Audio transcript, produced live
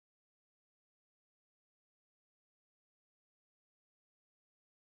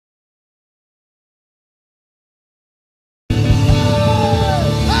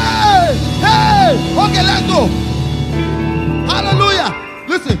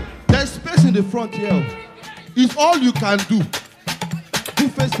in the front here. It's all you can do.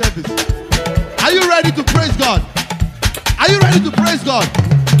 Buffet service. Are you ready to praise God? Are you ready to praise God?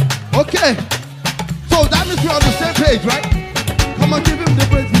 Okay. So that means we're on the same page, right? Come on, give him the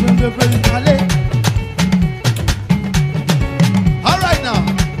praise, give him the praise. Allez. All right now.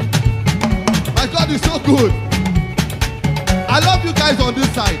 My God is so good. I love you guys on this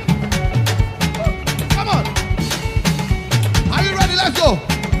side. Come on. Are you ready? Let's go.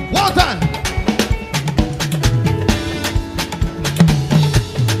 One time.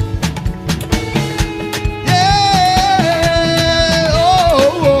 Yeah.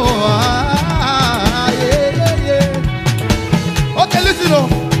 Oh, yeah. Okay, listen up.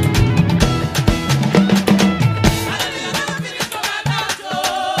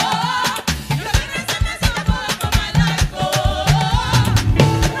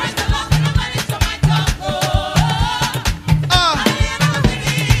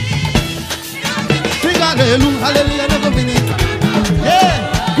 Hallelujah, hallelujah, no go finish.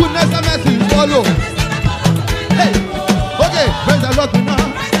 Yeah, goodness and mercy follow. Hey, okay, praise the Lord now.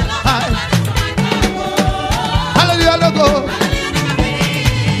 Hallelujah, no go.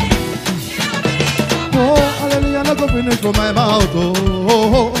 Oh, hallelujah, no go finish for my mouth.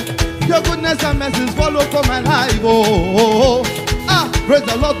 Oh, your goodness and mercy follow for my life. Oh, praise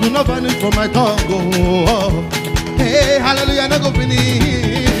the Lord will not vanish from my tongue. Oh, hey, hallelujah, no go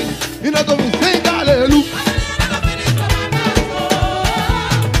finish. You know, go sing hallelujah.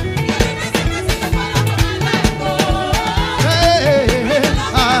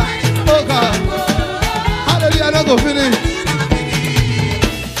 Go finish.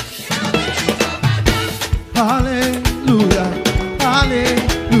 Hallelujah,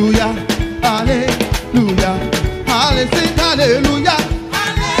 hallelujah, hallelujah, hallelujah, sing hallelujah.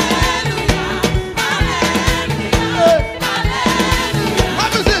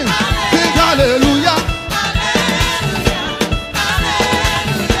 Have you sing? Sing hallelujah.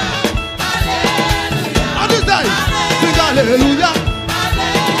 On this side, sing hallelujah.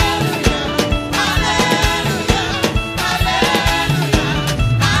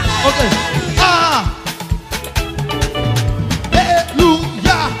 Okay.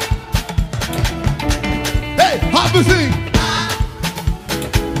 Hallelujah. Hey, have a sing.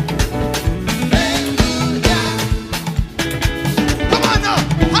 Hallelujah. Come on now.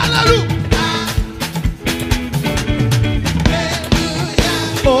 Hallelujah.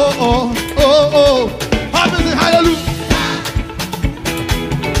 Oh, oh, oh, oh. Have a sing. Hallelujah.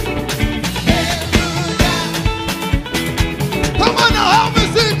 Come on now. Have a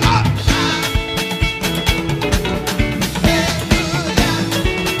sing.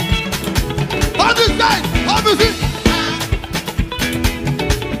 On this side, obviously.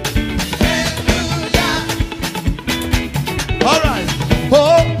 All right.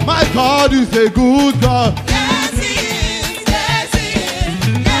 Oh, my God is a good God. Yes, He is. Yes, He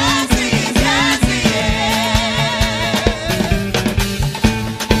is. Yes, He is. Yes, He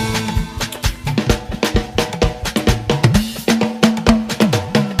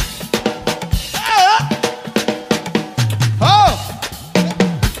Oh,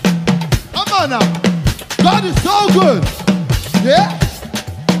 come on now. God is so good. Yeah.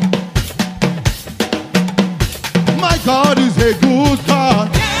 My God is a good God.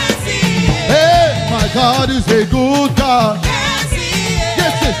 Yes, He is. Hey, my God is a good God. Yes, He is.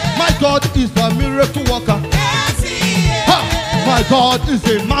 Yes, yes. My God is a miracle worker. Yes, He is. Ha! My God is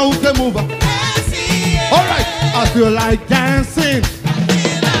a mountain mover. Yes, He is. All right, I feel like dancing. I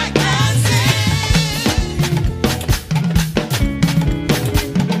feel like dancing.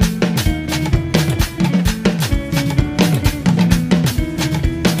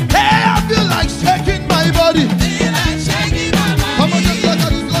 Hey, I feel like shaking my body. Feel like shaking my body. Come on, just look at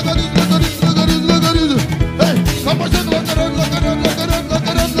this, look at this, look at this, look at this, look at this. Hey, come on, just look at it, look at it, look at it, look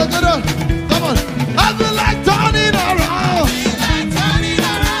at it, look at it. Come on, I feel like turning around. Feel like turning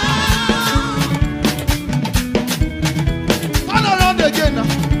around. Turn around again now.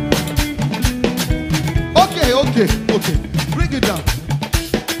 Okay, okay, okay. Bring it down.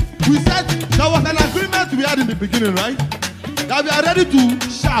 We said there was an agreement we had in the beginning, right? That we are ready to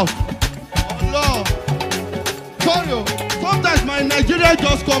shout. Oh Lord. Sorry, sometimes my Nigeria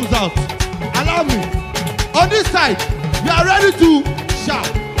just comes out. Allow me. On this side, we are ready to shout.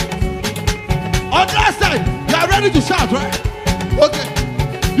 On that side, we are ready to shout, right? Okay.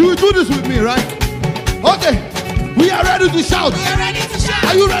 You will do this with me, right? Okay. We are ready to shout. We are ready to shout.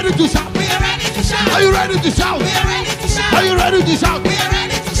 Are you ready to shout? We are ready to shout. Are you ready to shout? We are ready to shout. Are you ready to shout? We are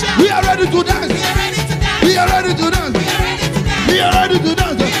ready to shout. We are ready to dance. We are ready to dance. We are ready to dance. We are ready to dance. We are ready to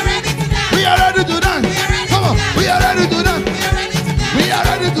dance. We are ready to dance. We are ready to dance. We are ready to Come on. dance. We are ready to dance. We are ready to dance. We are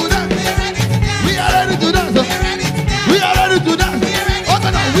ready to dance. We are ready to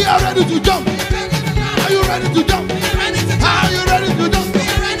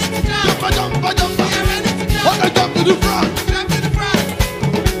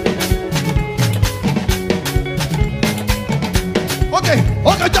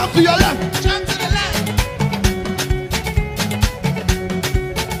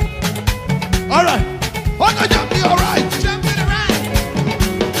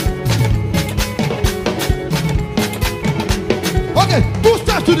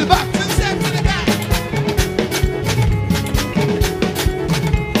to the back. 2 steps to the back.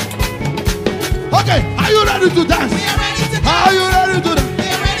 Okay, are you ready to dance? We are ready to dance. Are you ready to dance? We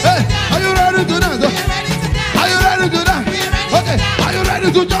are ready Hey, to dance. are you ready to dance? We are ready to dance. Are you ready to dance? We are ready Okay, to dance. are you ready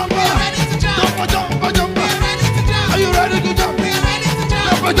to jump? We are ready to jump. Jump, jump, jump. We are ready to jump. Are you ready to jump? We are ready to jump.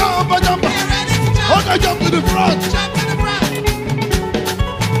 Jump, jump, jump. We are ready to jump. Okay, jump to the front. Jump to the front.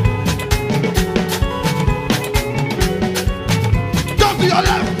 Jump to your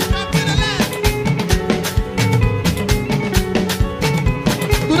left. Jump to the left.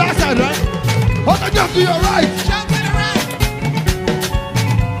 To that side, right? Okay, jump to your right. Jump to the right.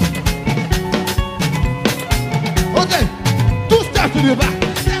 Okay, 2 steps to the back.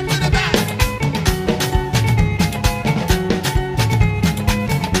 Step to the back.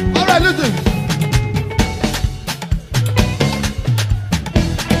 All right, listen.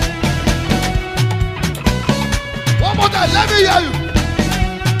 One more time, let me hear you.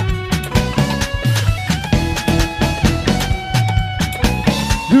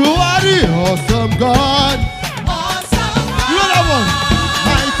 You are the awesome God. Awesome You know that one?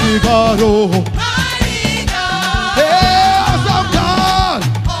 Mighty God, oh. mighty God. Hey, awesome God.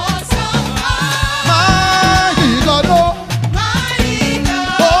 Awesome God. Mighty God, oh. Mighty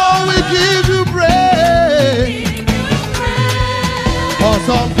God. Oh, we give you praise. Give you praise.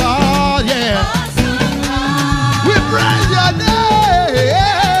 Awesome God, yeah. Awesome God. We praise your name.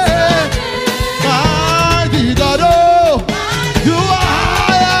 Mighty God, oh. You are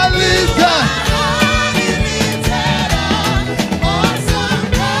high and lifted. High and lifted up. Awesome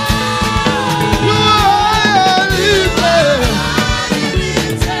God. You are high and lifted. High and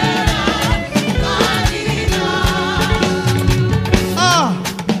lifted up. Mighty God.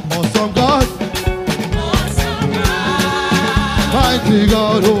 Awesome God. Awesome God. Mighty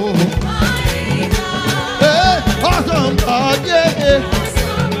God, oh. Mighty God. Hey, awesome God, yeah.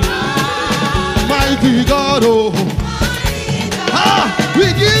 Awesome God. Mighty God, oh. Mighty God. We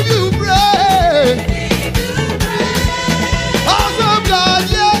give you praise. Give you praise. Awesome God,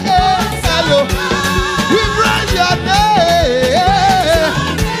 yeah. Hello. We praise your name.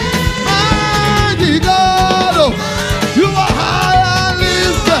 Mighty God, oh. You are high and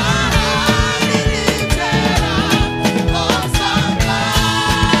lifted. High and lifted up. Awesome God.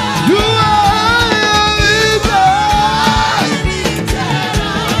 You are high and lifted. Lifted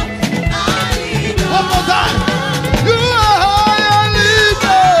up. Mighty God. One more time. You are high and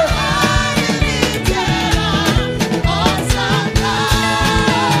lifted. High and lifted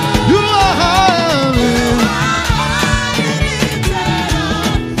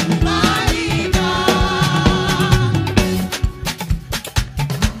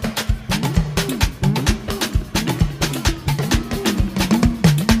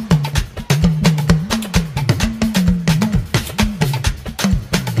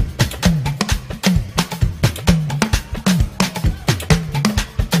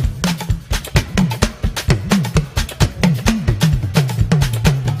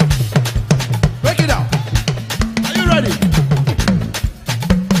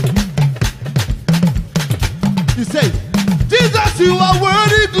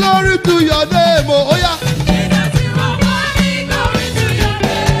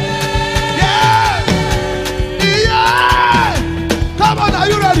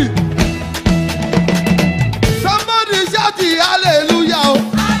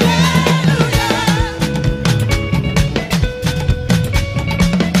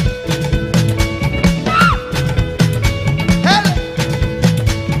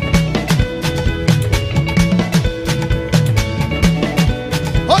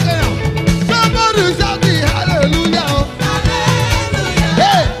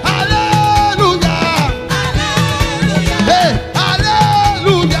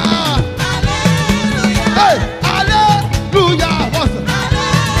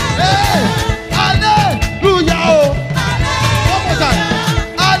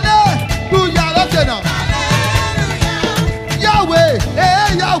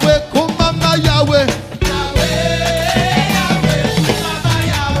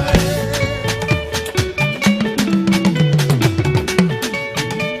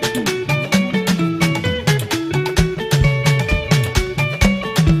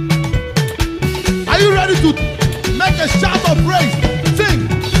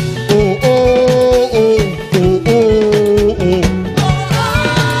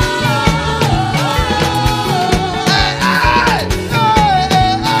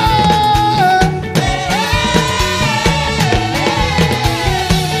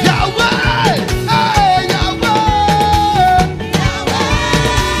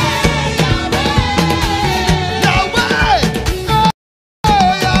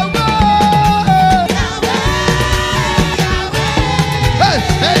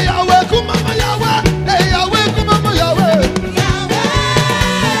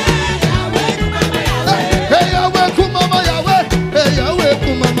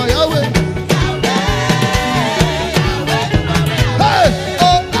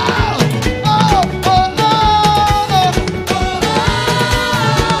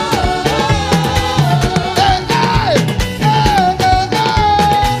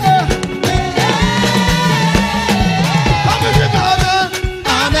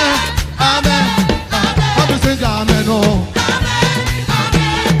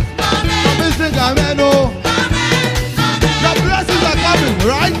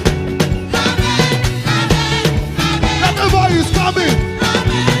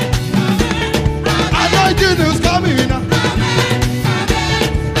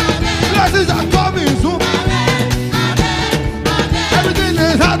Blessings are coming soon. Everything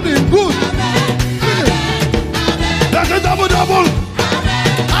is happening good. Blessings double double.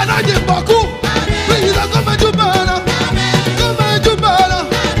 And I did Baku. Please come and do better. Come and do better.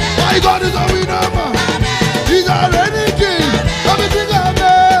 My God is a winner. He's a reigning king. Come and sing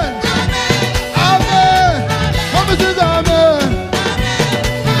amen. Amen. Come and sing amen.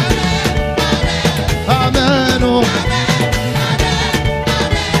 Amen. Oh.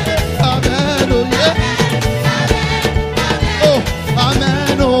 Amen. Oh yeah. Oh,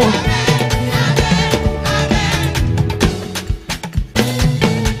 amen. Oh.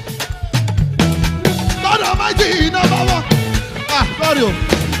 God Almighty, number one. Ah, sorry.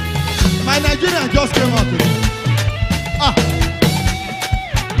 My Nigerian just came out today. Ah.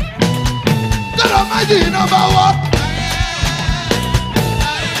 God Almighty, number one.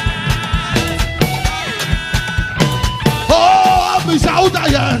 Oh, I'm shout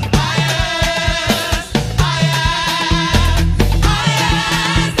again.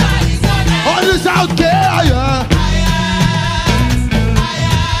 On the South K, yeah.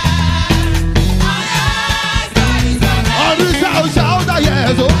 On the South, shout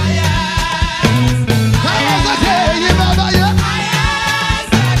again. So.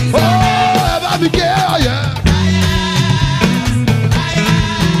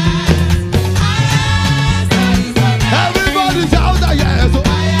 Everybody's out there, yes.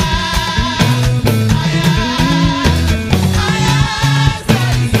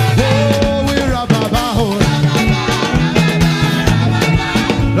 Oh, we're up about.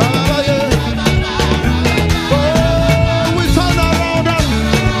 Oh, we turn around and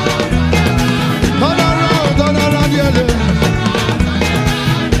turn around, yeah.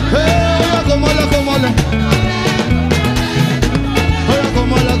 Hey, come on, come on. Hey,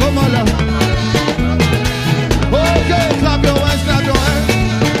 come on, come on. Okay, clap your hands, clap your hands.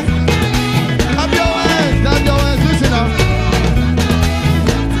 Clap your hands, clap your hands. Listen up.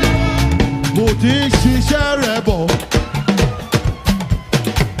 Boutique, shisha, rebel.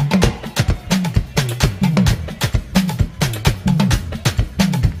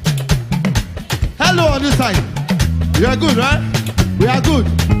 Hello on this side. You are good, right? We are good.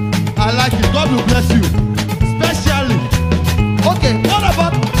 I like it. God will bless you. Especially. Okay, what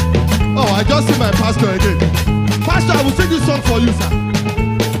about... Oh, I just see my pastor again. Pastor, I will sing this song for you, sir.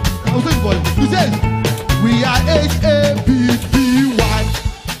 I will sing it for you. He says, we are H-A-P-P-Y.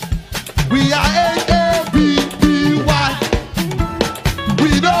 We are H-A-P-P-Y. We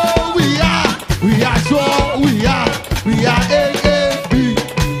know we are sure we are H-A-P.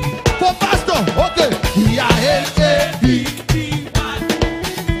 For pastor, okay. We are H-A-P-P-Y.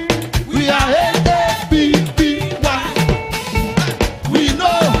 We are H-A-P-P-Y. We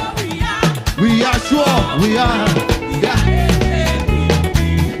know we are sure we are.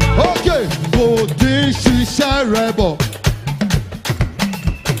 Okay, go this ṣiṣẹ́ rẹ̀ bọ̀.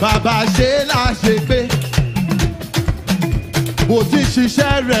 Bàbá ṣe la ṣe pé. Bó ti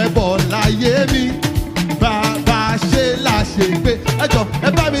ṣiṣẹ́ rẹ̀ bọ̀ láyé mi. Bàbá ṣe la ṣe pé. Ẹ jọ ẹ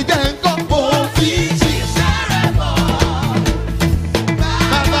bá mi jẹ́ nǹkan. Bó ti ṣiṣẹ́ rẹ̀ bọ̀.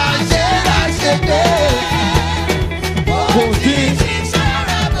 Bàbá ṣe la ṣe pé. Bó ti ṣiṣẹ́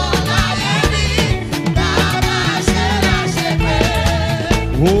rẹ̀ bọ̀ láyé mi. Bàbá ṣe la ṣe pé.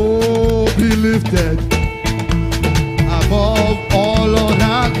 Oh, be lifted above all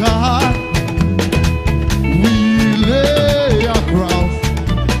other God. We lay our crowns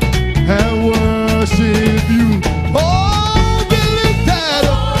and worship you. Oh, be lifted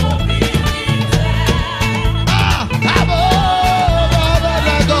above all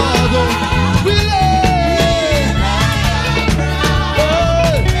other God. We lay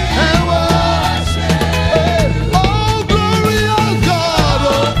and worship. Oh, glorious God.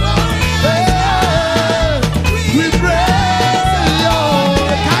 We praise your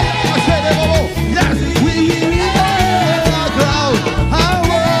yes, we lay our crown and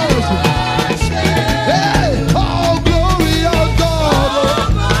worship. Hey, oh, glorious God.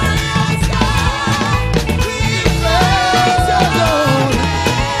 We praise your Lord.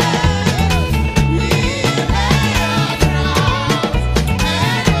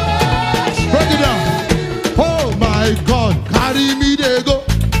 Break it down. Oh my God, carry me there go.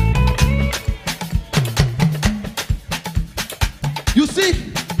 You see,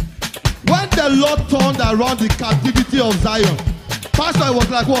 when the Lord turned around the captivity of Zion, Pastor, it was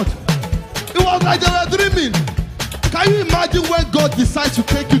like what? It was like they were dreaming. Can you imagine when God decides to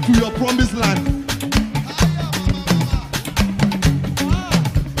take you to your promised land?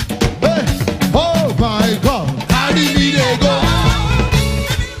 Hey, oh my God, carry me there go.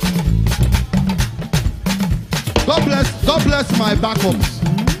 God bless my backups.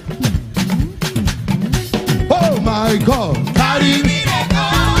 my God, carry me.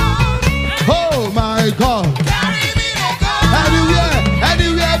 Oh my God, anywhere,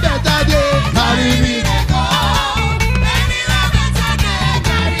 anywhere better day, carry me.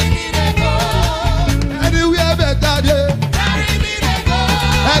 Anywhere better day,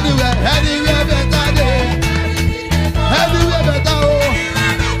 anywhere, anywhere better day, anywhere better oh,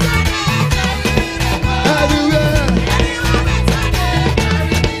 anywhere,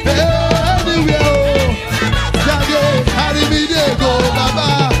 anywhere oh, Daddy, carry me there go, Baba,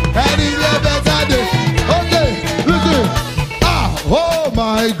 anywhere better day. Okay, listen, oh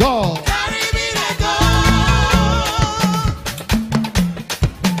my God.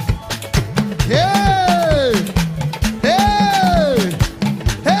 Hey, hey,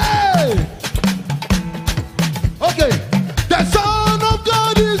 hey. Okay, the Son of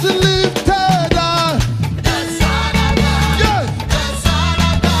God is lifted up. Yes.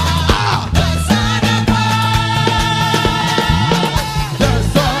 The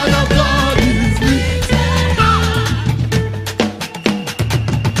Son of God is lifted up.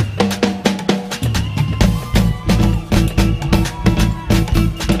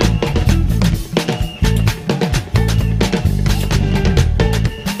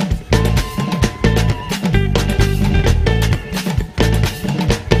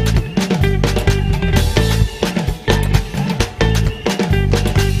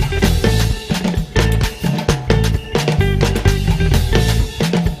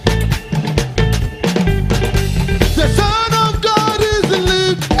 The Son of God is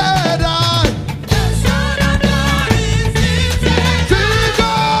lifted up. Sing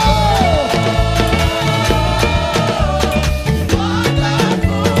oh!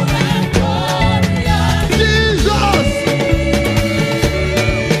 Jesus!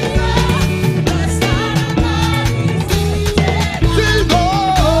 Sing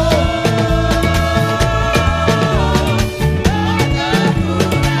oh!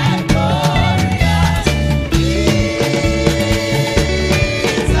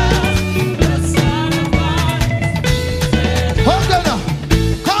 Okay now.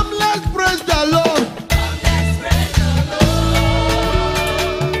 Come, let's praise the Lord.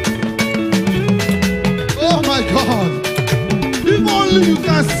 Oh my God. If only you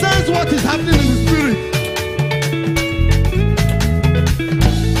can sense what is happening in the spirit.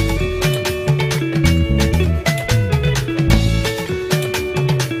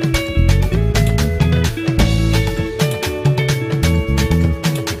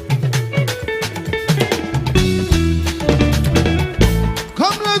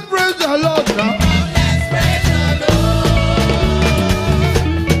 Come, let's praise the Lord now.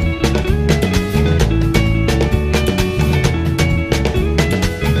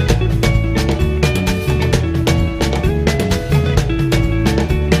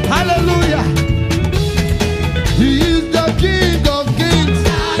 Hallelujah. He is the King of Kings.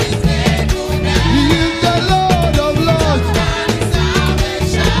 He is the Lord of Lords.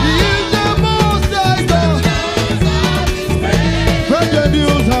 He is the Most High God. Spread the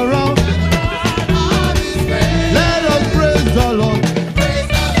news around. Let us praise the Lord.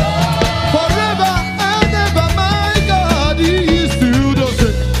 Forever and ever, my God, He is still the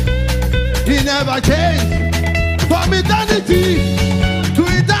same. He never changed. From eternity to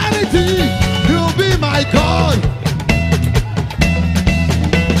eternity, He'll be my God.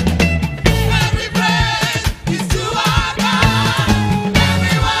 Every praise is to our God.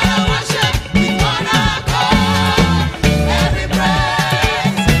 Everyone I worship with one accord. Every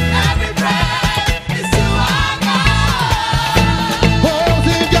praise is to our God. Oh,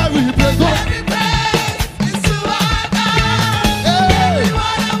 sing God, we praise God. Every praise is to our God. Hey.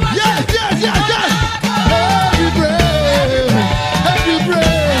 Everyone I worship Yes, yes, yes, yes. Every praise.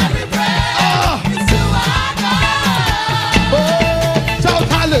 is to our God. Oh, shout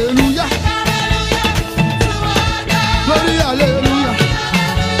hallelujah. Glory, hallelujah.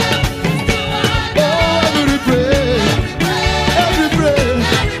 Oh, every praise. Every praise.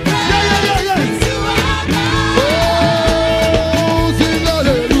 Yeah, yeah, yeah, yeah. Oh, sing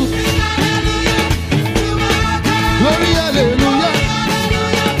hallelujah. Glory, hallelujah.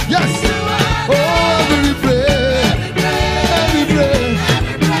 Yes. Oh, every praise. Every praise.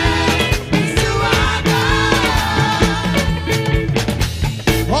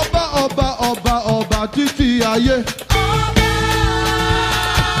 Ọba, ọba, ọba, ọba títí ayé.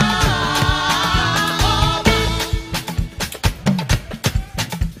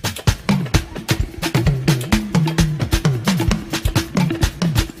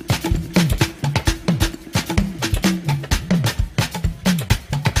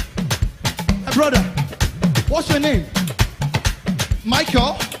 Brother, what's your name?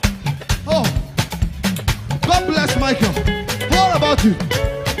 Michael? Oh, God bless Yes, Michael. What about you?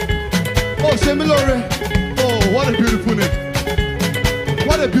 Oh, Shemilore. Oh, what a beautiful name.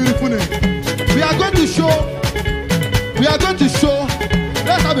 What a beautiful name. We are going to show.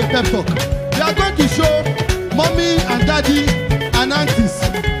 Let's have a pep talk. We are going to show mommy and daddy and aunties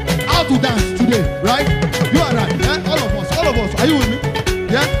how to dance today, right? You are right. Yeah? All of us. Are you with me?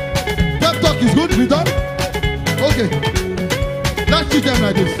 Yeah? Pep talk is good. We done? Okay. Let's treat them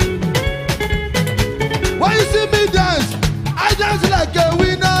like this. When you see me dance, I dance like a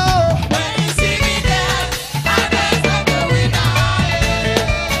winner. When you see me dance, I dance like a winner.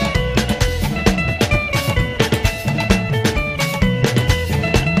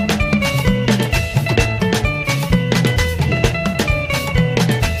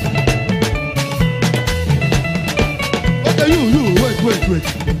 Okay, you, wait.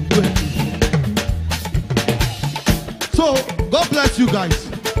 So, God bless you guys.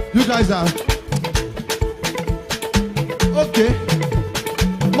 You guys are okay.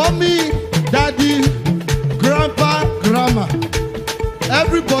 Mommy, daddy, grandpa, grandma,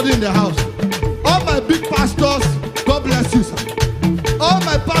 everybody in the house. All my big pastors, God bless you, sir. All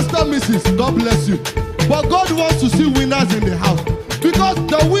my pastor missus, God bless you. But God wants to see winners in the house. Because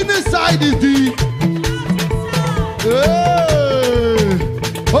the winning side is the... Hey.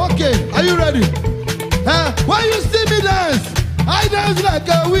 Okay, are you ready? When you see me dance, I dance like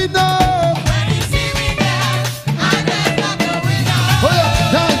a winner. When you see me dance, I dance like a winner. Oh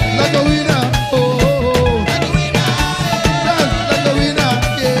yeah, dance like a winner. Oh, Like a winner. dance like a winner.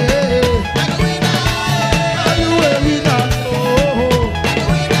 Yeah. Like a winner. Are you a winner? Oh, Like a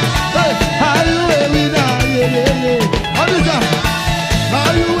winner. hey, are you a winner? Yeah. Anita,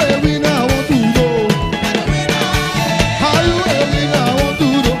 are you a winner? I want to know. Like a winner. Are you a winner? I want to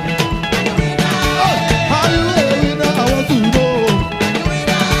know. Like a winner. Hey, are you a winner? I want to know. Like a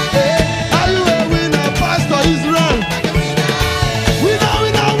winner. Hey, are you a winner, Pastor Israel? Like a winner. Winner.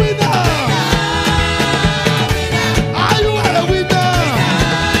 Are you a winner?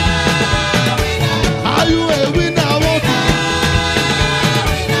 Are you a winner? I want to.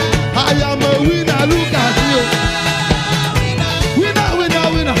 I am a winner. Look at you.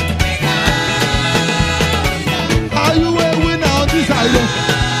 Winner. Are you a winner on this side?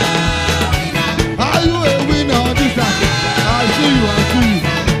 Are you a winner on this side? I see you.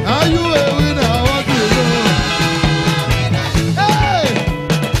 Are you a winner? I want to know. Hey,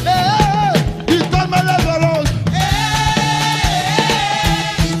 you turn my life around.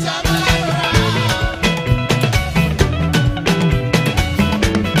 It's all around.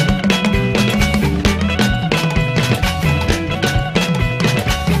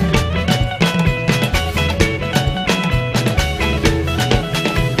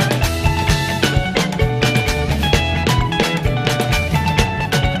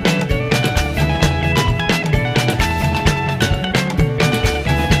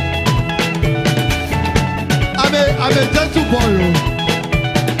 I'm a gentle boy. Oh.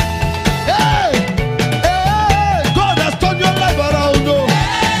 Hey, God has turned your life around. Oh.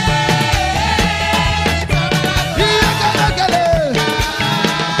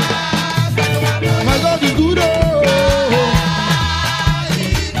 My God is good. Oh.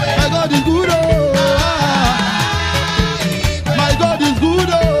 My God is good. Oh. My God is good.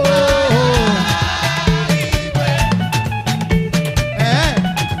 Oh.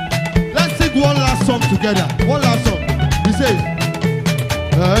 Let's sing one last song together. One last song. We say,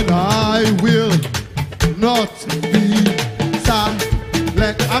 and I will not be silent.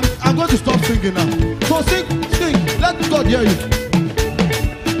 I'm going to stop singing now. So sing. Let God hear you.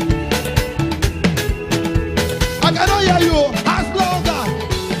 I cannot hear you. As long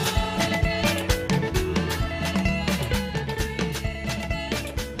as.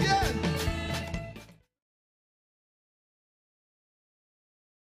 Yes.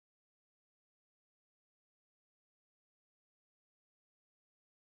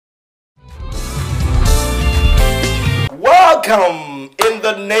 Welcome in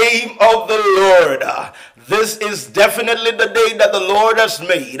the name of the Lord. This is definitely the day that the Lord has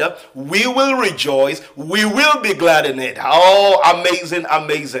made. We will rejoice. We will be glad in it. Oh, amazing.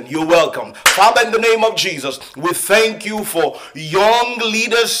 You're welcome. Father, in the name of Jesus, we thank you for Young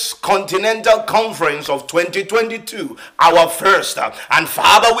Leaders Continental Conference of 2022, our first. And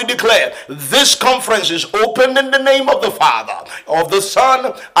Father, we declare this conference is open in the name of the Father, of the Son,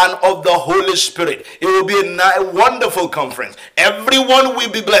 and of the Holy Spirit. It will be a wonderful conference. Everyone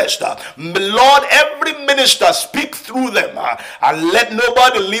will be blessed. Lord, every minister speak through them and let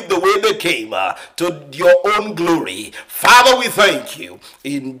nobody leave the way they came to your own glory. Father, we thank you.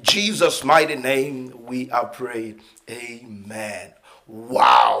 In Jesus' mighty name we are prayed. Amen.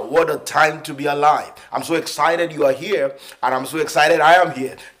 Wow, what a time to be alive. I'm so excited you are here, and I'm so excited I am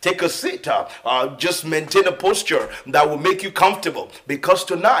here. Take a seat. Just maintain a posture that will make you comfortable, because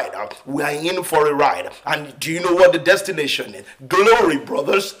tonight we are in for a ride. And do you know what the destination is? Glory,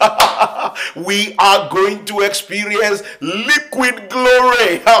 brothers. We are going to experience liquid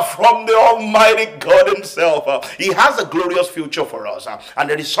glory from the Almighty God Himself. He has a glorious future for us, and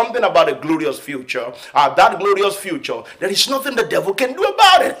there is something about a glorious future. That glorious future, there is nothing the devil can do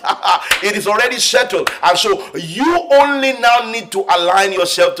about it. It is already settled, and so you only now need to align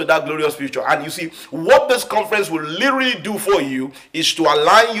yourself to that glorious future. And you see, what this conference will literally do for you is to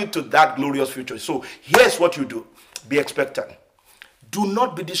align you to that glorious future. So here's what you do: be expectant. Do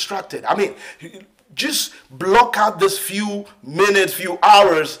not be distracted. I mean, just block out this few minutes, few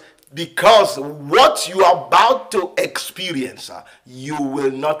hours, because what you are about to experience, you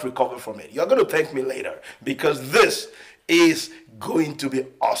will not recover from it. You're going to thank me later, because this is going to be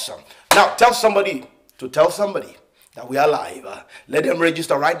awesome. Now, tell somebody to tell somebody that we are live. Let them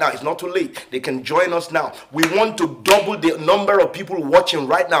register right now. It's not too late. They can join us now. We want to double the number of people watching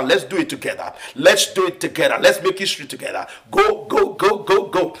right now. Let's do it together. Let's do it together. Let's make history together. Go, go, go, go,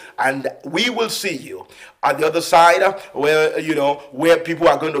 go. And we will see you at the other side, where, you know, where people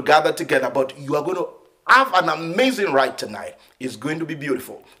are going to gather together. But you are going to have an amazing ride tonight. It's going to be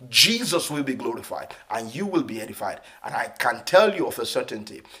beautiful. Jesus will be glorified, and you will be edified. And I can tell you of a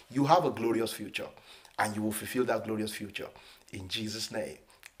certainty, you have a glorious future, and you will fulfill that glorious future. In Jesus' name,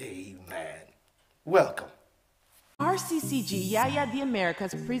 amen. Welcome. RCCG YAYA the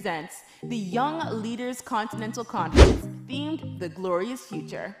Americas presents the Young Leaders Continental Conference, themed The Glorious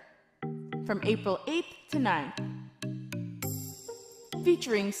Future, from April 8th to 9th.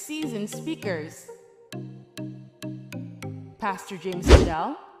 Featuring seasoned speakers: Pastor James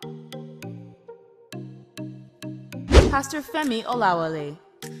Fidel, Pastor Femi Olawale,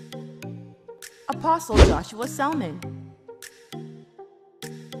 Apostle Joshua Selman,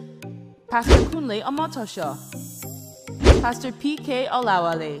 Pastor Kunle Omotosho, Pastor P.K.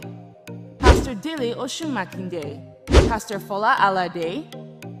 Olawale, Pastor Dele Oshumakinde, Pastor Fola Alade,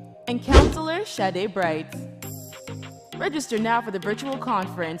 and Counselor Shade Bright. Register now for the virtual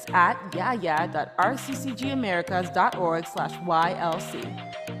conference at yaya.rccgamericas.org/YLC.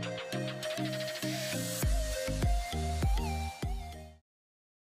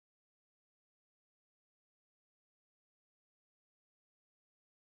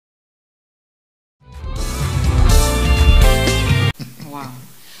 Wow.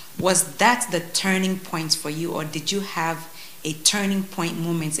 Was that the turning point for you, or did you have a turning point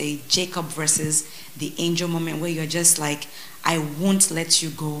moment, a Jacob versus the angel moment, where you're just like, I won't let you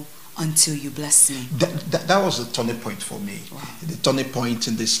go until you bless me? That was a turning point for me. Wow. The turning point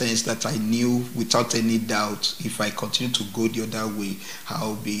in the sense that I knew without any doubt, if I continue to go the other way,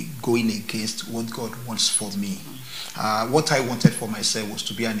 I'll be going against what God wants for me. What I wanted for myself was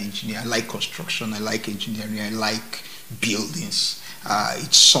to be an engineer. I like construction, I like engineering, I like buildings.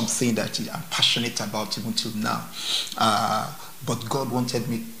 It's something that I'm passionate about even till now. But God wanted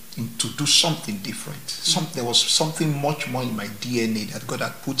me to do something different. There was something much more in my DNA that God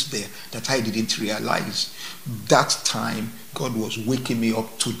had put there that I didn't realize. That time, God was waking me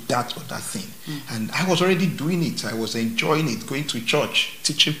up to that other thing. And I was already doing it. I was enjoying it, going to church,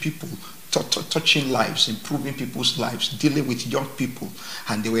 teaching people, touching lives, improving people's lives, dealing with young people.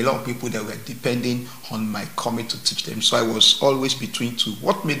 And there were a lot of people that were depending on my coming to teach them. So I was always between two.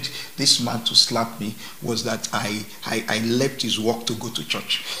 What made this man to slap me was that I left his work to go to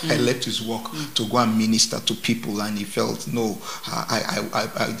church. I left his work to go and minister to people, and he felt, no,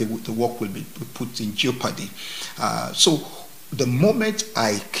 the work will be put in jeopardy. So the moment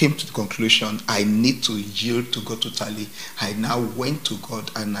I came to the conclusion I need to yield to God totally, I now went to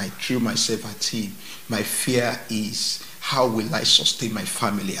God and I threw myself at Him. My fear is, how will I sustain my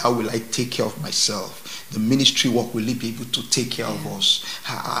family? How will I take care of myself? The ministry work, will He be able to take care of us?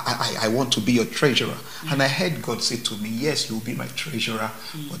 I want to be your treasurer. And I heard God say to me, yes, you'll be my treasurer,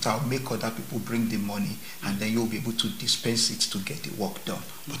 but I'll make other people bring the money, and then you'll be able to dispense it to get the work done.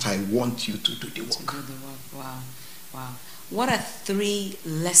 But I want you to do the work. To do the work. Wow. Wow. What are 3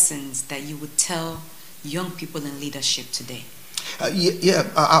 lessons that you would tell young people in leadership today?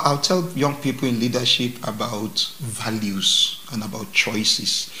 I'll tell young people in leadership about values and about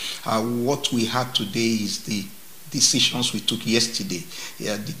choices. What we have today is the decisions we took yesterday,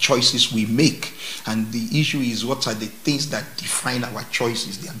 the choices we make. And the issue is, what are the things that define our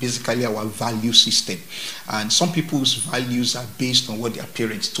choices? They are basically our value system. And some people's values are based on what their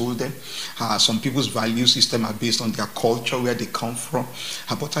parents told them. Some people's value system are based on their culture, where they come from.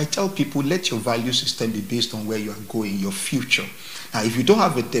 But I tell people, let your value system be based on where you are going, your future. Now, if you don't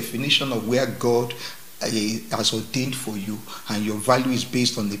have a definition of where God has ordained for you, and your value is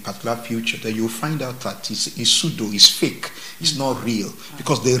based on the particular future, then you'll find out that it's pseudo, it's fake, it's not real.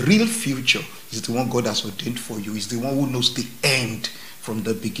 Because the real future is the one God has ordained for you, is the one who knows the end from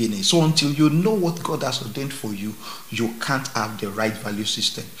the beginning. So until you know what God has ordained for you, you can't have the right value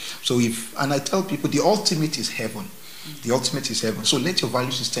system. So and I tell people, the ultimate is heaven. The ultimate is heaven. So let your value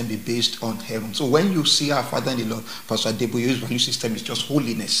system be based on heaven. So when you see our father-in-law, Pastor Adeboye's value system is just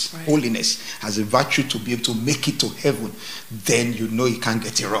holiness. Right. Holiness as a virtue to be able to make it to heaven, then you know you can't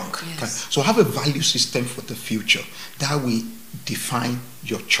get it wrong. Yes. So have a value system for the future. That will define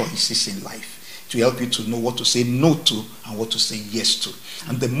your choices in life, to help you to know what to say no to and what to say yes to.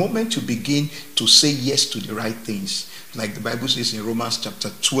 And the moment you begin to say yes to the right things, like the Bible says in Romans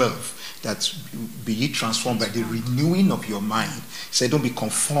chapter 12, that be ye transformed by the renewing of your mind. Say, don't be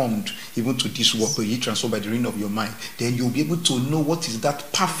conformed even to this world, but ye transformed by the renewing of your mind. Then you'll be able to know what is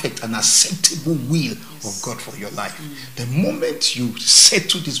that perfect and acceptable will of God for your life. The moment you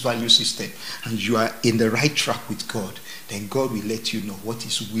settle this value system and you are in the right track with God, then God will let you know what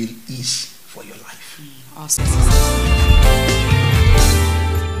His will is for your life. Awesome.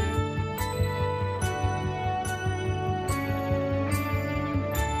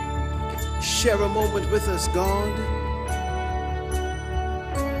 Share a moment with us, God.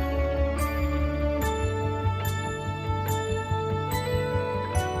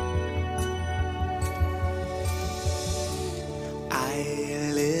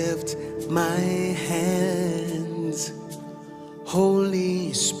 I lift my hands,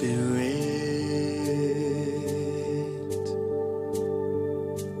 Holy Spirit.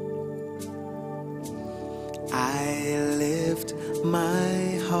 I lift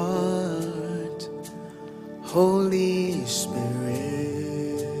my heart, Holy Spirit.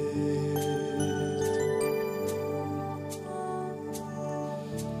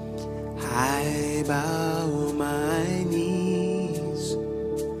 I bow my knees,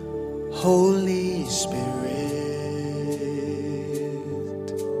 Holy Spirit.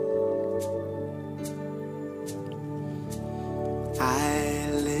 I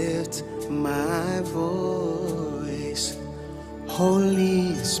lift my voice,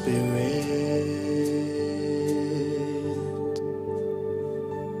 Holy Spirit.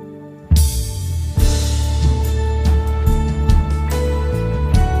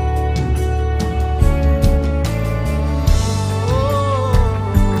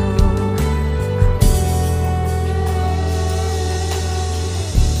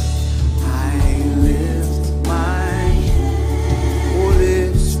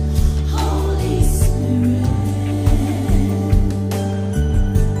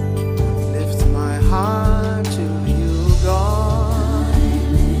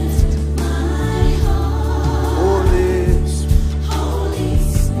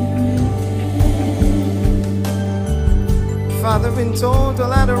 Father, in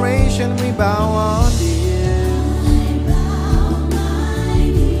total adoration, we bow our knees.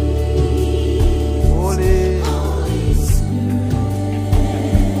 Holy Spirit.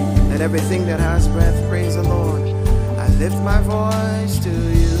 Let everything that has breath praise the Lord. I lift my voice to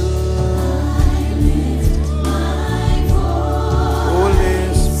you.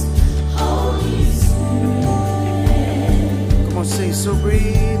 Holy Spirit. Come on, say, so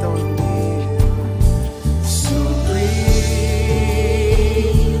breathe on me.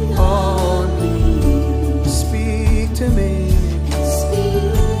 To me.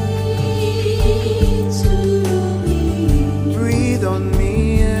 Breathe on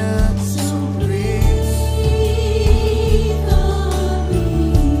me, so breathe on me.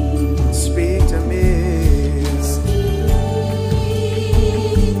 Speak to me.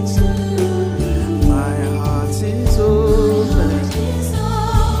 My heart is open.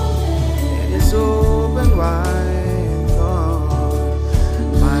 It is open wide, God.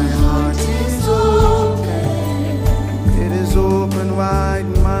 My heart is open. It is open wide,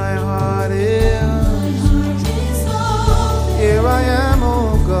 my heart is. Here I am,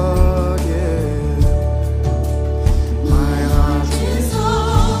 oh God, yeah. My heart is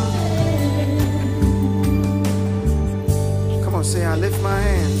open. Come on, say, I lift my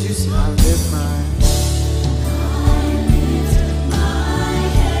hands. You say, I lift my hands.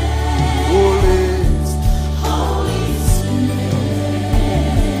 Holy Spirit.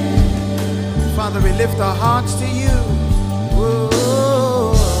 Father, we lift our hearts to you.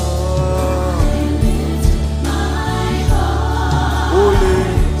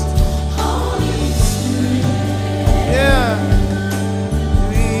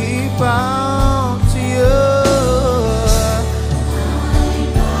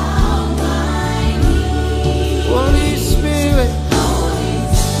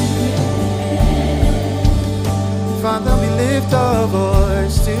 lift our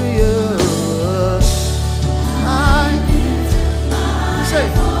voice to you. Say,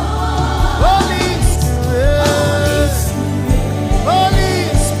 Holy Spirit, Holy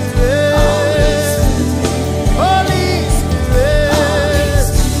Spirit, Holy Spirit,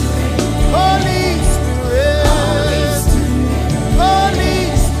 Holy Spirit, Holy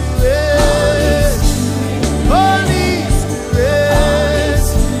Spirit, Holy Spirit,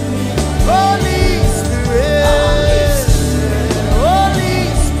 Holy Spirit, Holy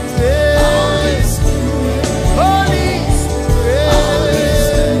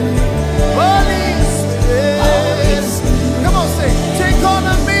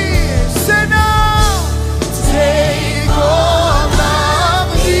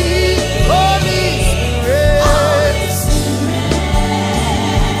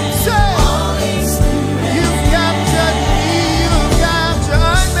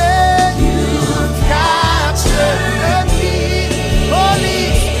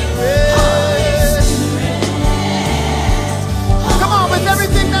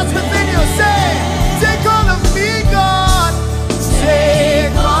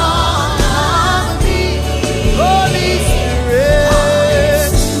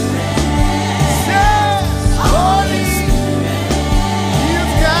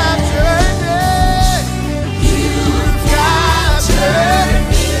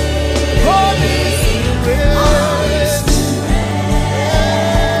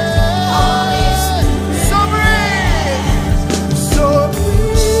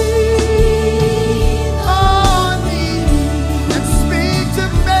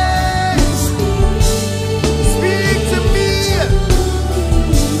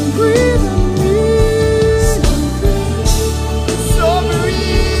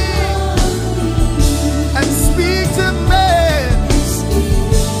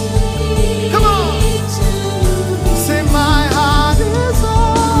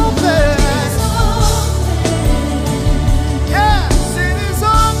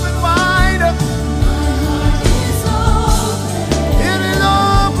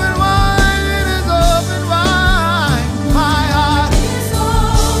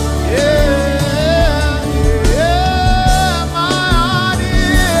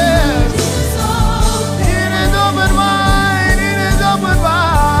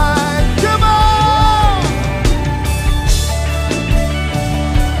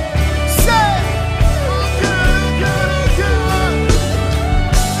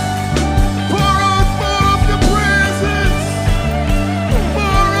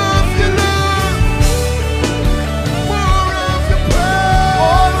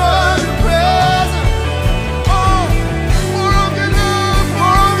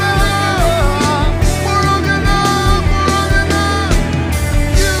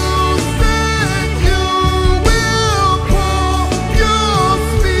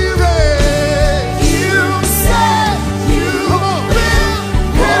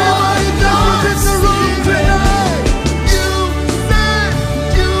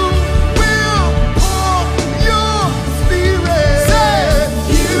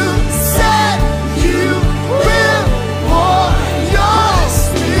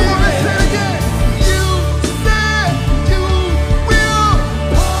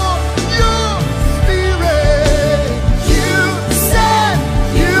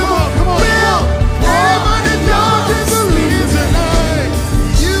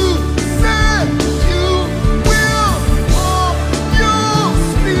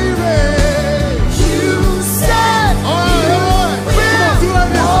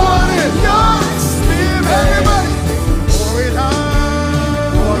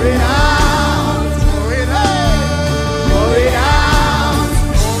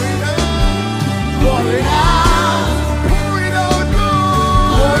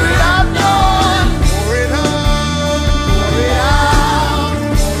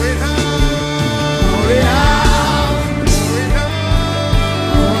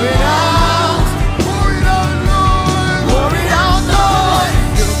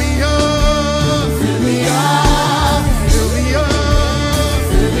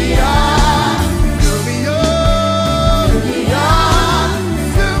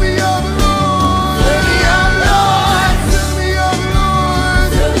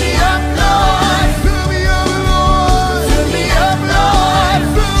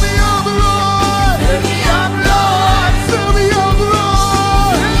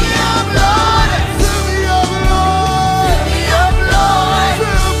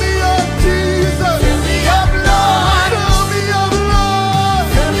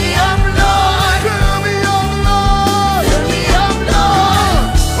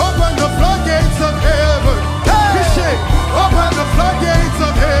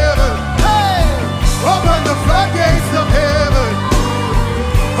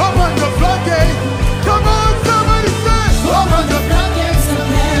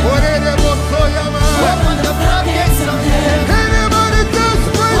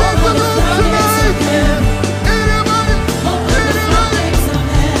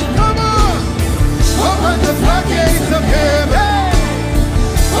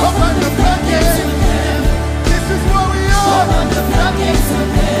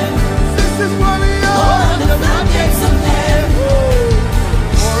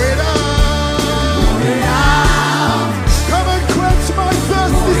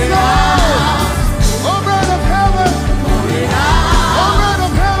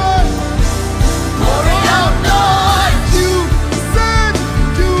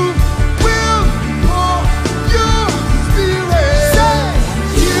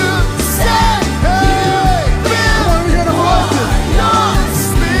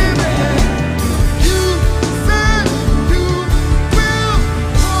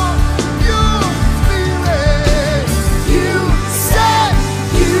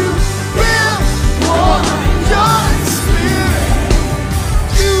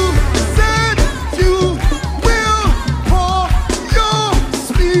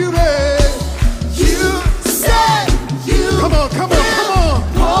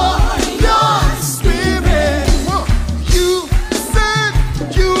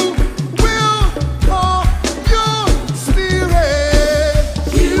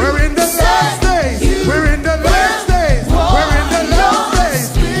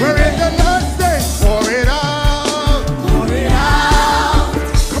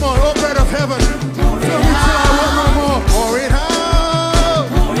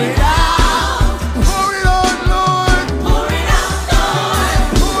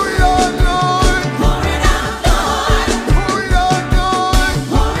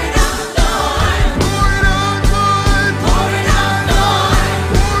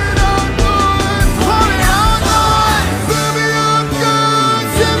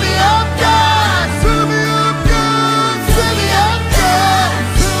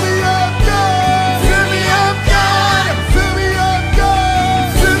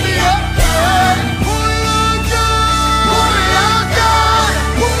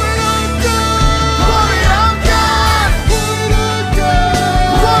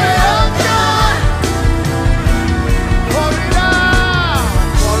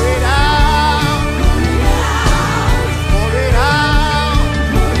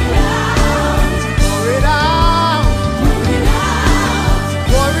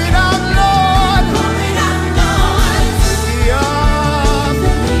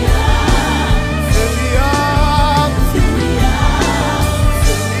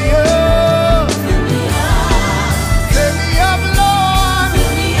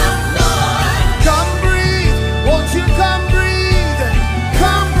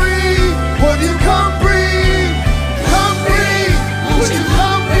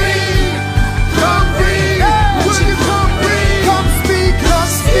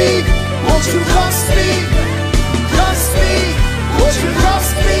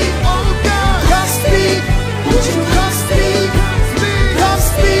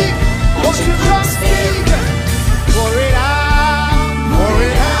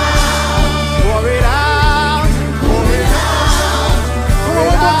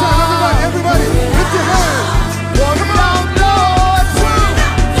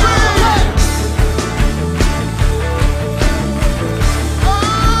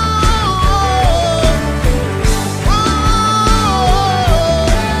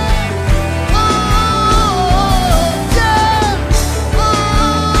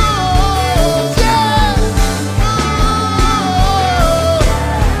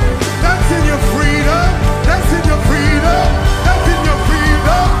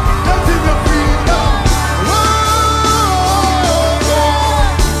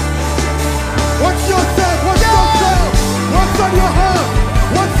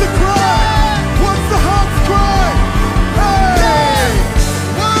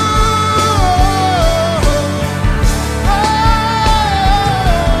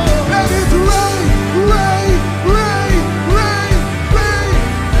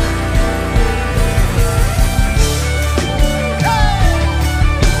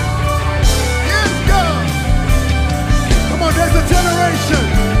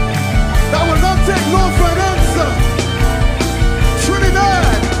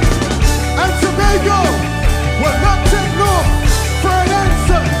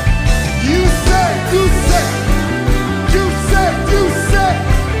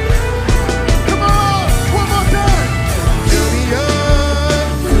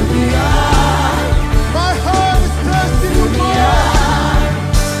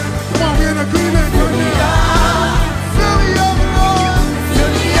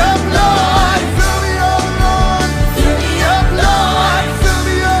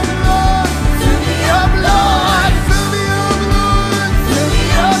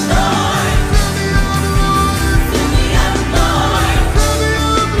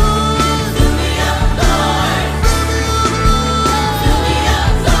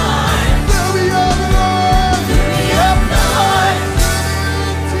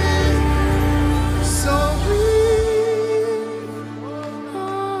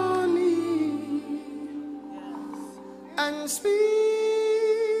speak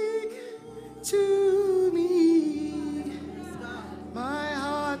to me. My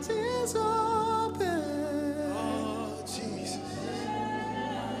heart is open. Oh, Jesus.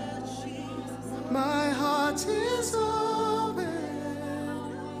 My heart is open.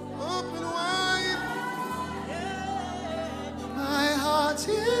 Open wide. My heart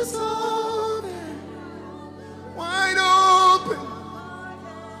is open. Wide open.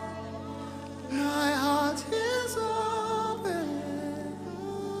 My heart is open.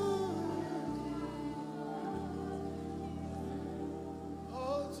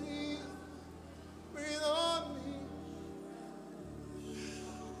 Oh, Jesus. Breathe on me.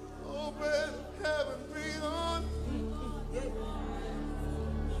 Oh, breath of heaven, breathe on me.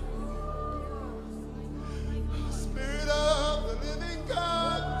 Spirit of the living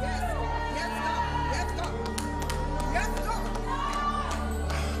God.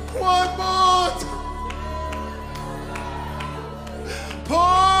 One more time.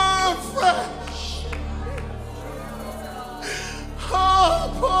 Pour fresh.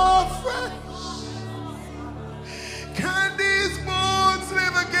 Oh, pour fresh. Can these bones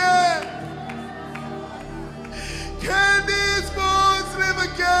live again? Can these bones live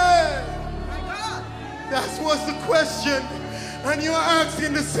again? That's what's the question. And you're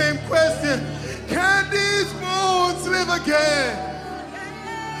asking the same question. Can these bones live again?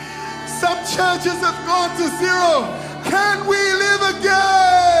 Some churches have gone to zero. Can we live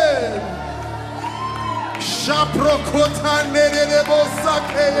again? Shaprokota nerebo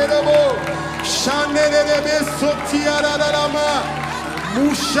sakerebo. Shanerebe sotiararama.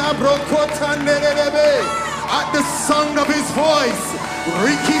 Mushabrokota nerebe. At the sound of his voice.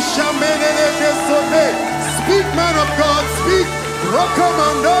 Rikisha menene sote. Speak, man of God, speak.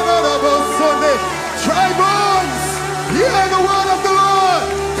 Rokamandorabo sote. Dry bones, hear the word of the Lord.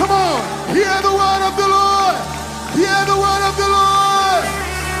 Come on, hear the word of the Lord. Hear the word of the Lord.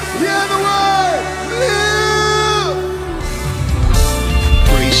 Hear the word. Live.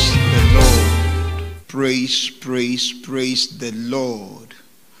 Praise the Lord. Praise the Lord.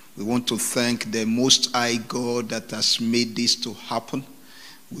 We want to thank the Most High God that has made this to happen.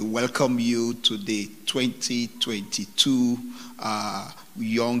 We welcome you to the 2022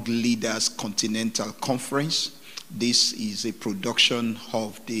 Young Leaders Continental Conference. This is a production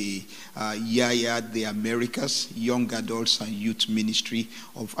of the YAYA the Americas, Young Adults and Youth Ministry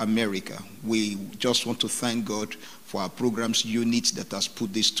of America. We just want to thank God for our programs unit that has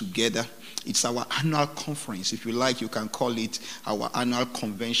put this together. It's our annual conference. If you like, you can call it our annual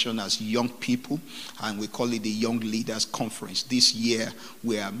convention as young people, and we call it the Young Leaders Conference. This year,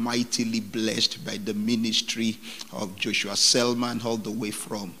 we are mightily blessed by the ministry of Joshua Selman all the way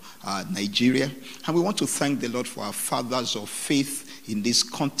from Nigeria. And we want to thank the Lord for our fathers of faith in this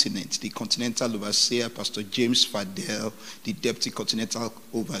continent, the Continental Overseer, Pastor James Fadel, the Deputy Continental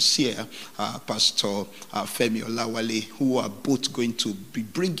Overseer, Pastor Femi Olawale, who are both going to be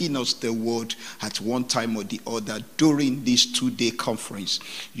bringing us the word at one time or the other during this two-day conference.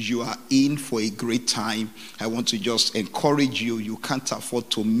 You are in for a great time. I want to just encourage you. You can't afford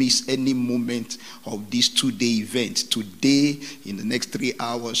to miss any moment of this two-day event. Today, in the next 3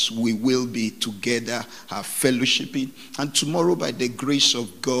 hours, we will be together fellowshipping. And tomorrow, by the grace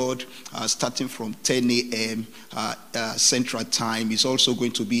of God, starting from 10 a.m. Central Time, is also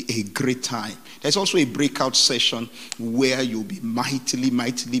going to be a great time. There's also a breakout session where you'll be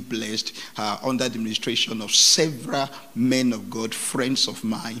mightily blessed under the administration of several men of God, friends of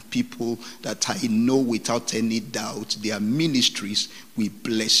mine, people that I know without any doubt their ministries will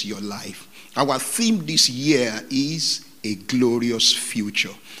bless your life. Our theme this year is a glorious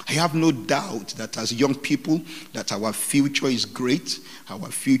future. I have no doubt that as young people, that our future is great, our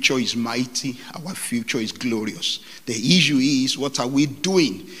future is mighty, our future is glorious. The issue is, what are we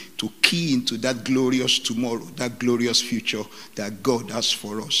doing to key into that glorious tomorrow, that glorious future that God has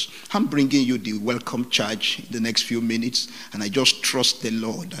for us? I'm bringing you the welcome charge in the next few minutes, and I just trust the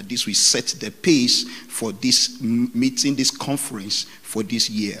Lord that this will set the pace for this meeting, this conference for this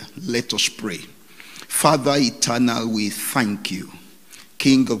year. Let us pray. Father eternal, we thank you.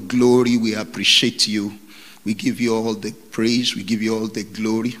 King of glory, we appreciate you. We give you all the praise, we give you all the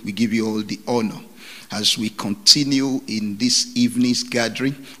glory, we give you all the honor. As we continue in this evening's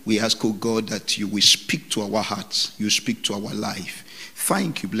gathering, we ask, oh God, that you will speak to our hearts, you speak to our life.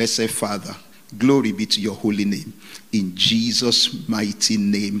 Thank you, blessed Father. Glory be to your holy name. In Jesus' mighty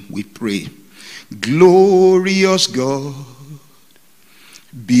name we pray. Glorious God,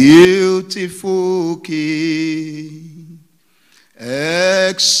 beautiful King,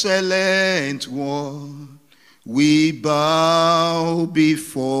 excellent one, we bow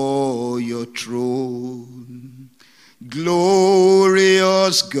before your throne.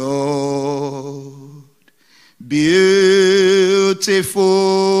 glorious God, beautiful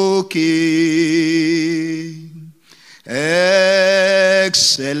King, excellent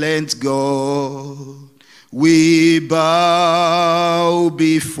God, we bow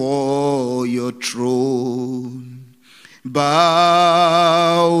before your throne,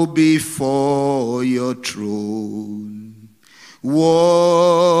 bow before your throne,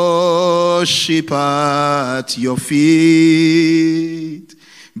 worship at your feet,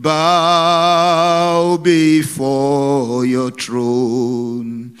 bow before your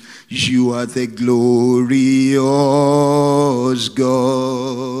throne. You are the glorious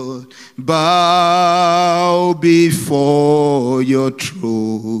God, bow before your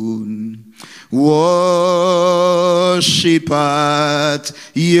throne, worship at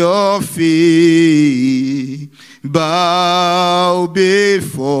your feet, bow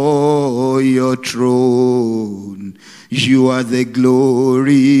before your throne. You are the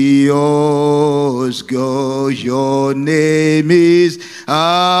glorious God. Your name is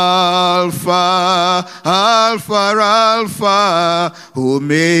Alpha, Alpha, Alpha,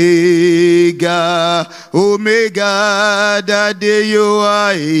 Omega, Omega. That day you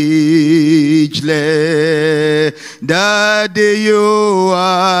are ageless, that day you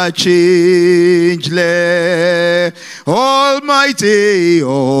are changeless. Almighty,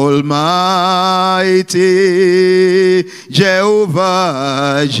 Almighty,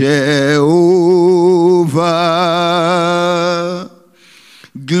 Jehovah, Jehovah,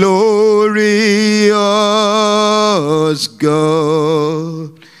 glorious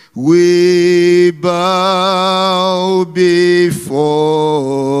God, we bow before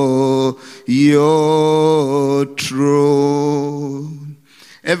your throne.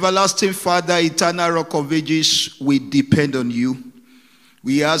 Everlasting Father, eternal Rock of Ages, we depend on you.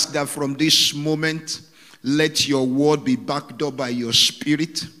 We ask that from this moment, let your word be backed up by your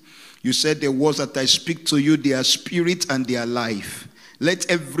spirit. You said the words that I speak to you, they are spirit and they are life. Let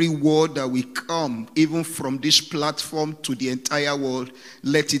every word that will come, even from this platform to the entire world,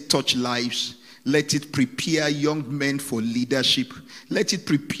 let it touch lives. Let it prepare young men for leadership. Let it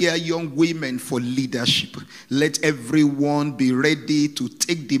prepare young women for leadership. Let everyone be ready to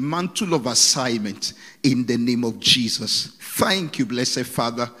take the mantle of assignment in the name of Jesus. Thank you, blessed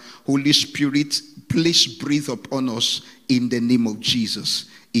Father. Holy Spirit, please breathe upon us in the name of Jesus.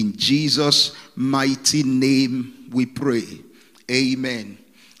 In Jesus' mighty name we pray. Amen.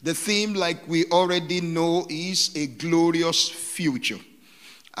 The theme, like we already know, is a glorious future.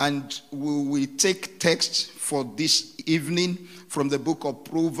 And we will take text for this evening from the book of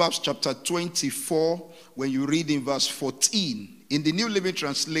Proverbs chapter 24, when you read in verse 14. In the New Living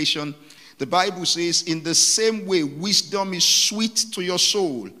Translation, the Bible says, in the same way, wisdom is sweet to your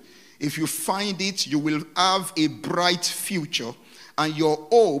soul. If you find it, you will have a bright future, and your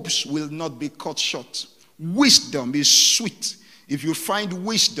hopes will not be cut short. Wisdom is sweet. If you find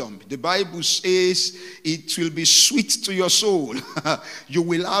wisdom, the Bible says it will be sweet to your soul. You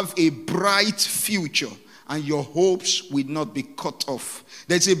will have a bright future, and your hopes will not be cut off.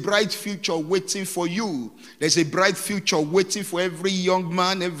 There's a bright future waiting for you. There's a bright future waiting for every young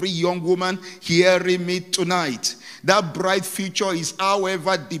man, every young woman hearing me tonight. That bright future is,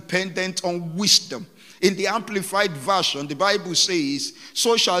 however, dependent on wisdom. In the Amplified Version, the Bible says,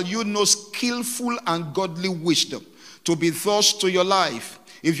 so shall you know skillful and godly wisdom to be thus to your life.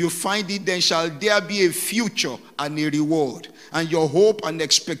 If you find it, then shall there be a future and a reward, and your hope and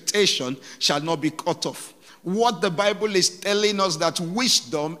expectation shall not be cut off. What the Bible is telling us, that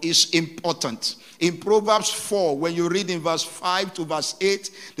wisdom is important. In Proverbs 4, when you read in verse 5 to verse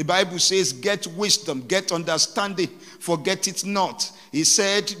 8, the Bible says, get wisdom, get understanding, forget it not. He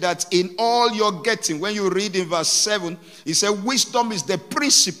said that in all your getting, when you read in verse 7, he said, wisdom is the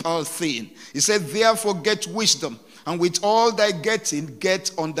principal thing. He said, therefore get wisdom, and with all thy getting,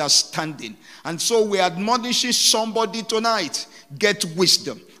 get understanding. And so we are admonishing somebody tonight, get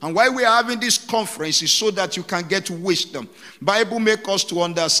wisdom. And why we are having this conference is so that you can get wisdom. Bible makes us to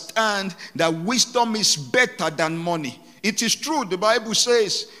understand that wisdom is better than money. It is true. The Bible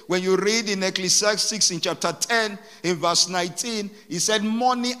says, when you read in Ecclesiastes in chapter 10, in verse 19, it said,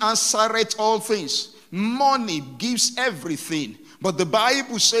 money answereth all things. Money gives everything. But the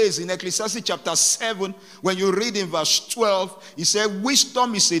Bible says in Ecclesiastes chapter 7, when you read in verse 12, it said,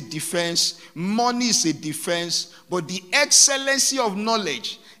 wisdom is a defense, money is a defense, but the excellency of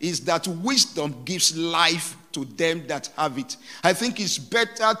knowledge is that wisdom gives life to them that have it. I think it's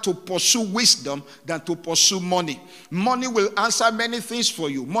better to pursue wisdom than to pursue money. Money will answer many things for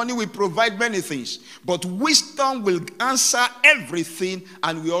you. Money will provide many things. But wisdom will answer everything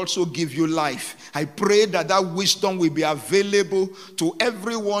and will also give you life. I pray that that wisdom will be available to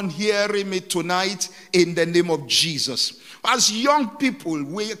everyone hearing me tonight in the name of Jesus. As young people,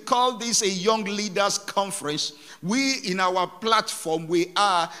 we call this a Young Leaders Conference. We, in our platform, we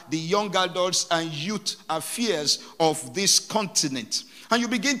are the young adults and youth affairs of this continent. And you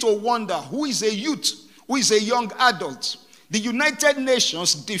begin to wonder, who is a youth? Who is a young adult? The United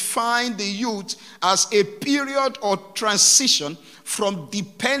Nations define the youth as a period or transition from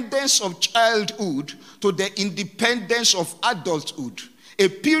dependence of childhood to the independence of adulthood. A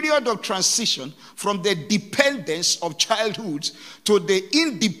period of transition from the dependence of childhood to the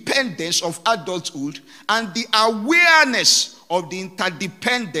independence of adulthood, and the awareness of the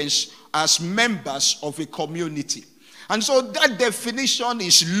interdependence as members of a community. And so that definition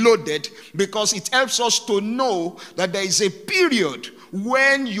is loaded because it helps us to know that there is a period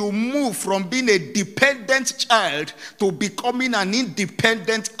when you move from being a dependent child to becoming an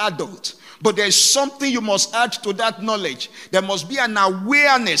independent adult. But there is something you must add to that knowledge. There must be an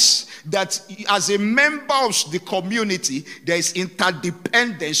awareness that as a member of the community, there is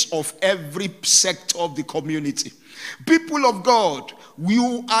interdependence of every sector of the community. People of God,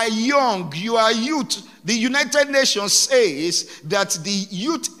 you are young, you are youth. The United Nations says that the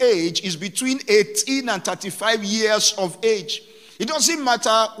youth age is between 18 and 35 years of age. It doesn't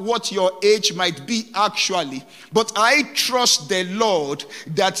matter what your age might be actually, but I trust the Lord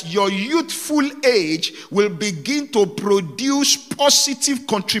that your youthful age will begin to produce positive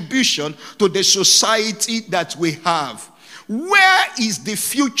contribution to the society that we have. Where is the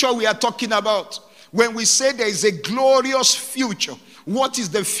future we are talking about? When we say there is a glorious future, what is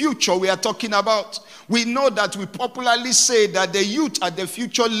the future we are talking about? We know that we popularly say that the youth are the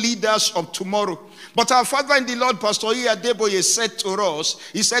future leaders of tomorrow. But our father in the Lord, Pastor YAYA, said to us,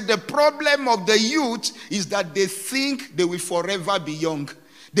 he said the problem of the youth is that they think they will forever be young.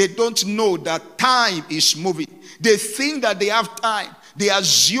 They don't know that time is moving. They think that they have time. They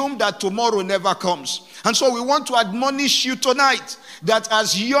assume that tomorrow never comes. And so we want to admonish you tonight that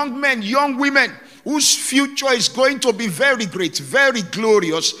as young men, young women, whose future is going to be very great, very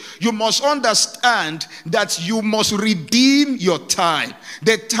glorious, you must understand that you must redeem your time.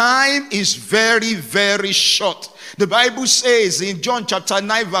 The time is very, very short. The Bible says in John chapter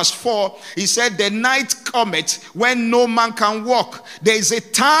 9 verse 4, he said, the night cometh when no man can walk. There is a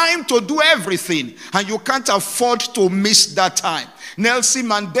time to do everything, and you can't afford to miss that time. Nelson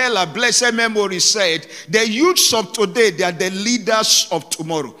Mandela, blessed memory, said, the youths of today, they are the leaders of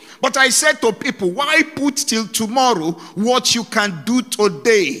tomorrow. But I said to people, why put till tomorrow what you can do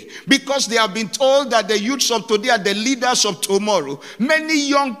today? Because they have been told that the youths of today are the leaders of tomorrow. Many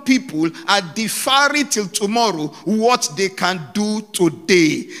young people are deferring till tomorrow what they can do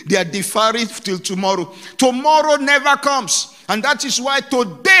today. They are deferring till tomorrow. Tomorrow never comes. And that is why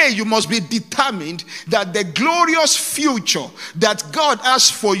today you must be determined that the glorious future that God has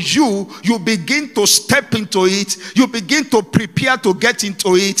for you, you begin to step into it. You begin to prepare to get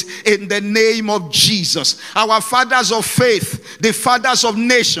into it in the name of Jesus. Our fathers of faith, the fathers of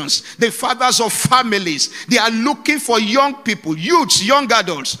nations, the fathers of families, they are looking for young people, youths, young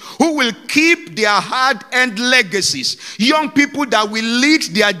adults, who will keep their hard-earned legacies. Young people that will lead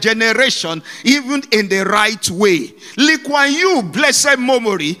their generation even in the right way. Lee Kuan Yew, blessed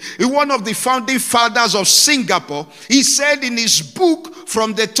memory, one of the founding fathers of Singapore, he said in his book,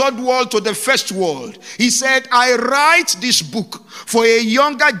 From the Third World to the First World, he said, I write this book for a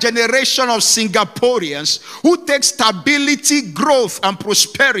younger generation of Singaporeans who take stability, growth, and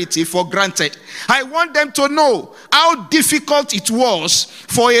prosperity for granted. I want them to know how difficult it was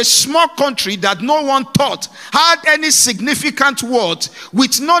for a small country that no one thought had any significant worth,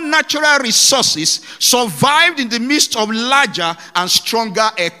 with no natural resources, survived in the midst of larger and stronger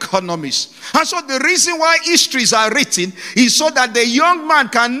economies. And so the reason why histories are written is so that the young man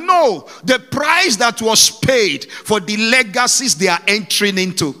can know the price that was paid for the legacies they are entering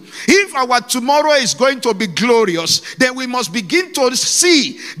into. If our tomorrow is going to be glorious, then we must begin to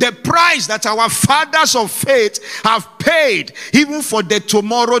see the price that our fathers of faith have paid, even for the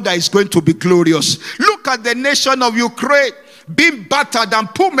tomorrow that is going to be glorious. Look at the nation of Ukraine, being battered and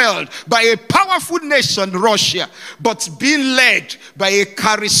pummeled by a powerful nation, Russia, but being led by a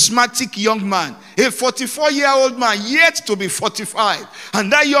charismatic young man, a 44-year-old man, yet to be 45.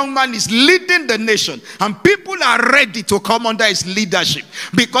 And that young man is leading the nation. And people are ready to come under his leadership.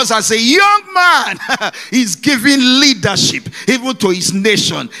 Because as a young man, he's giving leadership even to his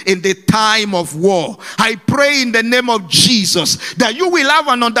nation in the time of war. I pray in the name of Jesus that you will have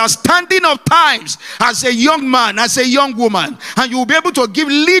an understanding of times as a young man, as a young woman. And you will be able to give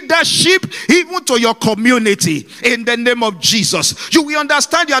leadership even to your community in the name of Jesus. You will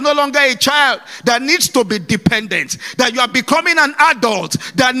understand you are no longer a child that needs to be dependent, that you are becoming an adult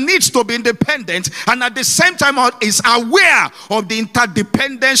that needs to be independent, and at the same time is aware of the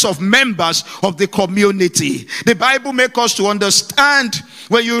interdependence of members of the community. The Bible makes us to understand.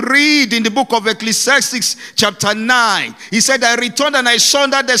 When you read in the book of Ecclesiastes chapter 9, he said, I returned and I saw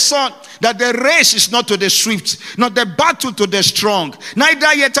under the sun that the race is not to the swift, not the battle to the strong,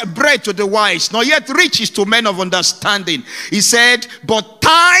 neither yet bread to the wise, nor yet riches to men of understanding. He said, but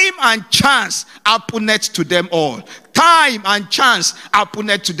time and chance happeneth to them all. Time and chance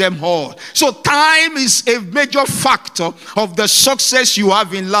happeneth to them all. So time is a major factor of the success you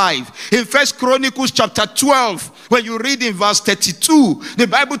have in life. In 1 Chronicles chapter 12, when you read in verse 32, the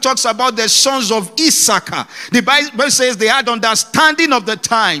Bible talks about the sons of Issachar. The Bible says they had understanding of the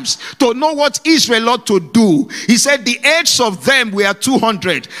times to know what Israel ought to do. He said the heads of them were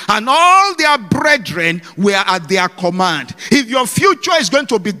 200, and all their brethren were at their command. If your future is going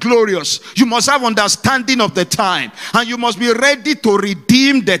to be glorious, you must have understanding of the time, and you must be ready to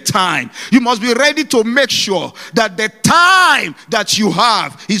redeem the time. You must be ready to make sure that the time that you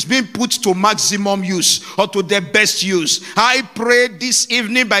have is being put to maximum use, or to the best use. I pray this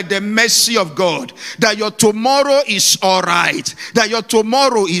evening by the mercy of God that your tomorrow is all right, that your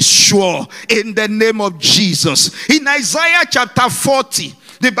tomorrow is sure in the name of Jesus. In Isaiah chapter 40,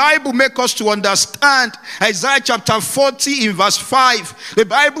 the Bible makes us to understand. Isaiah chapter 40 in verse 5, the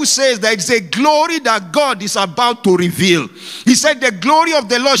Bible says there is a glory that God is about to reveal. He said the glory of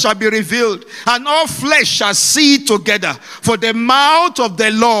the Lord shall be revealed, and all flesh shall see it together, for the mouth of the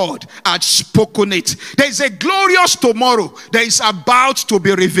Lord hath spoken it. There is a glorious tomorrow that is about to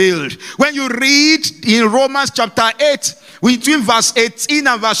be revealed. When you read in Romans chapter 8, between verse 18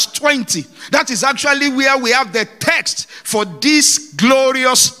 and verse 20, that is actually where we have the text for this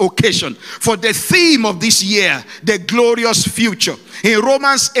glorious occasion, for the theme of this year, the glorious future. In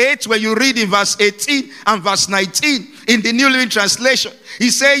Romans 8, when you read in verse 18 and verse 19, in the New Living Translation,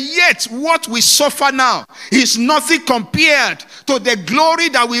 he said, yet what we suffer now is nothing compared to the glory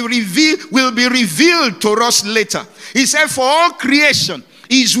that will be revealed to us later. He said, for all creation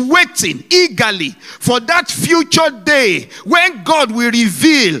is waiting eagerly for that future day when God will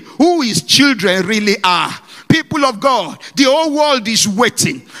reveal who his children really are. People of God, the whole world is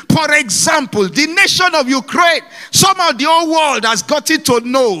waiting. For example, the nation of Ukraine, somehow the whole world has gotten to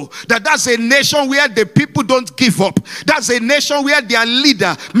know that that's a nation where the people don't give up. That's a nation where their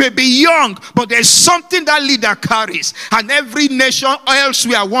leader may be young, but there's something that leader carries, and every nation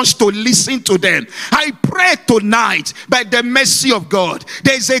elsewhere wants to listen to them. I pray tonight, by the mercy of God,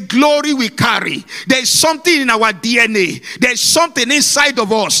 there's a glory we carry. There's something in our DNA. There's something inside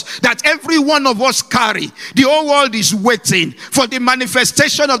of us that every one of us carry. The whole world is waiting for the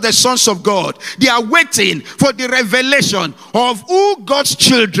manifestation of the sons of God. They are waiting for the revelation of who God's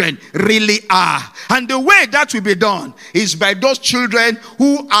children really are. And the way that will be done is by those children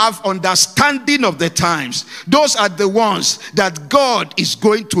who have understanding of the times. Those are the ones that God is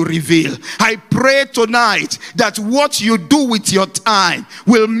going to reveal. I pray tonight that what you do with your time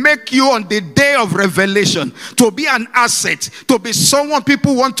will make you on the day of revelation to be an asset, to be someone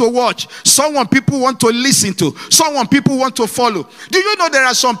people want to watch, someone people want to listen to, someone people want to follow. Do you know there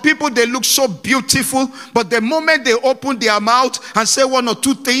are some people, they look so beautiful, but the moment they open their mouth and say one or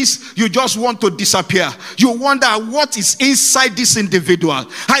two things, you just want to disappear. You wonder what is inside this individual.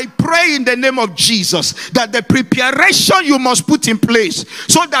 I pray in the name of Jesus that the preparation you must put in place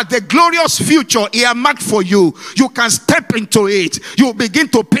so that the glorious future earmarked for you, you can step into it. You begin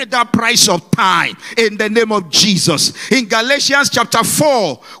to pay that price of time in the name of Jesus. In Galatians chapter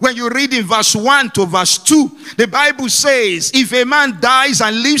 4, when you read in verse 1 to verse 2, the Bible says, if a man dies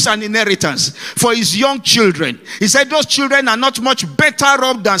and leaves an inheritance for his young children, he said those children are not much better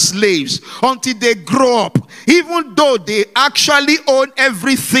off than slaves until they grow up. Even though they actually own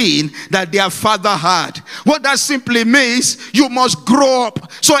everything sin that their father had. What that simply means, you must grow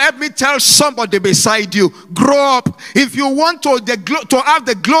up. So help me tell somebody beside you, grow up. If you want to have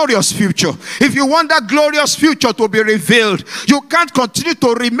the glorious future, if you want that glorious future to be revealed, you can't continue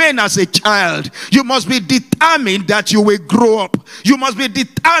to remain as a child. You must be determined that you will grow up. You must be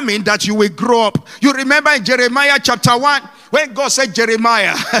determined that you will grow up. You remember in Jeremiah chapter 1, when God said,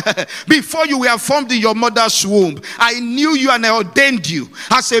 Jeremiah, before you were formed in your mother's womb, I knew you and I ordained you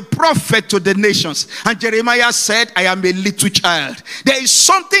as a prophet to the nations. And Jeremiah said, I am a little child. There is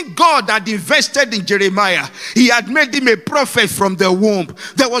something God had invested in Jeremiah. He had made him a prophet from the womb.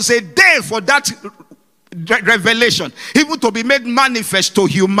 There was a day for that revelation, even to be made manifest to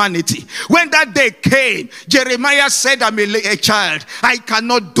humanity. When that day came, Jeremiah said, I'm a child, I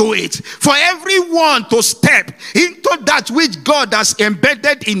cannot do it. For everyone to step into that which God has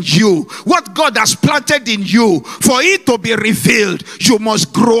embedded in you, what God has planted in you, for it to be revealed, you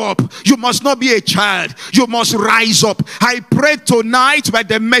must grow up. You must not be a child. You must rise up. I pray tonight by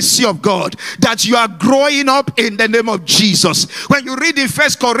the mercy of God that you are growing up in the name of Jesus. When you read in 1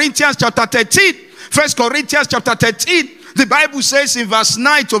 Corinthians chapter 13, 1 Corinthians chapter 13, the Bible says in verse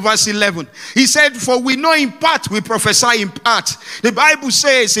 9 to verse 11, he said, for we know in part, we prophesy in part. The Bible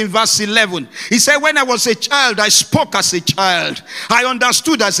says in verse 11, he said, when I was a child, I spoke as a child. I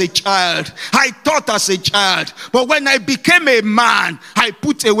understood as a child. I thought as a child. But when I became a man, I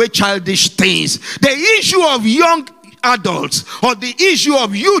put away childish things. The issue of young adults, or the issue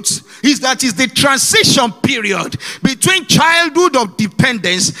of youth, is that is the transition period between childhood of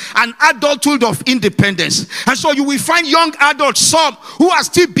dependence and adulthood of independence. And so you will find young adults, some who are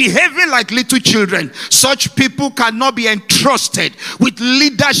still behaving like little children. Such people cannot be entrusted with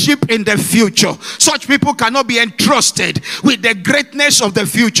leadership in the future. Such people cannot be entrusted with the greatness of the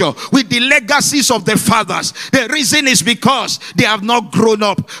future, with the legacies of the fathers. The reason is because they have not grown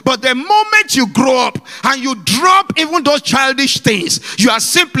up. But the moment you grow up and you drop even those childish things, you are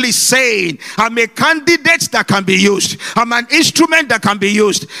simply saying, I'm a candidate that can be used. I'm an instrument that can be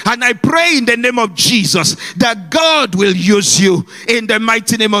used. And I pray in the name of Jesus that God will use you in the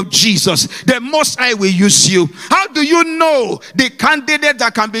mighty name of Jesus. The Most High will use you. How do you know the candidate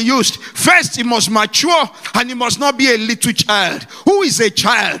that can be used? First, he must mature and he must not be a little child. Who is a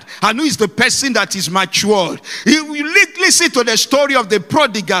child and who is the person that is matured? You listen to the story of the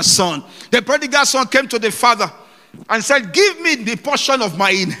prodigal son. The prodigal son came to the father and said, give me the portion of my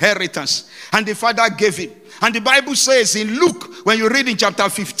inheritance. And the father gave him. And the Bible says in Luke, when you read in chapter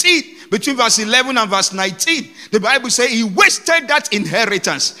 15, between verse 11 and verse 19, the Bible says he wasted that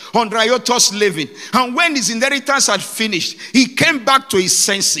inheritance on riotous living. And when his inheritance had finished, he came back to his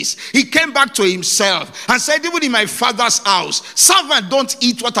senses. He came back to himself and said, even in my father's house, servant don't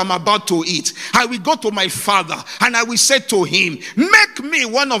eat what I'm about to eat. I will go to my father and I will say to him, make me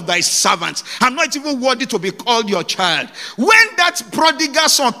one of thy servants. I'm not even worthy to be called your child. When that prodigal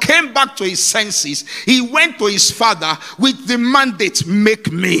son came back to his senses, he went to his father with the mandate,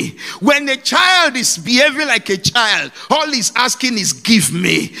 make me. When a child is behaving like a child, all he's asking is give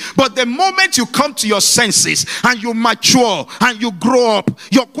me. But the moment you come to your senses and you mature and you grow up,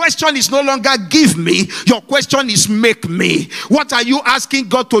 your question is no longer give me, your question is make me. What are you asking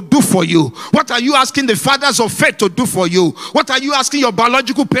God to do for you? What are you asking the fathers of faith to do for you? What are you asking your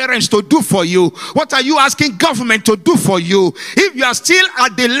biological parents to do for you? What are you asking government to do for you? If you are still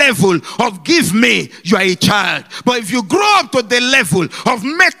at the level of give me, you are a child. But if you grow up to the level of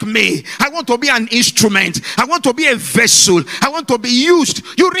make me, I want to be an instrument. I want to be a vessel. I want to be used.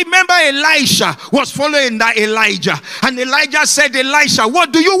 You remember Elisha was following Elijah. And Elijah said, Elisha,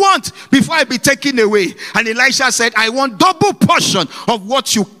 what do you want before I be taken away? And Elisha said, I want double portion of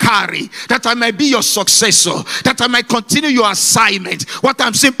what you carry, that I might be your successor, that I might continue your assignment. What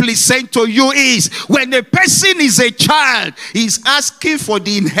I'm simply saying to you is, when a person is a child, he's asking for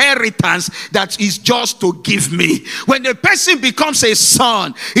the inheritance that is just to give me. When a person becomes a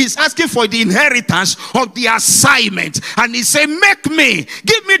son, he's asking for the inheritance of the assignment, and he say, make me,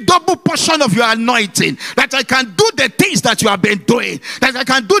 give me double portion of your anointing, that I can do the things that you have been doing, that I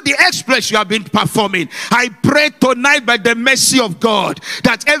can do the exploits you have been performing. I pray tonight by the mercy of God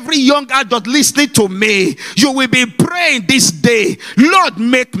that every young adult listening to me, you will be praying this day, Lord,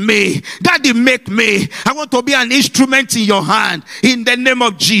 make me. Daddy, make me. I want to be an instrument in your hand in the name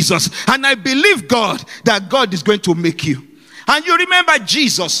of Jesus. And I believe God that God is going to make you. And you remember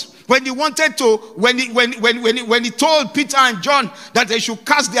Jesus, when he wanted to, when he told Peter and John that they should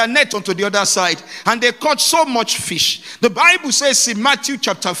cast their net onto the other side, and they caught so much fish. The Bible says in Matthew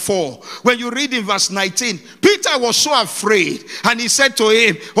chapter 4, when you read in verse 19, Peter was so afraid, and he said to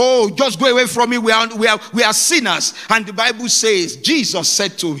him, oh, just go away from me, we are sinners. And the Bible says, Jesus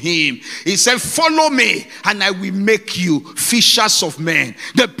said to him, he said, follow me, and I will make you fishers of men.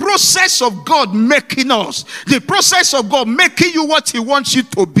 The process of God making us, the process of God making you what he wants you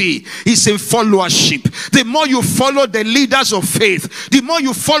to be, is in followership. The more you follow the leaders of faith, the more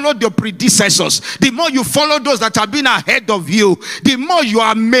you follow your predecessors, the more you follow those that have been ahead of you, the more you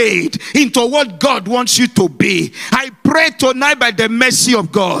are made into what God wants you to be. I pray tonight by the mercy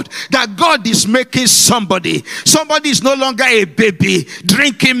of God that God is making somebody is no longer a baby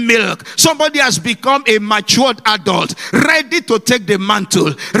drinking milk. Somebody has become a matured adult, ready to take the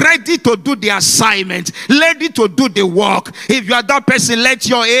mantle, ready to do the assignment, ready to do the work. If you are that person, let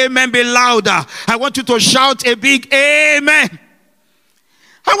your amen be louder. I want you to shout a big amen.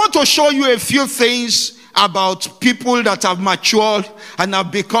 I want to show you a few things about people that have matured and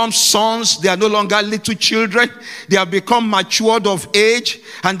have become sons. They are no longer little children. They have become matured of age,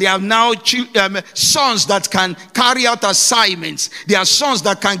 and they are now sons that can carry out assignments. They are sons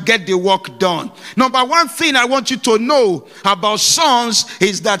that can get the work done. Number one thing I want you to know about sons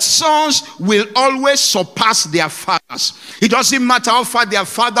is that sons will always surpass their fathers. It doesn't matter how far their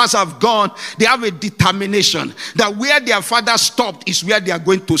fathers have gone. They have a determination that where their father stopped is where they are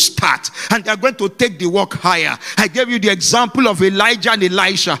going to start, and they are going to take the work higher. I gave you the example of Elijah and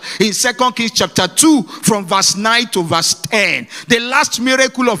Elisha in 2 Kings chapter 2 from verse 9 to verse 10. The last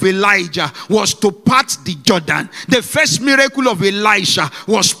miracle of Elijah was to part the Jordan. The first miracle of Elisha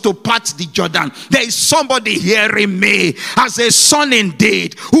was to part the Jordan. There is somebody hearing me as a son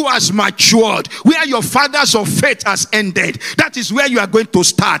indeed who has matured. Where your fathers of faith has ended, that is where you are going to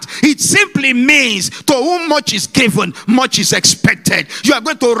start. It simply means to whom much is given, much is expected. You are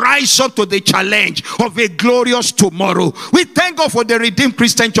going to rise up to the challenge of a glorious tomorrow. We thank God for the Redeemed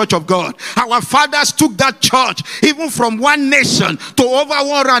Christian Church of God. Our fathers took that church even from one nation to over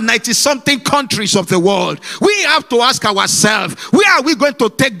 190 something countries of the world. We have to ask ourselves, where are we going to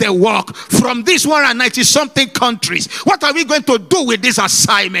take the work from these 190 something countries? What are we going to do with this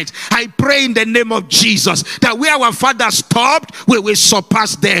assignment? I pray in the name of Jesus that where our fathers stopped, we will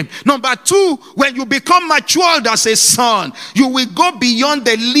surpass them. Number two, when you become matured as a son, you will go beyond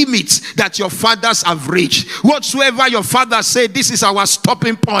the limits that your fathers have reached. Whatsoever your father said, this is our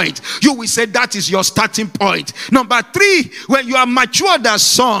stopping point, you will say that is your starting point. Number three, when you are matured as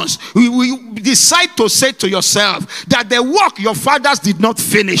sons, you decide to say to yourself that the work your fathers did not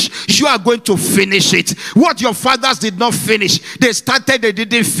finish, you are going to finish it. What your fathers did not finish, they started, they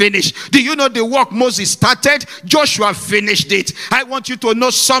didn't finish. Do you know the work Moses started? Joshua finished it. I want you to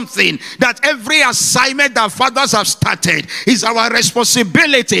know something, that every assignment that fathers have started is our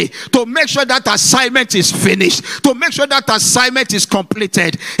responsibility to make sure that assignment is finished, to make sure that assignment is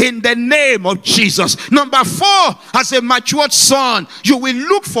completed in the name of Jesus. Number four, as a matured son, you will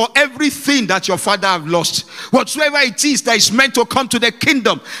look for everything that your father have lost. Whatsoever it is that is meant to come to the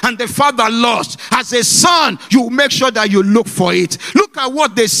kingdom and the father lost, as a son, you make sure that you look for it. Look at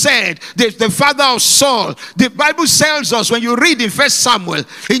what they said. The father of Saul, the Bible tells us, when you read in 1 Samuel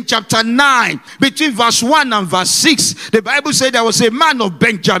in chapter 9, between verse 1 and verse 6, the Bible said there was a man of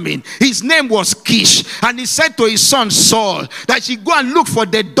Benjamin. His name was Kish, and he said to his son Saul that he go and look for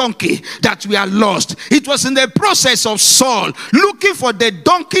the donkey that we are lost. It was in the process of Saul looking for the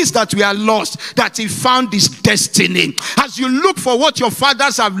donkeys that we are lost that he found his destiny. As you look for what your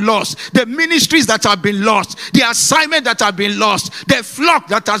fathers have lost, the ministries that have been lost, the assignment that have been lost, the flock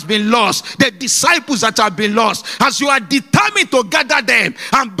that has been lost, the disciples that have been lost, as you are determined to gather them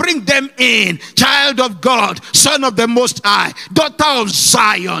and bring them in, child of God, son of the Most High, daughter of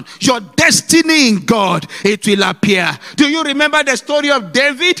Zion, your destiny in God, it will appear. Do you remember the story of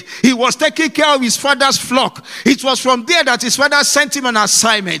David? He was taking care of his father's flock. It was from there that his father sent him an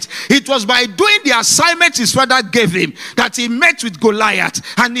assignment. It was by doing the assignment his father gave him that he met with Goliath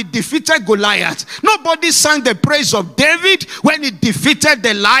and he defeated Goliath. Nobody sang the praise of David when he defeated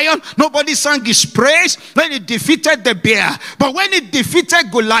the lion. Nobody sang his praise when he defeated the bear. But when he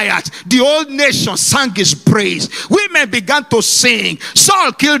defeated Goliath, the whole nation sang his praise. Women began to sing.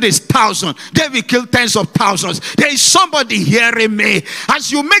 Saul killed his 1,000. David killed tens of thousands. There is somebody hearing me.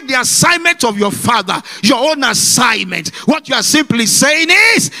 As you make the assignment of your father your own assignment, what you are simply saying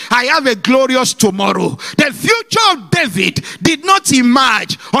is, I have a glorious tomorrow. The future of David did not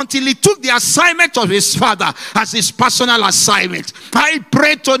emerge until he took the assignment of his father as his personal assignment. I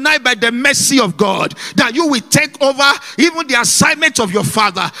pray tonight by the mercy of God that you will take over even the assignment of your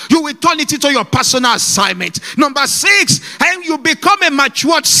father. You will turn it into your personal assignment. Number 6, and you become a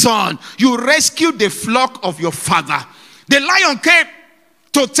matured son. You rescue the flock of your father. The lion came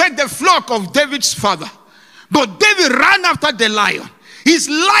to take the flock of David's father, but David ran after the lion. His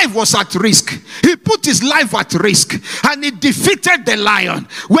life was at risk. He put his life at risk and he defeated the lion.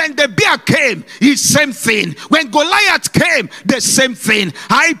 When the bear came, the same thing. When Goliath came, the same thing.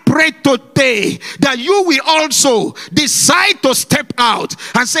 I pray today that you will also decide to step out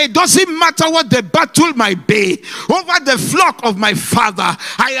and say, it doesn't matter what the battle might be, over the flock of my father,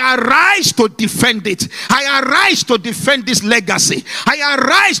 I arise to defend it. I arise to defend this legacy. I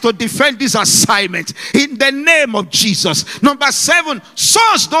arise to defend this assignment in the name of Jesus. Number 7,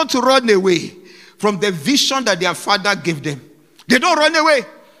 sons don't run away from the vision that their father gave them. They don't run away.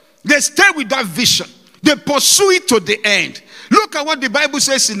 They stay with that vision. They pursue it to the end. Look at what the Bible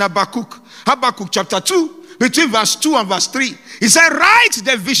says in Habakkuk chapter 2, between verse 2 and verse 3. It said, write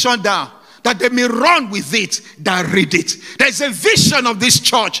the vision down, that they may run with it that read it. There's a vision of this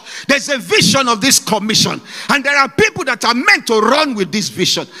church. There's a vision of this commission. And there are people that are meant to run with this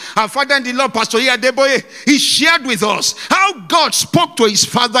vision. Our father in the Lord, Pastor Yadeboye, he shared with us how God spoke to his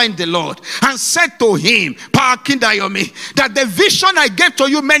father in the Lord and said to him, that the vision I gave to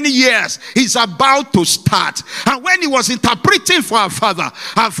you many years is about to start. And when he was interpreting for our father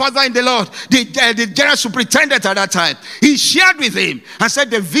in the Lord, the general superintendent at that time, he shared with him and said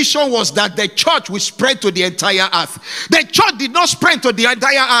the vision was that the church will spread to the entire earth. The church did not spread to the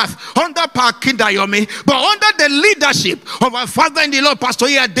entire earth under Pakindayomi, but under the leadership of our father in the Lord, Pastor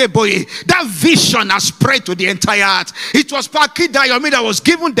Yadeboye. That vision has spread to the entire earth. It was Pakindayomi that was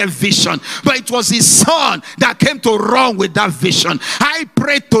given the vision, but it was his son that came to run with that vision. I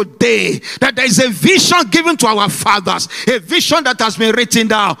pray today that there is a vision given to our fathers, a vision that has been written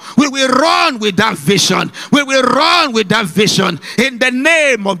down. We will run with that vision. We will run with that vision in the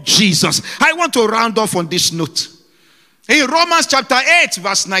name of Jesus. I want to round off on this note. In Romans chapter 8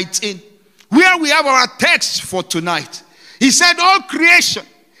 verse 19, where we have our text for tonight, he said all creation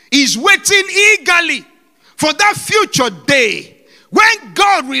is waiting eagerly for that future day when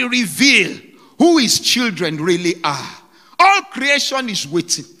God will reveal who his children really are. All creation is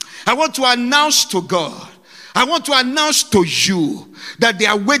waiting. I want to announce to God, I want to announce to you that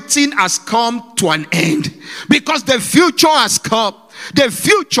their waiting has come to an end, because the future has come. The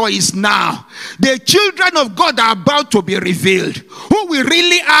future is now. The children of God are about to be revealed. Who we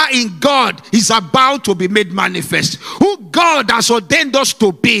really are in God is about to be made manifest. Who God has ordained us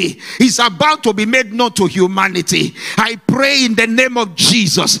to be is about to be made known to humanity. I pray in the name of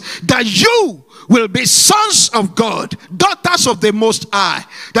Jesus that you will be sons of God, daughters of the Most High,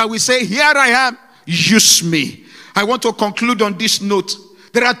 that we say, here I am, use me. I want to conclude on this note.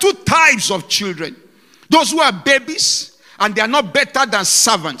 There are 2 types of children. Those who are babies and they are not better than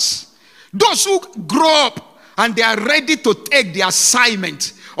servants. Those who grow up and they are ready to take the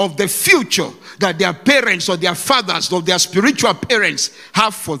assignment of the future that their parents or their fathers or their spiritual parents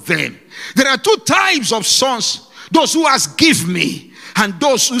have for them. There are 2 types of sons. Those who ask, give me, and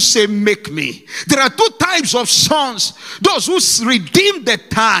those who say, make me. There are 2 types of sons. Those who redeem the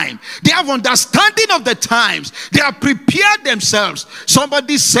time. They have understanding of the times. They have prepared themselves.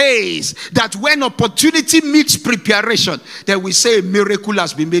 Somebody says that when opportunity meets preparation, then we say a miracle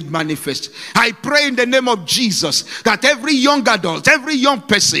has been made manifest. I pray in the name of Jesus that every young adult, every young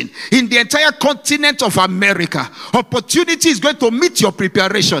person in the entire continent of America, opportunity is going to meet your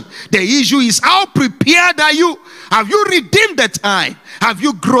preparation. The issue is, how prepared are you? Have you redeemed the time? Have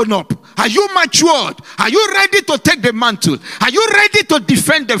you grown up? Are you matured? Are you ready to take the mantle? Are you ready to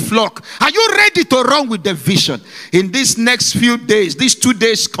defend the flock? Are you ready to run with the vision? In these next few days, this 2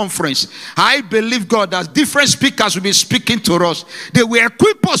 days conference, I believe God that different speakers will be speaking to us. They will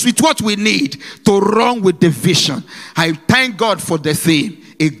equip us with what we need to run with the vision. I thank God for the theme,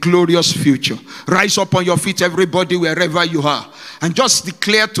 a glorious future. Rise up on your feet, everybody, wherever you are, and just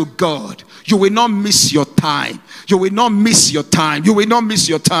declare to God, you will not miss your time. You will not miss your time. You will not miss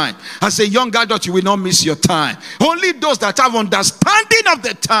your time. As a young adult, you will not miss your time. Only those that have understanding of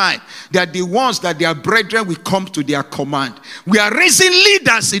the time, they are the ones that their brethren will come to their command. We are raising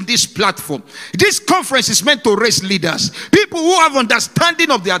leaders in this platform. This conference is meant to raise leaders. People who have understanding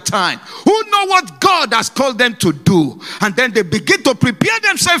of their time, who know what God has called them to do. And then they begin to prepare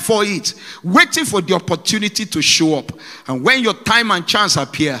themselves for it, waiting for the opportunity to show up. And when your time and chance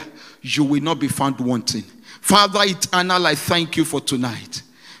appear, you will not be found wanting. Father eternal, I thank you for tonight.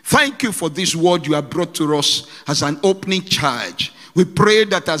 Thank you for this word you have brought to us as an opening charge. We pray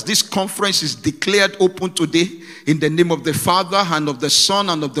that as this conference is declared open today, in the name of the Father and of the Son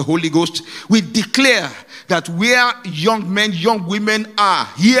and of the Holy Ghost, we declare that where young men, young women are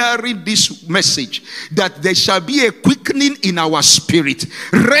hearing this message, that there shall be a quickening in our spirit,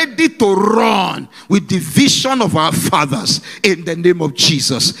 ready to run with the vision of our fathers in the name of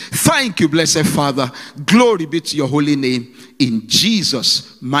Jesus. Thank you, blessed Father. Glory be to your holy name. In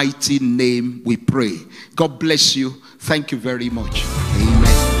Jesus' mighty name we pray. God bless you. Thank you very much. Amen.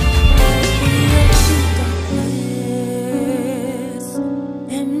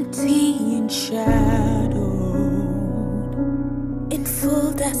 Empty and shadowed, in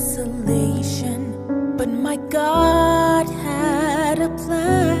full desolation, but my God had a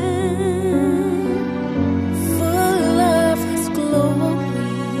plan. Full of his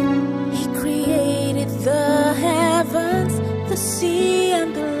glory, he created the heavens, the sea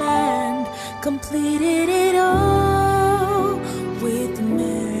and the land, completed it all with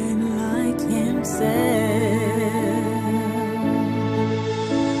men like himself.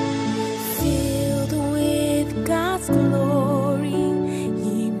 Filled with God's glory,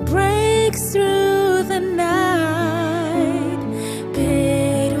 he breaks through the night.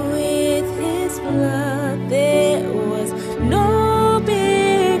 Paid with his blood, there was no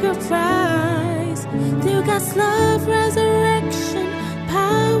bigger price. Through God's love, resurrection,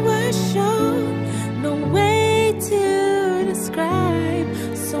 power shown, no way to describe.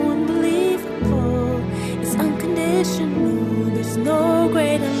 So unbelievable, it's unconditional. There's no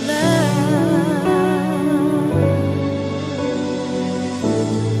greater love.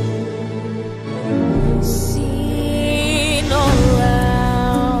 Seen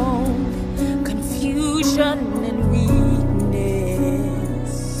around, confusion and weakness.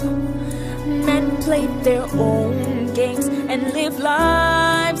 Men played their own games and lived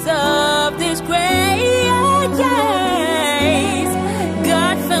lives of disgrace.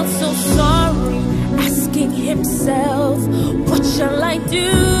 God felt so sorry, asking himself, what shall I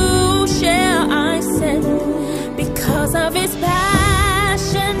do? Shall I send? Because of his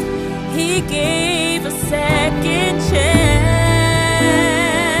passion, he gave a second chance.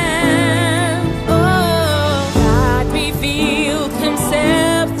 Oh, God revealed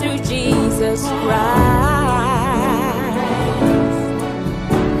himself through Jesus Christ,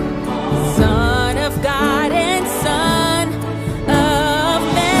 Son of God and Son of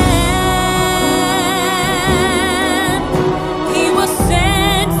Man. He was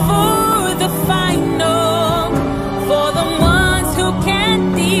sent for the final, for the ones who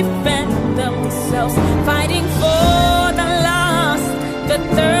can't defend themselves, fighting for the lost, the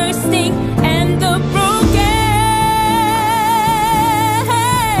thirsty, and the broken.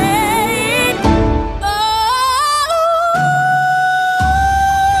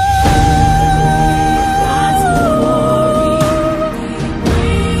 God's glory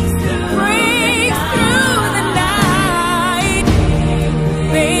breaks through the night.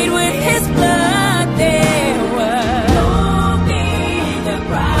 Paid with his blood, there was no bigger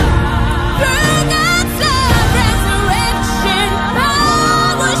price. Through God's love, resurrection,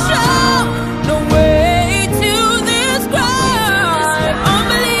 power shown, no way to describe.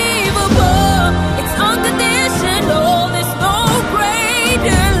 Unbelievable, it's unconditional. There's no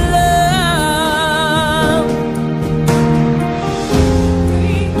greater love.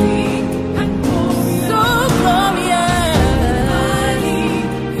 So glorious,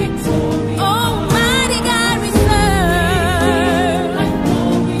 Almighty God we serve.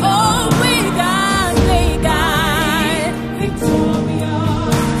 Oh, great God, great God,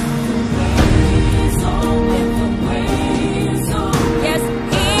 yes,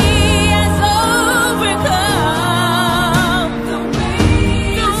 he has overcome the way,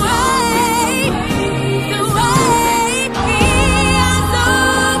 he has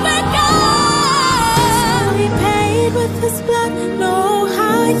overcome. So he paid with his blood, no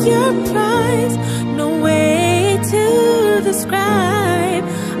higher price, no way to describe.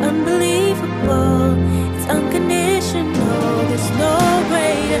 Unbelievable, it's unconditional. There's no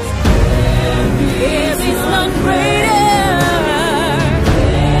greater. There is none greater.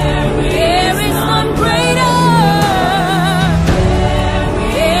 There is none greater.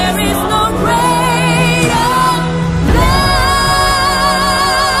 There is no greater love.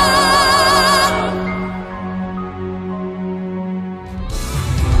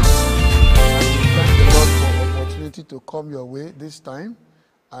 Thank the Lord for opportunity to come your way this time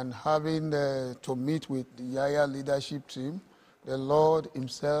and having to meet with the YAYA leadership team. The Lord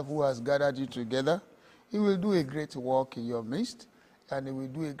himself who has gathered you together, he will do a great work in your midst and he will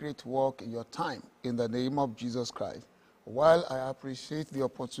do a great work in your time in the name of Jesus Christ. While I appreciate the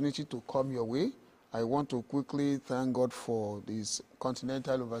opportunity to come your way, I want to quickly thank God for this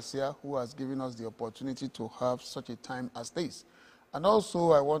Continental overseer who has given us the opportunity to have such a time as this. And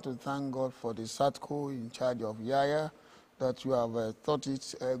also I want to thank God for the SATCO in charge of YAYA, that you have thought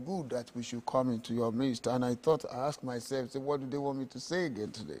it good that we should come into your midst. And I asked myself, what do they want me to say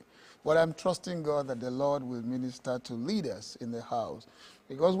again today? But I'm trusting God that the Lord will minister to leaders in the house.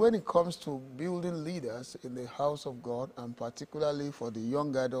 Because when it comes to building leaders in the house of God, and particularly for the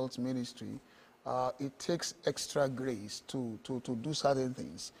young adults ministry, it takes extra grace to do certain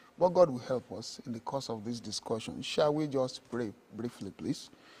things. But God will help us in the course of this discussion. Shall we just pray briefly,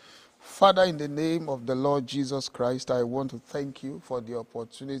 please? Father, in the name of the Lord Jesus Christ, I want to thank you for the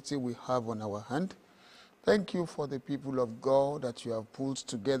opportunity we have on our hand. Thank you for the people of God that you have pulled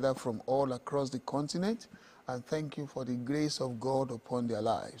together from all across the continent, and thank you for the grace of God upon their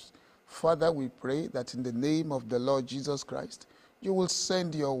lives. Father, we pray that in the name of the Lord Jesus Christ, you will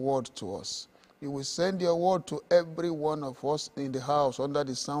send your word to us. You will send your word to every one of us in the house under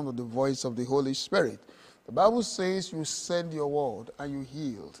the sound of the voice of the Holy Spirit. The Bible says you send your word and you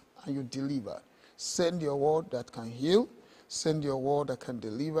healed and you delivered. Send your word that can heal, send your word that can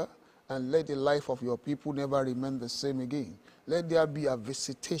deliver, and let the life of your people never remain the same again. Let there be a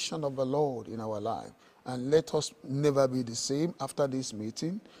visitation of the Lord in our life, and let us never be the same after this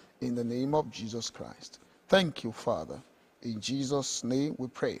meeting, in the name of Jesus Christ. Thank you, Father. In Jesus' name we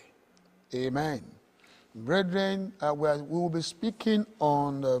pray. Amen. Brethren, we will be speaking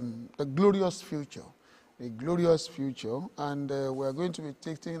on the glorious future. A glorious future, and we are going to be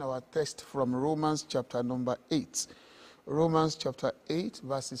taking our text from Romans chapter number 8. Romans chapter 8,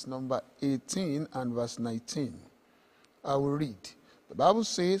 verses number 18 and verse 19. I will read. The Bible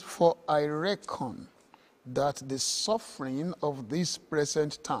says, "For I reckon that the suffering of this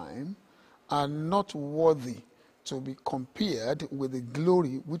present time are not worthy to be compared with the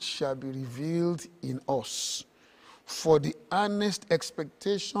glory which shall be revealed in us. For the earnest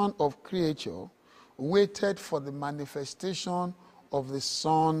expectation of creature waited for the manifestation of the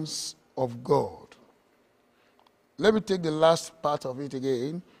sons of God." Let me take the last part of it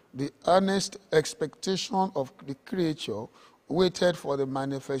again. The earnest expectation of the creature waited for the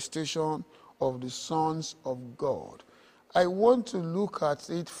manifestation of the sons of God. I want to look at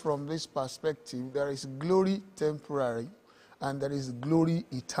it from this perspective. There is glory temporary and there is glory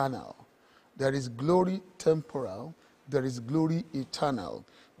eternal. There is glory temporal, there is glory eternal.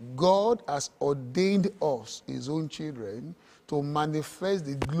 God has ordained us, his own children, to manifest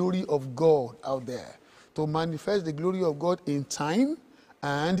the glory of God out there. To manifest the glory of God in time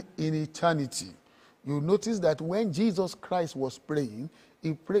and in eternity. You notice that when Jesus Christ was praying,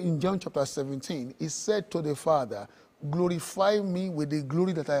 he prayed in John chapter 17, he said to the Father, "Glorify me with the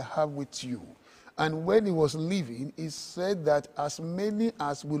glory that I have with you." And when he was leaving, he said that as many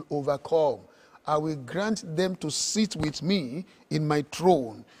as will overcome, I will grant them to sit with me in my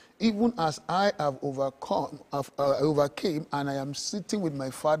throne, even as I have overcame, and I am sitting with my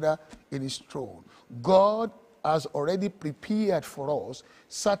Father in his throne. God has already prepared for us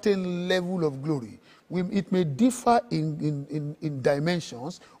certain level of glory. It may differ in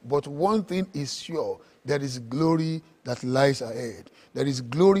dimensions, but one thing is sure, there is glory that lies ahead. There is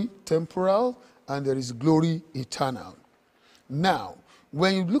glory temporal and there is glory eternal. Now,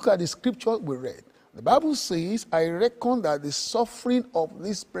 when you look at the scripture we read, the Bible says, "I reckon that the suffering of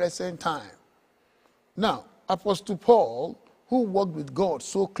this present time." Now, Apostle Paul, who worked with God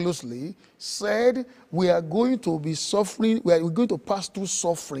so closely, said we are going to be suffering, we are going to pass through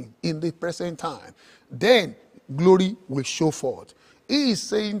suffering in the present time. Then glory will show forth. He is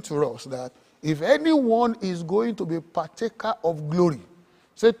saying to us that if anyone is going to be partaker of glory,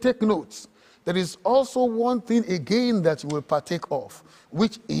 say, take notes. There is also one thing again that you will partake of,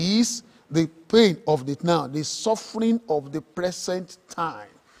 which is the pain of the now, the suffering of the present time.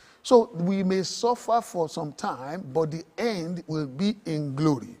 So we may suffer for some time, but the end will be in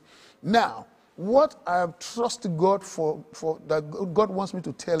glory. Now, what I have trusted God for that God wants me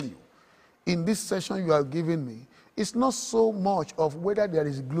to tell you in this session you have given me, is not so much of whether there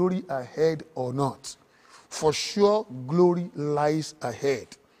is glory ahead or not. For sure, glory lies ahead.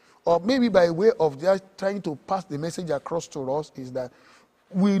 Or maybe by way of just trying to pass the message across to us is that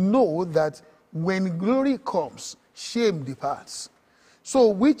we know that when glory comes, shame departs. So,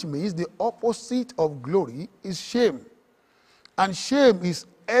 which means the opposite of glory is shame. And shame is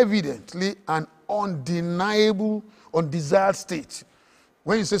evidently an undeniable, undesired state.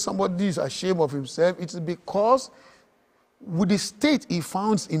 When you say somebody is ashamed of himself, it is because with the state he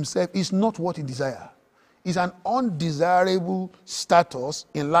finds himself is not what he desires. It's an undesirable status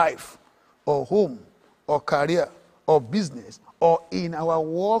in life, or home, or career, or business or in our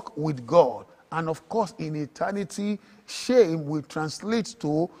walk with God. And of course, in eternity, shame will translate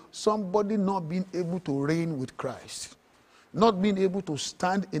to somebody not being able to reign with Christ, not being able to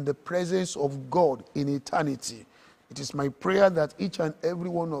stand in the presence of God in eternity. It is my prayer that each and every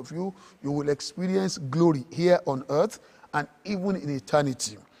one of you, you will experience glory here on earth and even in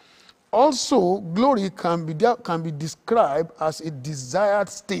eternity. Also, glory can be described as a desired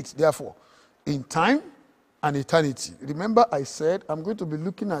state, therefore, in time and eternity. Remember, I said I'm going to be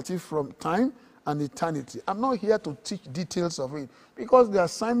looking at it from time and eternity. I'm not here to teach details of it, because the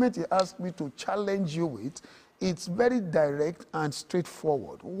assignment he asked me to challenge you with, it's very direct and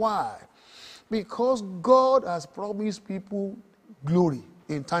straightforward. Why? Because God has promised people glory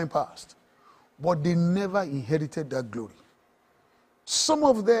in time past, but they never inherited that glory. Some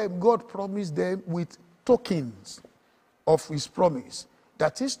of them, God promised them with tokens of his promise.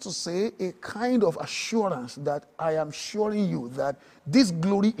 That is to say, a kind of assurance that I am assuring you that this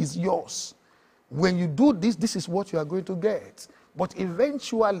glory is yours. When you do this, this is what you are going to get. But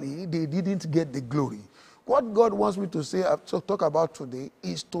eventually, they didn't get the glory. What God wants me to say, to talk about today,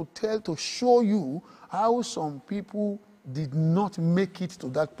 is to show you how some people did not make it to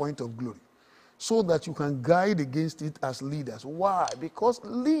that point of glory, so that you can guide against it as leaders. Why? Because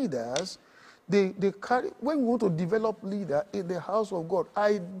leaders, they carry, when we want to develop leader in the house of God,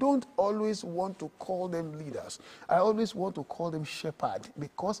 I don't always want to call them leaders. I always want to call them shepherd,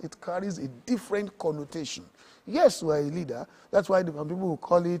 because it carries a different connotation. Yes, we are a leader. That's why some people will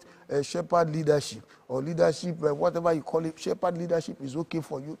call it shepherd leadership, or leadership, whatever you call it. Shepherd leadership is okay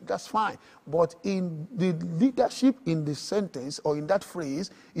for you. That's fine. But in the leadership in the sentence or in that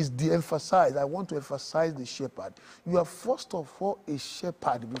phrase is de-emphasized. I want to emphasize the shepherd. You are first of all a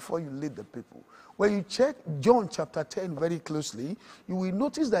shepherd before you lead the people. When you check John chapter 10 very closely, you will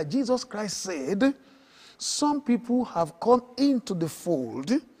notice that Jesus Christ said, some people have come into the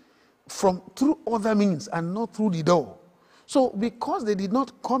fold through other means and not through the door. So because they did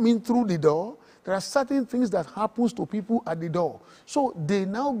not come in through the door, there are certain things that happens to people at the door. So they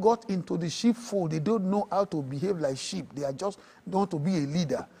now got into the sheepfold. They don't know how to behave like sheep. They are just want to be a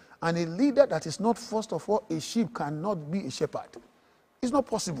leader. And a leader that is not first of all a sheep cannot be a shepherd. It's not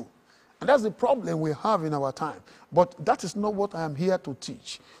possible. And that's the problem we have in our time. But that is not what I am here to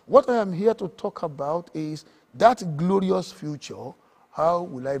teach. What I am here to talk about is that glorious future. How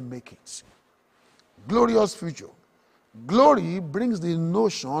will I make it? Glorious future. Glory brings the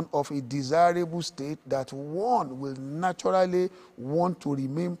notion of a desirable state that one will naturally want to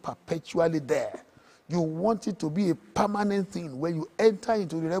remain perpetually there. You want it to be a permanent thing. When you enter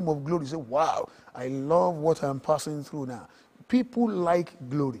into the realm of glory, you say, wow, I love what I'm passing through now. People like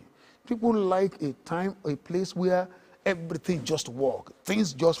glory. People like a time, a place where everything just works.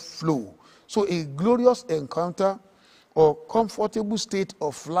 Things just flow. So a glorious encounter or comfortable state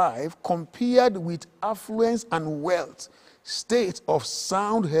of life compared with affluence and wealth, state of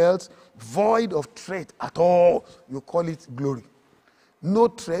sound health, void of threat at all, you call it glory. No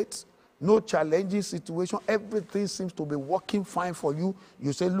threat, no challenging situation, everything seems to be working fine for you.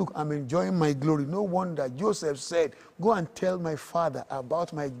 You say, look, I'm enjoying my glory. No wonder Joseph said, go and tell my father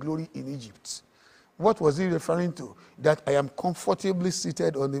about my glory in Egypt. What was he referring to? That I am comfortably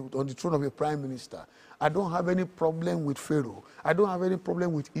seated on the throne of a prime minister. I don't have any problem with Pharaoh. I don't have any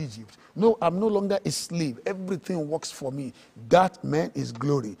problem with Egypt. No, I'm no longer a slave. Everything works for me. That, man, is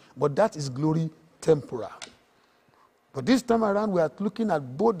glory. But that is glory temporal. But this time around, we are looking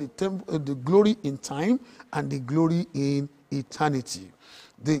at both the glory in time and the glory in eternity.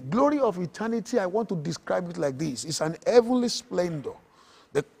 The glory of eternity, I want to describe it like this. It's an heavenly splendor,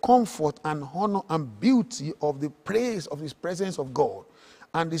 the comfort and honor and beauty of the praise of his presence of God,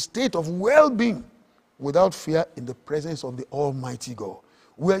 and the state of well-being without fear in the presence of the Almighty God,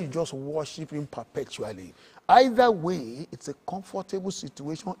 where you just worship him perpetually. Either way, it's a comfortable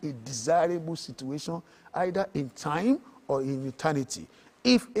situation, a desirable situation, either in time or in eternity.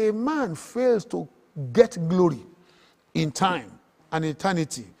 If a man fails to get glory in time and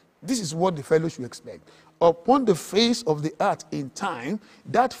eternity, this is what the fellow should expect. Upon the face of the earth in time,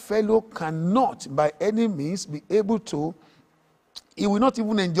 that fellow cannot by any means be able to, he will not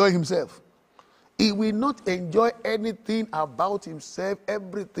even enjoy himself. He will not enjoy anything about himself.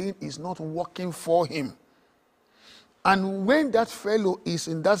 Everything is not working for him. And when that fellow is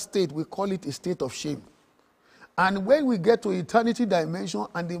in that state, we call it a state of shame. And when we get to eternity dimension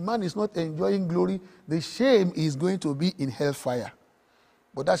and the man is not enjoying glory, the shame is going to be in hellfire.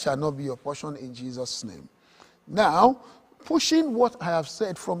 But that shall not be your portion in Jesus' name. Now, pushing what I have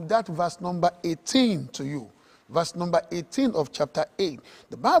said from that verse number 18 to you, verse number 18 of chapter 8.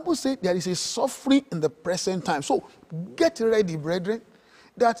 The Bible says there is a suffering in the present time. So get ready, brethren,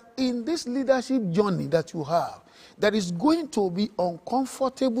 that in this leadership journey that you have, there is going to be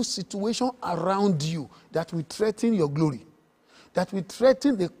uncomfortable situation around you that will threaten your glory, that will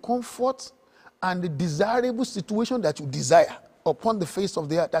threaten the comfort and the desirable situation that you desire upon the face of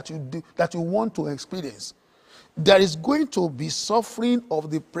the earth, that you want to experience. There is going to be suffering of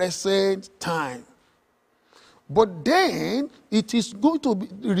the present time. But then it is going to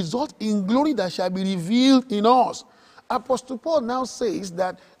result in glory that shall be revealed in us. Apostle Paul now says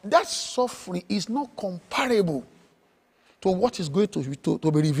that suffering is not comparable to what is going to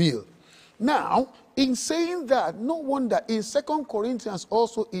be revealed. Now, in saying that, no wonder in 2 Corinthians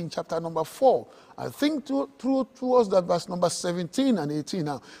also in chapter number 4, I think towards that verse number 17 and 18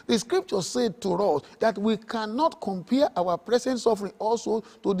 now, the scripture said to us that we cannot compare our present suffering also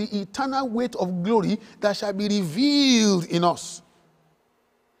to the eternal weight of glory that shall be revealed in us.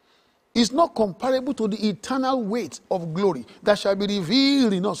 It's not comparable to the eternal weight of glory that shall be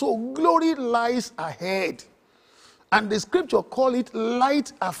revealed in us. So glory lies ahead. And the scripture call it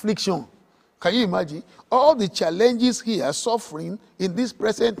light affliction. Can you imagine? All the challenges here, suffering in this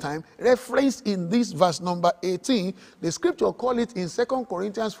present time, referenced in this verse number 18, the scripture call it in 2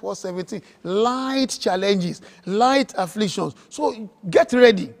 Corinthians 4:17, light challenges, light afflictions. So get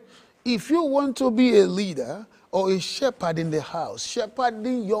ready. If you want to be a leader or a shepherd in the house,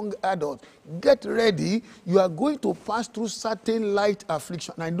 shepherding young adults, get ready. You are going to pass through certain light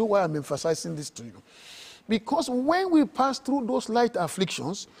affliction. And I know why I'm emphasizing this to you. Because when we pass through those light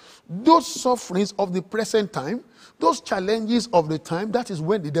afflictions, those sufferings of the present time, those challenges of the time, that is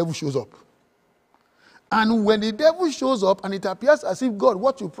when the devil shows up. And when the devil shows up and it appears as if God,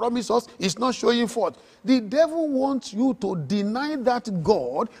 what you promised us, is not showing forth, the devil wants you to deny that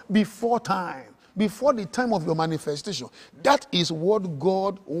God before time, before the time of your manifestation. That is what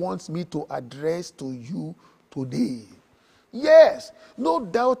God wants me to address to you today. Yes, no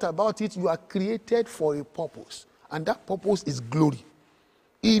doubt about it, you are created for a purpose. And that purpose is glory.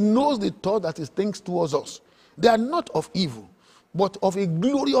 He knows the thought that he thinks towards us. They are not of evil, but of a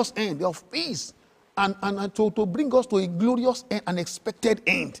glorious end, of peace. And to bring us to a glorious end, an expected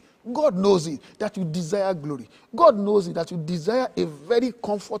end. God knows it, that you desire glory. God knows it, that you desire a very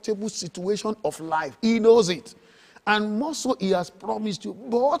comfortable situation of life. He knows it. And more so, he has promised you.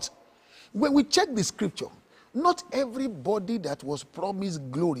 But when we check the scripture, not everybody that was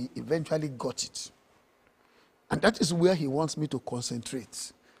promised glory eventually got it. And that is where he wants me to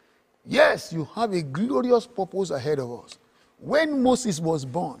concentrate. Yes, you have a glorious purpose ahead of us. When Moses was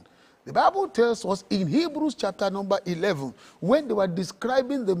born, the Bible tells us in Hebrews chapter number 11, when they were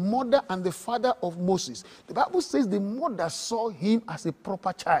describing the mother and the father of Moses, the Bible says the mother saw him as a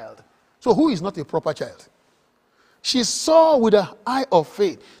proper child. So who is not a proper child? She saw with her eye of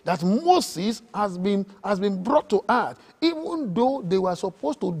faith that Moses has been brought to earth, even though they were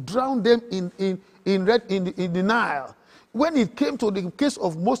supposed to drown them in the Nile. When it came to the case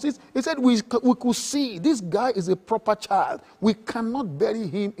of Moses, he said, we could see this guy is a proper child. We cannot bury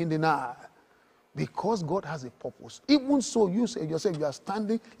him in the Nile. Because God has a purpose. Even so, you say yourself, you are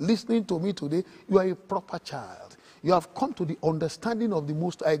standing, listening to me today, you are a proper child. You have come to the understanding of the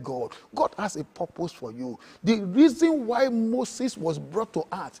Most High God. God has a purpose for you. The reason why Moses was brought to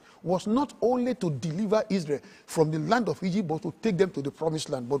earth was not only to deliver Israel from the land of Egypt, but to take them to the promised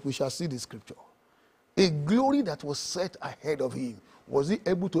land. But we shall see the scripture. A glory that was set ahead of him. Was he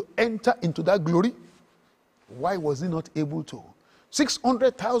able to enter into that glory? Why was he not able to?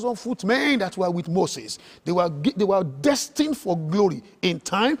 600,000 footmen that were with Moses, they were destined for glory in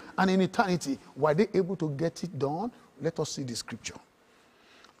time and in eternity. Were they able to get it done? Let us see the scripture.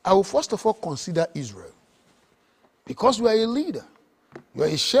 I will first of all consider Israel. Because you are a leader, you are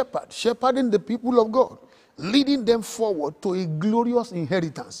a shepherd, shepherding the people of God, leading them forward to a glorious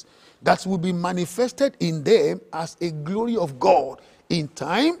inheritance that will be manifested in them as a glory of God in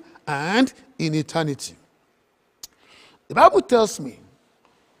time and in eternity. The Bible tells me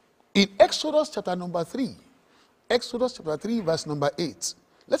in Exodus chapter number 3, Exodus chapter 3 verse number 8.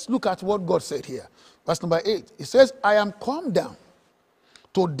 Let's look at what God said here. Verse number 8. It says, I am come down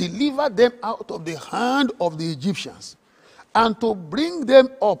to deliver them out of the hand of the Egyptians and to bring them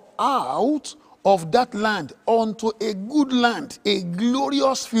up out of that land unto a good land, a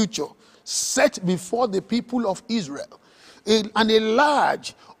glorious future set before the people of Israel, and a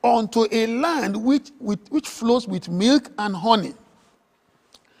large unto a land which flows with milk and honey,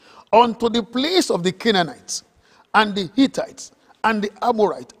 unto the place of the Canaanites, and the Hittites, and the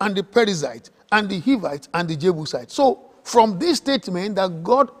Amorites, and the Perizzites, and the Hivites, and the Jebusites. So, from this statement that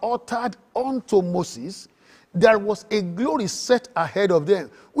God uttered unto Moses, there was a glory set ahead of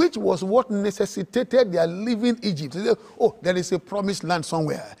them, which was what necessitated their leaving Egypt. They said, oh, there is a promised land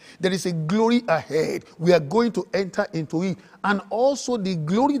somewhere. There is a glory ahead. We are going to enter into it. And also the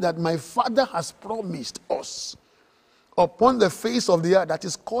glory that my Father has promised us upon the face of the earth, that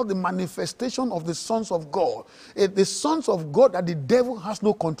is called the manifestation of the sons of God. The sons of God that the devil has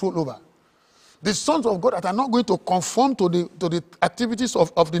no control over. The sons of God that are not going to conform to the activities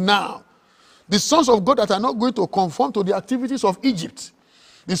of the now. The sons of God that are not going to conform to the activities of Egypt.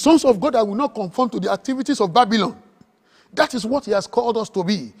 The sons of God that will not conform to the activities of Babylon. That is what he has called us to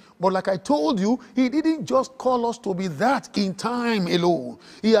be. But like I told you, he didn't just call us to be that in time alone.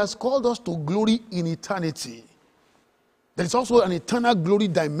 He has called us to glory in eternity. There is also an eternal glory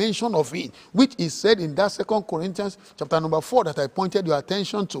dimension of it, which is said in that 2 Corinthians chapter number 4 that I pointed your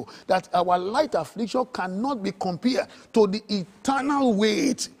attention to, that our light affliction cannot be compared to the eternal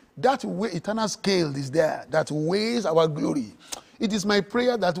weight. That way, eternal scale is there that weighs our glory. It is my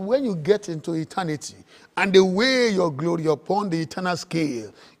prayer that when you get into eternity and they weigh your glory upon the eternal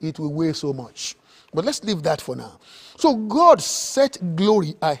scale, it will weigh so much. But let's leave that for now. So God set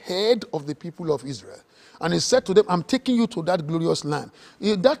glory ahead of the people of Israel. And he said to them, I'm taking you to that glorious land.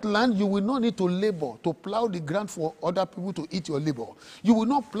 In that land, you will not need to labor, to plow the ground for other people to eat your labor. You will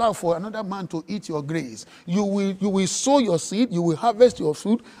not plow for another man to eat your grace. You will sow your seed, you will harvest your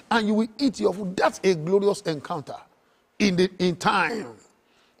food, and you will eat your food. That's a glorious encounter in time.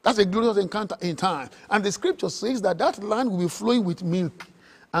 That's a glorious encounter in time. And the scripture says that that land will be flowing with milk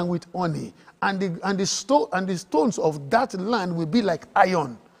and with honey. And the stones of that land will be like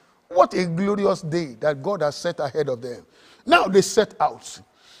iron. What a glorious day that God has set ahead of them. Now they set out.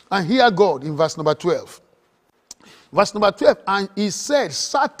 And hear God in verse number 12. Verse number 12, and he said,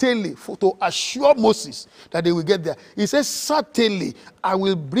 certainly, to assure Moses that they will get there. He says, certainly, I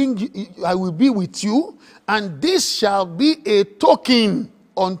will be with you, and this shall be a token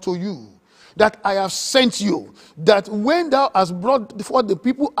unto you, that I have sent you, that when thou hast brought forth the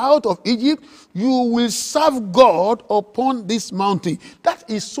people out of Egypt, you will serve God upon this mountain. That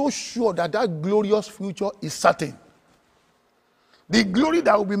is so sure that that glorious future is certain. The glory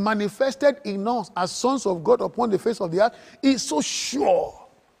that will be manifested in us as sons of God upon the face of the earth is so sure.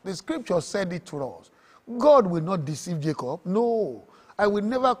 The scripture said it to us. God will not deceive Jacob. No, I will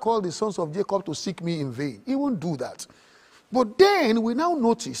never call the sons of Jacob to seek me in vain. He won't do that. But then we now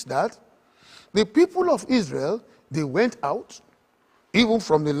notice that the people of Israel, they went out, even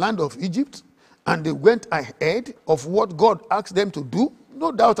from the land of Egypt, and they went ahead of what God asked them to do.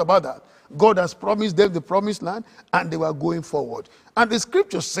 No doubt about that. God has promised them the promised land, and they were going forward. And the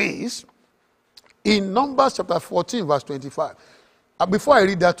scripture says, in Numbers chapter 14, verse 25, before I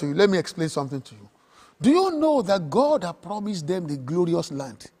read that to you, let me explain something to you. Do you know that God had promised them the glorious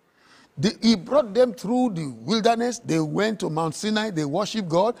land? He brought them through the wilderness. They went to Mount Sinai. They worshiped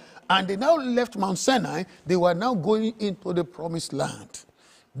God. And they now left Mount Sinai. They were now going into the promised land.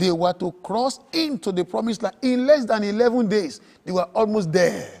 They were to cross into the promised land. In less than 11 days, they were almost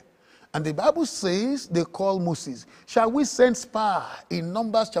there. And the Bible says they called Moses. Shall we send spy in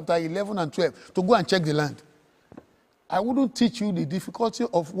Numbers chapter 11 and 12 to go and check the land? I wouldn't teach you the difficulty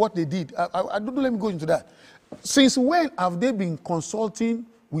of what they did. I don't let me go into that. Since when have they been consulting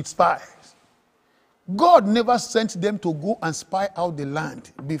with spies? God never sent them to go and spy out the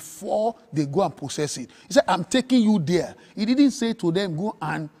land before they go and possess it. He said, I'm taking you there. He didn't say to them, go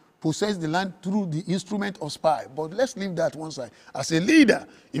and possess the land through the instrument of spy. But let's leave that one side. As a leader,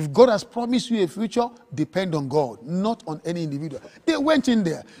 if God has promised you a future, depend on God, not on any individual. They went in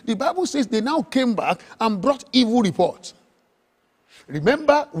there. The Bible says they now came back and brought evil reports.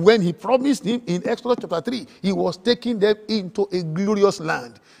 Remember when he promised him in Exodus chapter 3, he was taking them into a glorious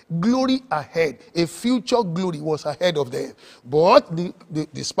land. Glory ahead. A future glory was ahead of them. But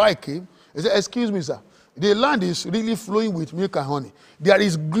the spy came. He said, excuse me, sir. The land is really flowing with milk and honey. There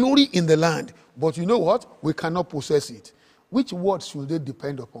is glory in the land. But you know what? We cannot possess it. Which words should they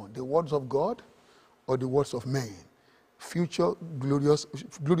depend upon? The words of God or the words of man? Future,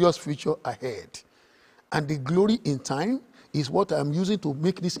 glorious future ahead. And the glory in time is what I'm using to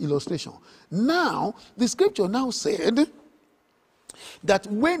make this illustration. Now, the scripture now said that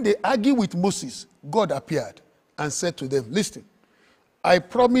when they argued with Moses, God appeared and said to them, listen, I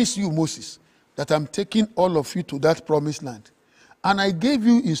promise you, Moses, that I'm taking all of you to that promised land. And I gave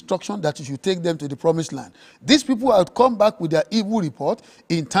you instruction that you should take them to the promised land. These people have come back with their evil report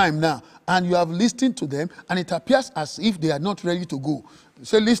in time now, and you have listened to them, and it appears as if they are not ready to go.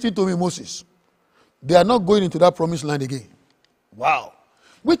 Say, listen to me, Moses. They are not going into that promised land again. Wow.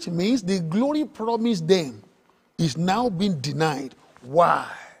 Which means the glory promised them is now being denied. Why?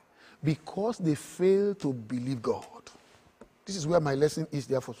 Because they fail to believe God. This is where my lesson is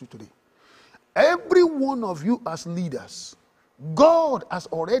there for you today. Every one of you as leaders, God has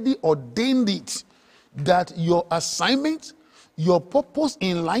already ordained it that your assignment, your purpose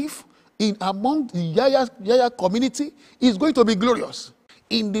in life, in among the YAYA community is going to be glorious.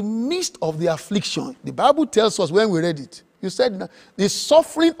 In the midst of the affliction, the Bible tells us when we read it, you said the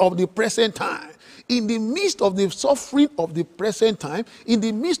suffering of the present time. In the midst of the suffering of the present time, in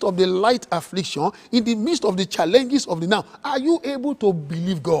the midst of the light affliction, in the midst of the challenges of the now, are you able to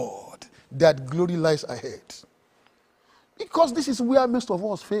believe God that glory lies ahead? Because this is where most of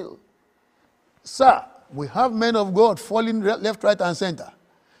us fail. Sir, we have men of God falling left, right, and center.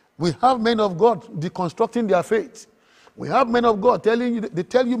 We have men of God deconstructing their faith. We have men of God telling you, they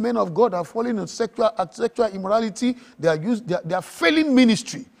tell you men of God are falling in sexual immorality. They are failing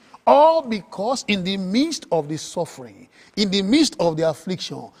ministry. All because in the midst of the suffering, in the midst of the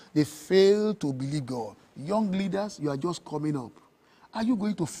affliction, they fail to believe God. Young leaders, you are just coming up. Are you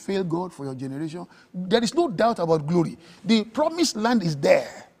going to fail God for your generation? There is no doubt about glory. The promised land is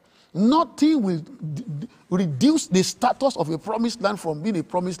there. Nothing will reduce the status of a promised land from being a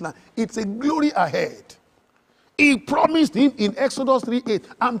promised land. It's a glory ahead. He promised him in Exodus 3:8,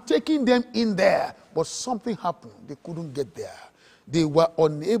 I'm taking them in there. But something happened. They couldn't get there. They were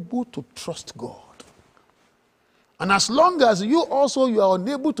unable to trust God. And as long as you are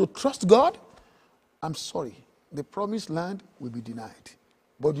unable to trust God, I'm sorry, the promised land will be denied.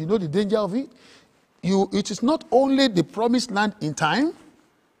 But you know the danger of it? It is not only the promised land in time,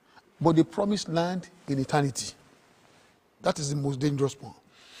 but the promised land in eternity. That is the most dangerous one.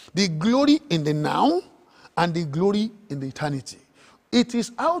 The glory in the now and the glory in the eternity. It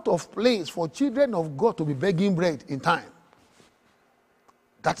is out of place for children of God to be begging bread in time.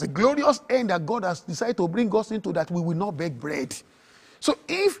 That's a glorious end that God has decided to bring us into, that we will not beg bread. So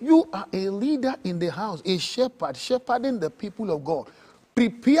if you are a leader in the house, a shepherd, shepherding the people of God,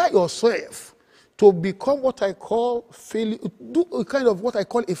 prepare yourself to become what I call failure, do a kind of what I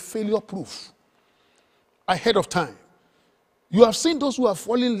call a failure proof ahead of time. You have seen those who are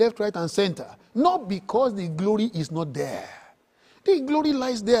falling left, right, and center, not because the glory is not there. The glory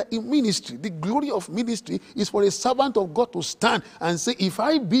lies there in ministry. The glory of ministry is for a servant of God to stand and say, if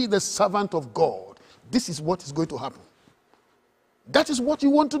I be the servant of God, this is what is going to happen. That is what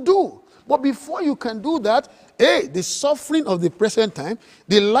you want to do. But before you can do that, the suffering of the present time,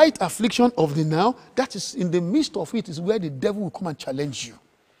 the light affliction of the now, that is in the midst of it is where the devil will come and challenge you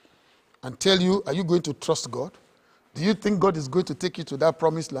and tell you, are you going to trust God? Do you think God is going to take you to that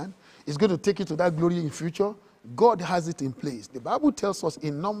promised land? Is going to take you to that glory in future? God has it in place. The Bible tells us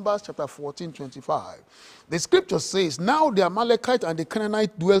in Numbers chapter 14:25. The scripture says, now the Amalekite and the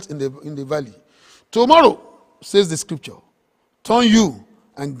Canaanite dwelt in the valley. Tomorrow, says the scripture, turn you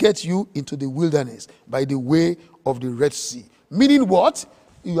and get you into the wilderness by the way of the Red Sea. Meaning what?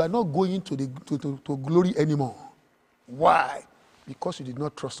 You are not going to glory anymore. Why? Because you did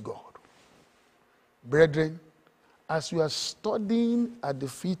not trust God. Brethren, as you are studying at the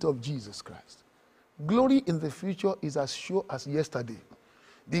feet of Jesus Christ, glory in the future is as sure as yesterday.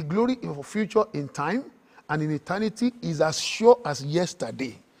 The glory in the future in time and in eternity is as sure as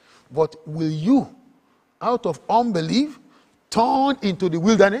yesterday. But will you, out of unbelief, turn into the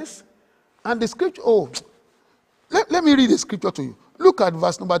wilderness? And the scripture, let me read the scripture to you. Look at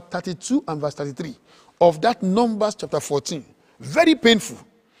verse number 32 and verse 33 of that Numbers chapter 14. Very painful.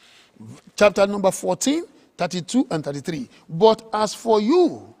 Chapter number 14, 32 and 33. But as for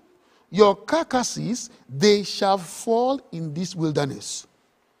you, your carcasses, they shall fall in this wilderness.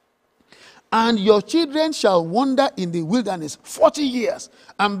 And your children shall wander in the wilderness 40 years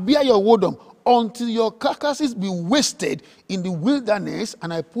and bear your wodom until your carcasses be wasted in the wilderness,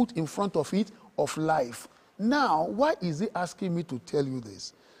 and I put in front of it of life. Now, why is he asking me to tell you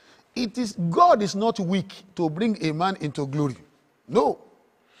this? God is not weak to bring a man into glory. No.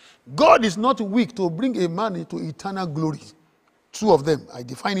 God is not weak to bring a man into eternal glory. Two of them, I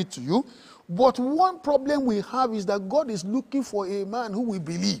define it to you. But one problem we have is that God is looking for a man who will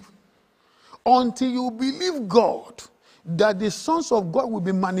believe. Until you believe God, that the sons of God will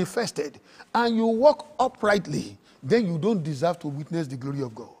be manifested, and you walk uprightly, then you don't deserve to witness the glory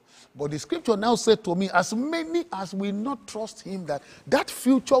of God. But the scripture now said to me, as many as will not trust him, that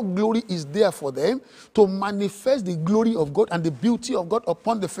future glory is there for them to manifest the glory of God and the beauty of God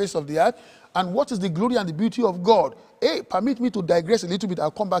upon the face of the earth. And what is the glory and the beauty of God? Permit me to digress a little bit.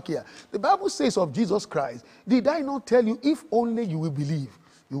 I'll come back here. The Bible says of Jesus Christ, did I not tell you, if only you will believe,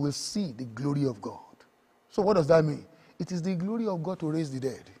 you will see the glory of God. So what does that mean? It is the glory of God to raise the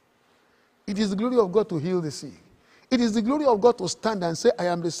dead. It is the glory of God to heal the sick. It is the glory of God to stand and say, I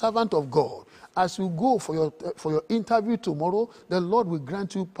am the servant of God. As you go for your interview tomorrow, the Lord will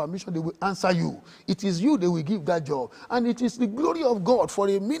grant you permission. They will answer you. It is you they will give that job. And it is the glory of God for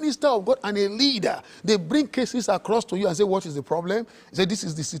a minister of God and a leader. They bring cases across to you and say, what is the problem? Say, this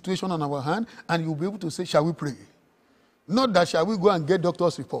is the situation on our hand. And you'll be able to say, shall we pray? Not that shall we go and get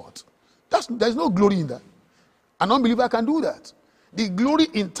doctor's report. There's no glory in that. An unbeliever can do that. The glory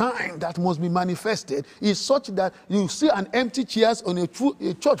in time that must be manifested is such that you see an empty chairs on a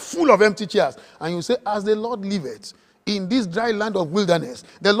church full of empty chairs, and you say, as the Lord liveth in this dry land of wilderness,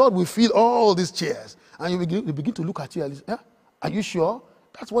 the Lord will fill all these chairs. And you begin to look at you and say, are you sure?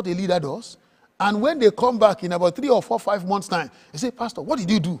 That's what a leader does. And when they come back in about 3 or 4, 5 months' time, they say, Pastor, what did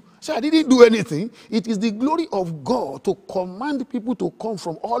you do? I say, I didn't do anything. It is the glory of God to command people to come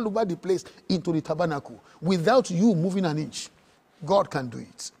from all over the place into the tabernacle without you moving an inch. God can do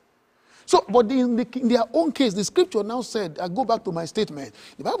it. So, but in their own case, the scripture now said, I go back to my statement.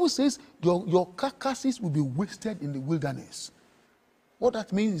 The Bible says, your carcasses will be wasted in the wilderness. What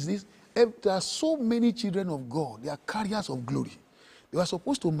that means is this: if there are so many children of God, they are carriers of glory. They were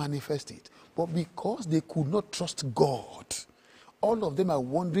supposed to manifest it. But because they could not trust God, all of them are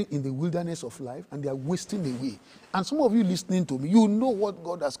wandering in the wilderness of life and they are wasting away. And some of you listening to me, you know what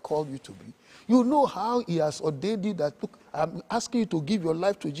God has called you to be. You know how he has ordained you that, look, I'm asking you to give your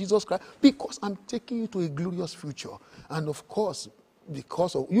life to Jesus Christ because I'm taking you to a glorious future. And of course,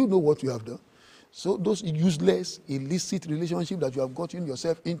 because of, you know what you have done. So those useless, illicit relationships that you have gotten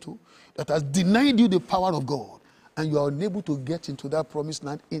yourself into, that has denied you the power of God, and you are unable to get into that promised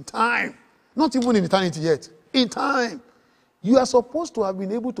land in time. Not even in eternity yet. In time. You are supposed to have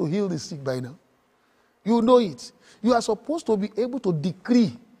been able to heal the sick by now. You know it. You are supposed to be able to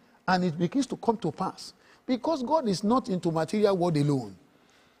decree, and it begins to come to pass. Because God is not into material world alone.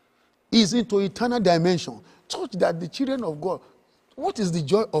 He is into eternal dimension. Such that the children of God, what is the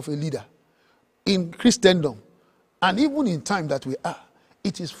joy of a leader in Christendom? And even in time that we are,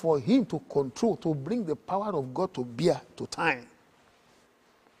 it is for him to control, to bring the power of God to bear to time.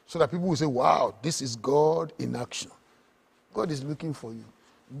 So that people will say, wow, this is God in action. God is looking for you.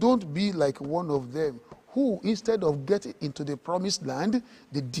 Don't be like one of them who, instead of getting into the promised land,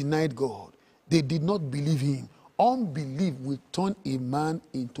 they denied God. They did not believe him. Unbelief will turn a man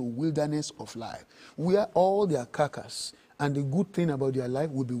into wilderness of life, where all their carcass and the good thing about their life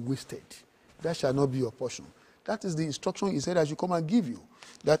will be wasted. That shall not be your portion. That is the instruction he said I should come and give you.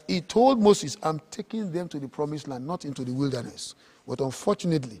 That he told Moses, I'm taking them to the promised land, not into the wilderness. But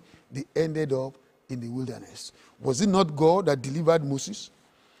unfortunately, they ended up in the wilderness. Was it not God that delivered Moses?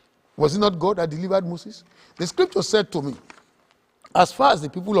 Was it not God that delivered Moses? The scripture said to me, as far as the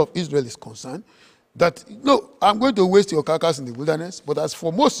people of Israel is concerned, that, no, I'm going to waste your carcass in the wilderness. But as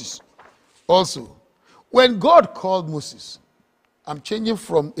for Moses, also, when God called Moses, I'm changing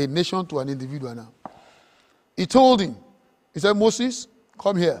from a nation to an individual now. He told him, he said, Moses,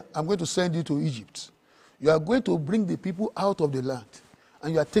 come here. I'm going to send you to Egypt. You are going to bring the people out of the land,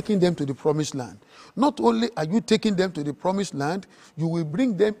 and you are taking them to the promised land. Not only are you taking them to the promised land, you will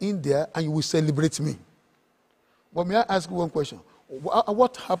bring them in there and you will celebrate me. But may I ask you one question?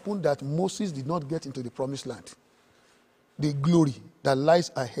 What happened that Moses did not get into the promised land? The glory that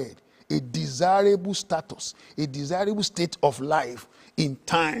lies ahead, a desirable status, a desirable state of life in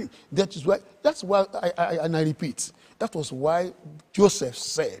time. That's why I repeat, that was why Joseph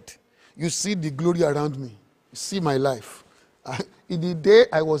said, you see the glory around me. You see my life. In the day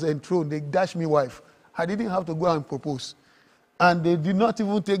I was enthroned, they dashed me wife. I didn't have to go and propose. And they did not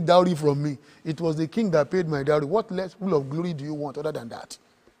even take dowry from me. It was the king that paid my dowry. What less full of glory do you want other than that?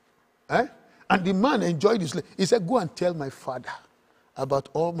 And the man enjoyed his life. He said, go and tell my father about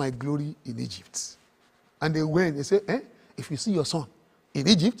all my glory in Egypt. And they went. They said, if you see your son in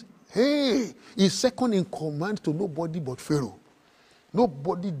Egypt, hey, he's second in command to nobody but Pharaoh.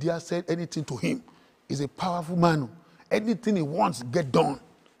 Nobody dare said anything to him. He's a powerful man. Anything he wants, get done.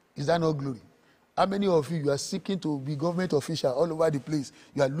 Is that not glory? How many of you are seeking to be government official all over the place?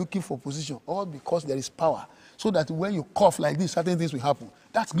 You are looking for position, all because there is power. So that when you cough like this, certain things will happen.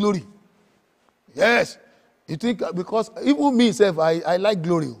 That's glory. Yes. You think, because even me myself, I like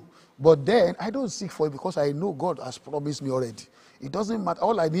glory. But then I don't seek for it because I know God has promised me already. It doesn't matter.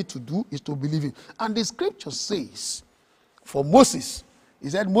 All I need to do is to believe it. And the scripture says, for Moses, he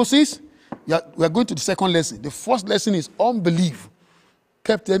said, Moses, we are going to the second lesson. The first lesson is unbelief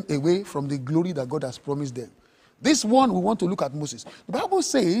kept them away from the glory that God has promised them. This one, we want to look at Moses. The Bible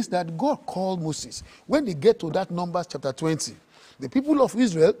says that God called Moses. When they get to that Numbers chapter 20, the people of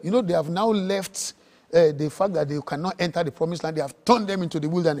Israel, they have now left the fact that they cannot enter the promised land, they have turned them into the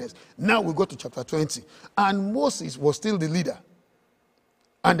wilderness. Now we go to chapter 20. And Moses was still the leader.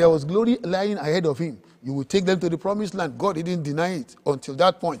 And there was glory lying ahead of him. You will take them to the promised land. God didn't deny it until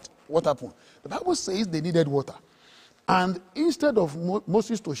that point. What happened? The Bible says they needed water. And instead of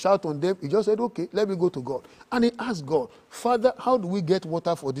Moses to shout on them, he just said, okay, let me go to God. And he asked God, Father, how do we get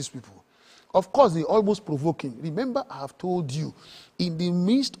water for these people? Of course, they almost provoking. Remember, I have told you, in the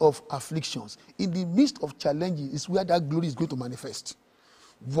midst of afflictions, in the midst of challenges, is where that glory is going to manifest.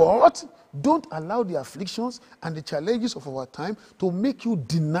 But don't allow the afflictions and the challenges of our time to make you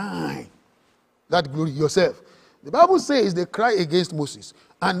deny that glory yourself. The Bible says they cried against Moses.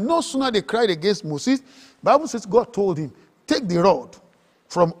 And no sooner they cried against Moses, the Bible says God told him, take the rod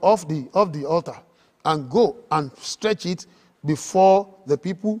from off the altar and go and stretch it before the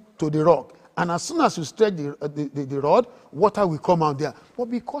people to the rock. And as soon as you stretch the rod, water will come out there. But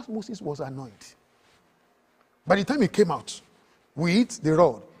because Moses was anointed, by the time he came out with the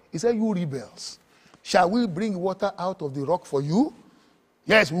rod, he said, you rebels, shall we bring water out of the rock for you?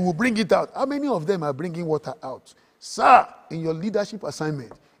 Yes, we will bring it out. How many of them are bringing water out? Sir, in your leadership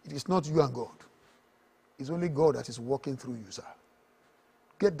assignment, it is not you and God. It's only God that is working through you, sir.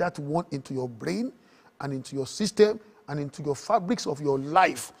 Get that one into your brain and into your system and into your fabrics of your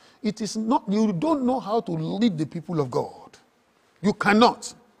life. It is not, you don't know how to lead the people of God. You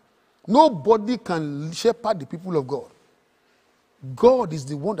cannot. Nobody can shepherd the people of God. God is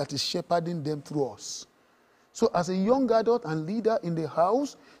the one that is shepherding them through us. So as a young adult and leader in the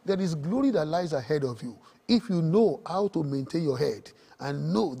house, there is glory that lies ahead of you. If you know how to maintain your head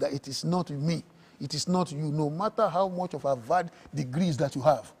and know that it is not me, it is not you, no matter how much of advanced degrees that you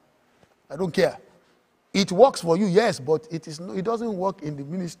have. I don't care. It works for you, yes, but it doesn't work in the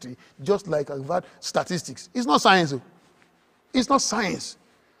ministry just like advanced statistics. It's not science. It's not science.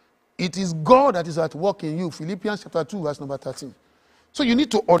 It is God that is at work in you. Philippians chapter 2, verse number 13. So you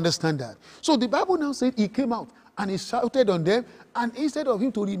need to understand that. So the Bible now said he came out and he shouted on them, and instead of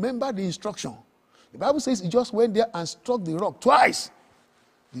him to remember the instruction, the Bible says he just went there and struck the rock twice.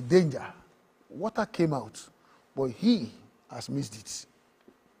 The danger. Water came out, but he has missed it.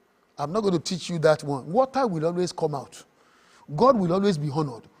 I'm not going to teach you that one. Water will always come out. God will always be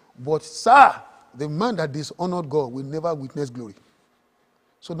honored. But sir, the man that dishonored God will never witness glory.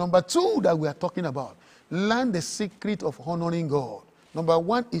 So number 2 that we are talking about, learn the secret of honoring God. Number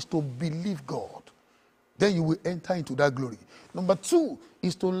 1 is to believe God. Then you will enter into that glory. Number 2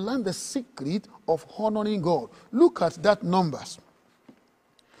 is to learn the secret of honoring God. Look at that Numbers.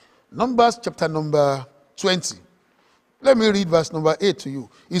 Numbers chapter number 20. Let me read verse number 8 to you.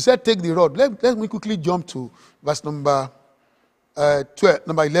 He said, take the rod. Let me quickly jump to verse number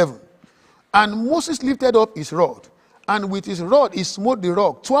 11. And Moses lifted up his rod, and with his rod he smote the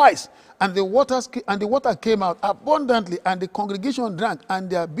rock twice, and the water came out abundantly, and the congregation drank, and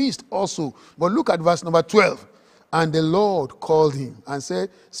their beast also. But look at verse number 12. And the Lord called him and said,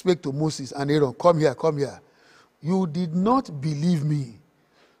 speak to Moses and Aaron, come here, come here. You did not believe me.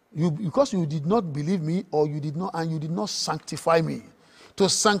 Because you did not believe me, or you did not sanctify me. To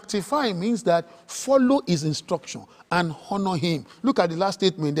sanctify means that follow his instruction and honor him. Look at the last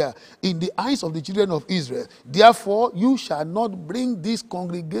statement there. In the eyes of the children of Israel, therefore you shall not bring this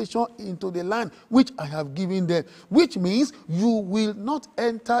congregation into the land which I have given them. Which means you will not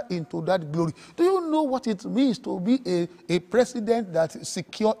enter into that glory. Do you know what it means to be a president that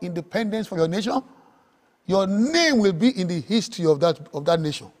secure independence for your nation? Your name will be in the history of that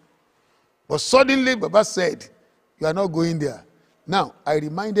nation. But suddenly Baba said, you are not going there. Now, I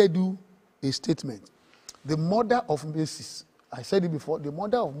reminded you a statement. The mother of Moses, I said it before, the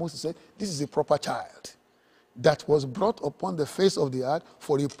mother of Moses said, this is a proper child that was brought upon the face of the earth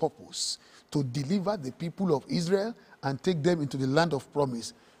for a purpose, to deliver the people of Israel and take them into the land of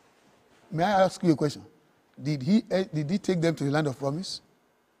promise. May I ask you a question? Did he take them to the land of promise?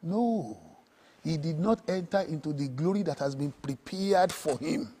 No. He did not enter into the glory that has been prepared for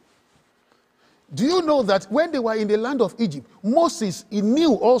him. Do you know that when they were in the land of Egypt, Moses, he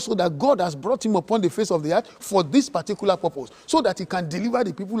knew also that God has brought him upon the face of the earth for this particular purpose, so that he can deliver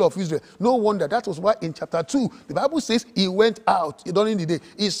the people of Israel. No wonder. That was why in chapter 2, the Bible says he went out during the day.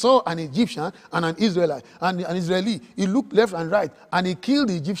 He saw an Egyptian and an Israelite, and an Israeli. He looked left and right, and he killed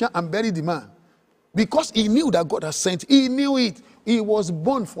the Egyptian and buried the man. Because he knew that God has sent. He knew it. He was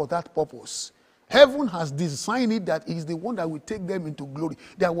born for that purpose. Heaven has designed it that he is the one that will take them into glory.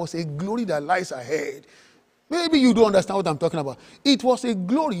 There was a glory that lies ahead. Maybe you don't understand what I'm talking about. It was a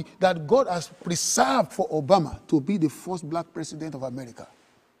glory that God has preserved for Obama to be the first black president of America.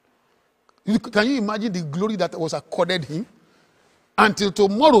 Can you imagine the glory that was accorded him? Until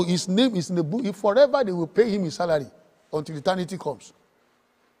tomorrow, his name is in the book. If forever they will pay him his salary until eternity comes.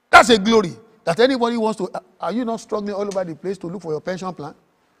 That's a glory that anybody wants to. Are you not struggling all over the place to look for your pension plan?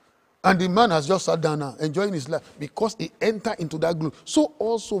 And the man has just sat down now, enjoying his life, because he entered into that glory. So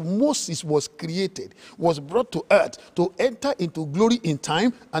also Moses was created, was brought to earth to enter into glory in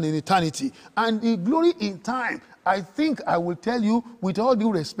time and in eternity. And the glory in time, I think I will tell you with all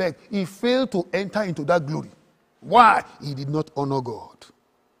due respect, he failed to enter into that glory. Why? He did not honor God.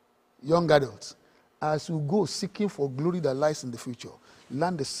 Young adults, as you go seeking for glory that lies in the future,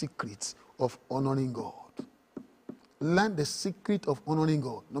 learn the secrets of honoring God. Learn the secret of honoring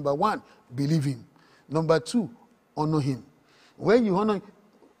God. Number one, believe him. Number two, honor him. When you honor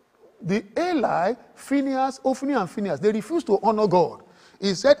the Eli, Phinehas, Ophni and Phinehas, they refused to honor God.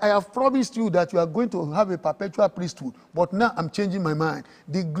 He said, I have promised you that you are going to have a perpetual priesthood, but now I'm changing my mind.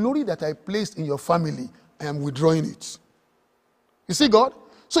 The glory that I placed in your family, I am withdrawing it. You see God?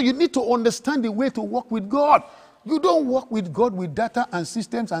 So you need to understand the way to walk with God. You don't walk with God with data and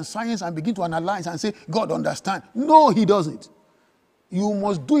systems and science and begin to analyze and say, God understand. No, he doesn't. You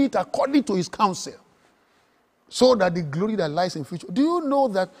must do it according to his counsel, so that the glory that lies in future. Do you know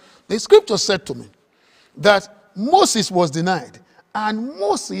that the scripture said to me that Moses was denied, and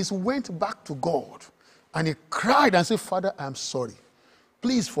Moses went back to God and he cried and said, Father, I'm sorry.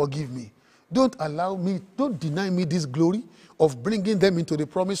 Please forgive me. Don't allow me, don't deny me this glory of bringing them into the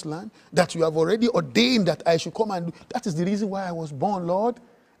promised land that you have already ordained that I should come and do. That is the reason why I was born, Lord.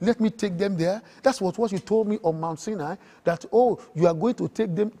 Let me take them there. That's what you told me on Mount Sinai, that, oh, you are going to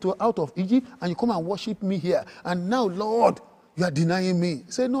take them out of Egypt and you come and worship me here. And now, Lord, you are denying me.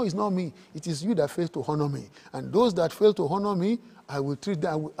 Say, no, it's not me. It is you that fails to honor me. And those that fail to honor me, I will treat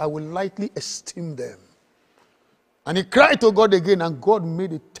them, I will lightly esteem them. And he cried to God again, and God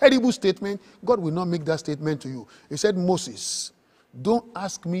made a terrible statement. God will not make that statement to you. He said, Moses, don't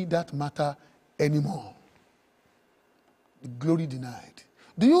ask me that matter anymore. The glory denied.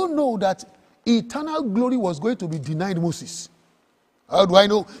 Do you know that eternal glory was going to be denied Moses? How do I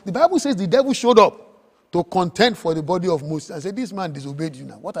know? The Bible says the devil showed up to contend for the body of Moses and said, this man disobeyed you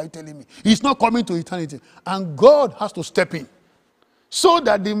now. What are you telling me? He's not coming to eternity. And God has to step in so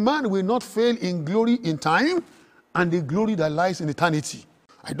that the man will not fail in glory in time and the glory that lies in eternity.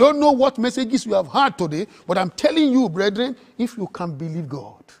 I don't know what messages you have heard today, but I'm telling you, brethren, if you can believe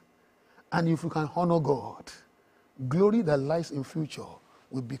God and if you can honor God, glory that lies in future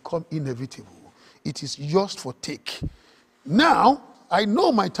will become inevitable. It is yours for take. Now, I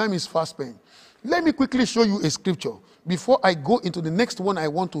know my time is fast spent. Let me quickly show you a scripture before I go into the next one I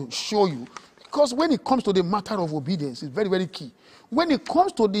want to show you. Because when it comes to the matter of obedience, it's very, very key. When it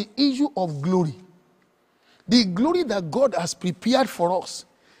comes to the issue of glory, the glory that God has prepared for us,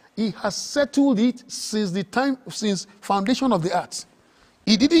 he has settled it since foundation of the earth.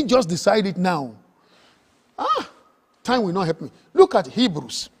 He didn't just decide it now. Time will not help me. Look at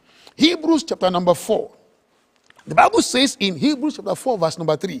Hebrews. Hebrews chapter number 4. The Bible says in Hebrews chapter 4 verse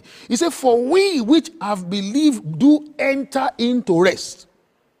number 3, it says, for we which have believed do enter into rest.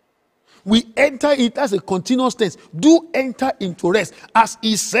 We enter it as a continuous tense. Do enter into rest. As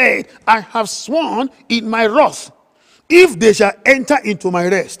he said, I have sworn in my wrath, if they shall enter into my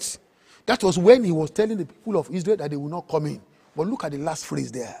rest. That was when he was telling the people of Israel that they will not come in. But look at the last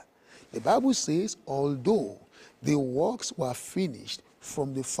phrase there. The Bible says, although the works were finished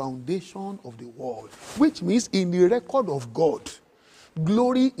from the foundation of the world, which means in the record of God,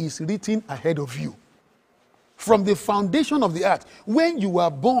 glory is written ahead of you. From the foundation of the earth, when you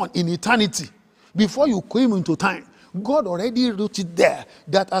were born in eternity, before you came into time, God already wrote it there,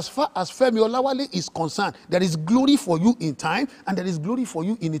 that as far as Femi Olawale is concerned, there is glory for you in time, and there is glory for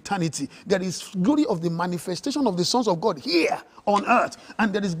you in eternity. There is glory of the manifestation of the sons of God here on earth,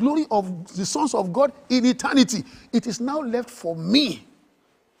 and there is glory of the sons of God in eternity. It is now left for me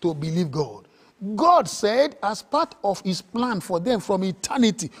to believe God. God said, as part of his plan for them from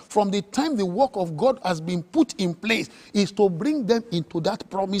eternity, from the time the work of God has been put in place, is to bring them into that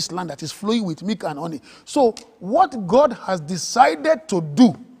promised land that is flowing with milk and honey. So what God has decided to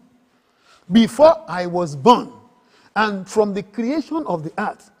do before I was born, and from the creation of the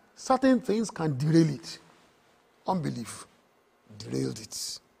earth, certain things can derail it. Unbelief derailed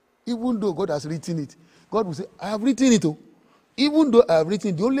it. Even though God has written it, God will say, I have written it. Even though I have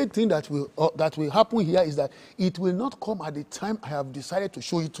written, the only thing that will happen here is that it will not come at the time I have decided to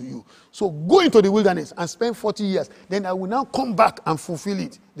show it to you. So go into the wilderness and spend 40 years. Then I will now come back and fulfill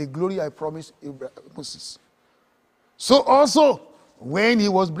it. The glory I promised Moses. So also, When he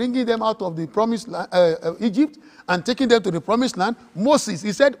was bringing them out of the promised land, Egypt, and taking them to the promised land, Moses,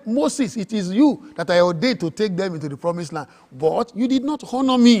 he said, Moses, it is you that I ordained to take them into the promised land. But you did not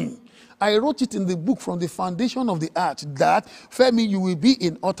honor me. I wrote it in the book from the foundation of the earth that, Femi, you will be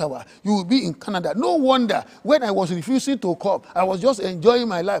in Ottawa, you will be in Canada. No wonder when I was refusing to come, I was just enjoying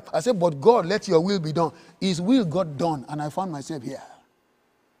my life. I said, but God, let your will be done. His will got done, and I found myself here.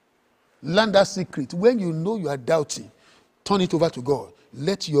 Learn that secret. When you know you are doubting, turn it over to God.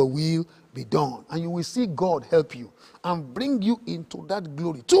 Let your will be done. And you will see God help you and bring you into that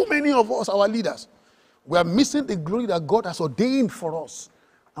glory. Too many of us, our leaders, we are missing the glory that God has ordained for us.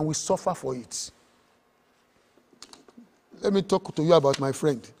 And we suffer for it. Let me talk to you about my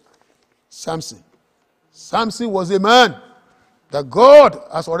friend, Samson. Samson was a man that God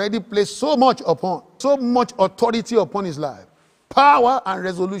has already placed so much authority upon his life, power and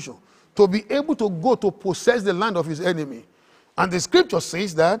resolution, to be able to go to possess the land of his enemy. And the scripture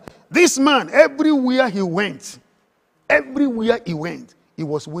says that this man, everywhere he went, he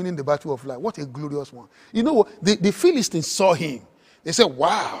was winning the battle of life. What a glorious one. You know what? The Philistines saw him. They said,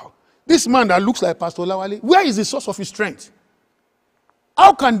 wow, this man that looks like Pastor Lawale, where is the source of his strength?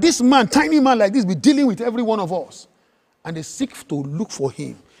 How can this man, tiny man like this, be dealing with every one of us? And they seek to look for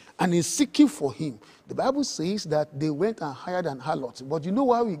him. And in seeking for him, the Bible says that they went and hired an harlot. But you know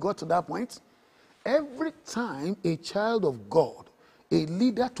why we got to that point? Every time a child of God, a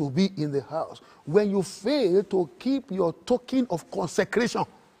leader to be in the house, when you fail to keep your token of consecration,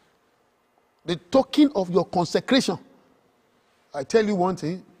 the token of your consecration, I tell you one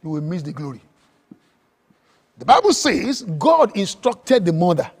thing, you will miss the glory. The Bible says God instructed the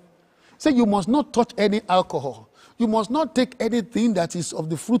mother. Say you must not touch any alcohol. You must not take anything that is of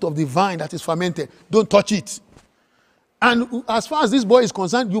the fruit of the vine that is fermented. Don't touch it. And as far as this boy is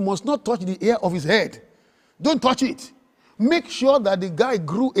concerned, you must not touch the hair of his head. Don't touch it. Make sure that the guy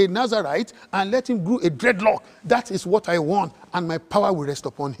grew a Nazarite and let him grow a dreadlock. That is what I want, and my power will rest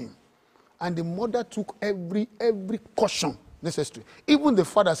upon him. And the mother took every caution necessary. Even the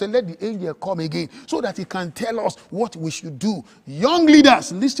father said, let the angel come again so that he can tell us what we should do. Young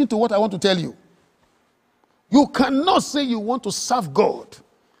leaders, listen to what I want to tell you. You cannot say you want to serve God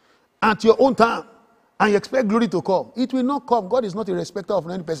at your own time and you expect glory to come. It will not come. God is not a respecter of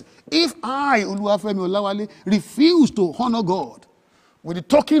any person. If I, Oluwafemi Olawale, refuse to honor God with the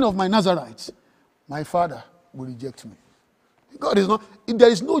token of my Nazarites, my father will reject me. God is not, there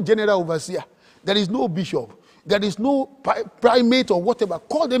is no general overseer. There is no bishop. There is no primate or whatever.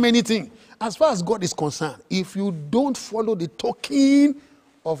 Call them anything. As far as God is concerned, if you don't follow the token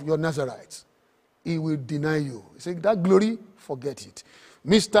of your Nazarites, he will deny you. He said, that glory, forget it.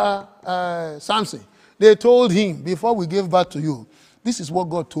 Mr. Samson, they told him, before we gave birth to you, this is what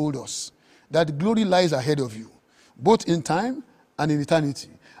God told us, that glory lies ahead of you, both in time and in eternity.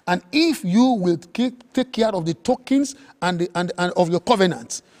 And if you will take care of the tokens and of your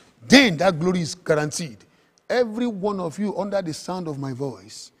covenants, then that glory is guaranteed. Every one of you under the sound of my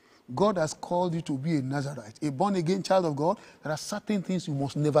voice, God has called you to be a Nazarite, a born-again child of God. There are certain things you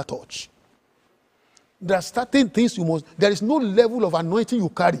must never touch. There are certain things you must, there is no level of anointing you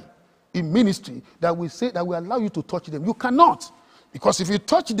carry in ministry that will say, that will allow you to touch them. You cannot. Because if you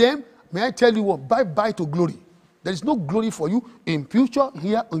touch them, may I tell you what, bye-bye to glory. There is no glory for you in future,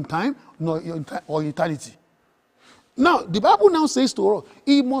 here, in time, nor in eternity. Now, the Bible now says to us,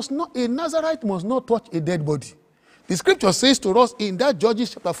 a Nazarite must not touch a dead body. The scripture says to us in that Judges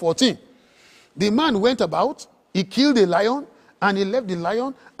chapter 14, the man went about, he killed a lion, and he left the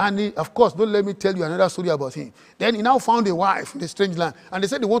lion, and he, of course, don't let me tell you another story about him. Then he now found a wife in the strange land, and they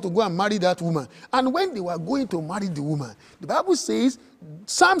said they want to go and marry that woman. And when they were going to marry the woman, the Bible says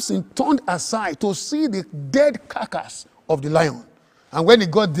Samson turned aside to see the dead carcass of the lion. And when he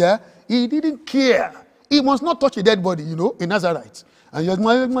got there, he didn't care. He must not touch a dead body, you know, a Nazarite. And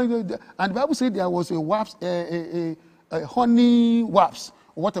the Bible said there was a honey wasp,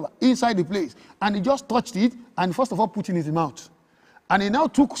 or whatever, inside the place. And he just touched it, and first of all put it in his mouth. And he now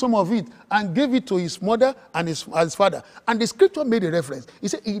took some of it and gave it to his mother and his father. And the scripture made a reference. He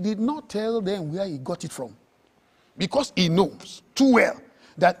said he did not tell them where he got it from. Because he knows too well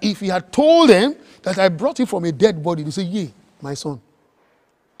that if he had told them that I brought it from a dead body, they say, yea, my son,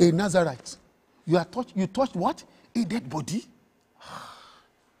 a Nazarite. You touched what? A dead body?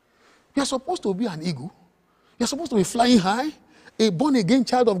 You're supposed to be an eagle. You're supposed to be flying high, a born-again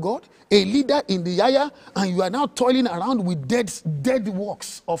child of God, a leader in the YAYA, and you are now toiling around with dead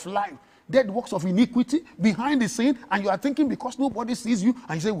works of life, dead works of iniquity behind the scene, and you are thinking because nobody sees you,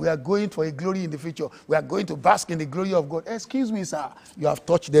 and you say, we are going for a glory in the future. We are going to bask in the glory of God. Excuse me, sir. You have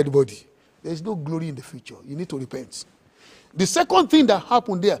touched dead body. There is no glory in the future. You need to repent. The second thing that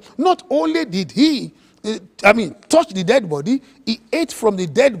happened there, not only did he, touch the dead body, he ate from the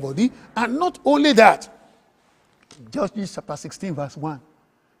dead body, and not only that, Judges chapter 16 verse 1,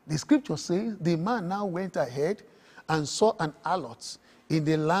 the scripture says the man now went ahead and saw an harlot in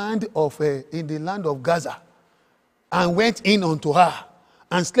the land of Gaza, and went in unto her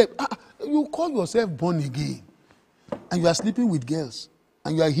and slept. You call yourself born again, and you are sleeping with girls,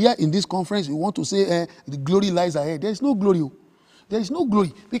 and you are here in this conference, you want to say the glory lies ahead. There is no glory. There is no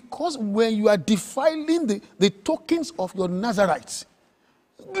glory, because when you are defiling the tokens of your Nazarites,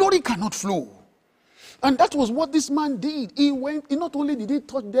 glory cannot flow. And that was what this man did. He not only did he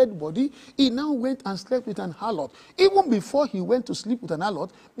touch dead body, he now went and slept with an harlot. Even before he went to sleep with an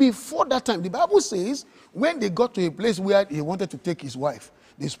harlot, before that time, the Bible says, when they got to a place where he wanted to take his wife,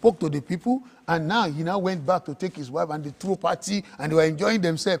 they spoke to the people, and now he now went back to take his wife, and they threw a party, and they were enjoying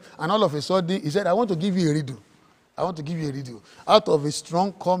themselves. And all of a sudden, he said, I want to give you a riddle. I want to give you a riddle. Out of a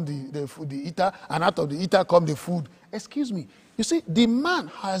strong come the eater, and out of the eater come the food. Excuse me. You see, the man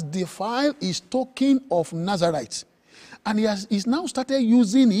has defiled his token of Nazarite, and he's now started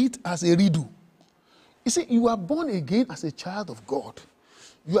using it as a riddle. You see, you are born again as a child of God.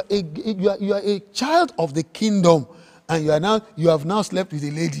 You are a child of the kingdom, and you have now slept with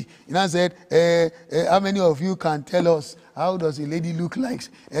a lady. You now said, how many of you can tell us how does a lady look like?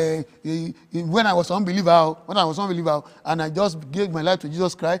 When I was unbeliever, and I just gave my life to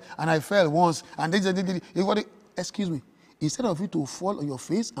Jesus Christ, and I fell once, and excuse me. Instead of you to fall on your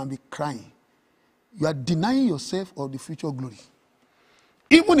face and be crying, you are denying yourself of the future glory,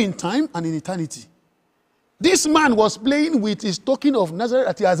 even in time and in eternity. This man was playing with his token of Nazareth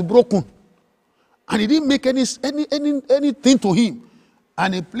that he has broken, and he didn't make anything to him,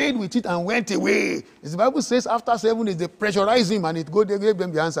 and he played with it and went away. The Bible says after 7 days they pressurized him, and they gave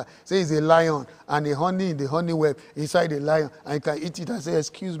them the answer. Say he's a lion, and the honey in the honey web inside the lion, and you can eat it. And say,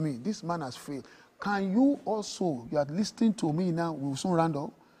 excuse me, this man has failed. Can you also, you are listening to me now, we'll soon round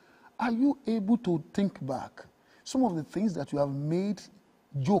up. Are you able to think back some of the things that you have made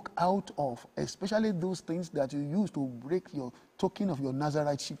joke out of, especially those things that you used to break your token of your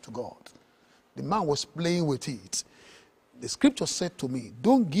Nazariteship to God? The man was playing with it. The scripture said to me,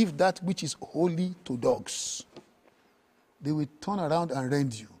 don't give that which is holy to dogs. They will turn around and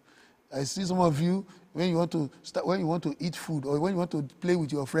rend you. I see some of you, when you want to eat food, or when you want to play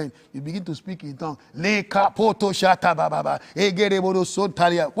with your friend, you begin to speak in tongue. What do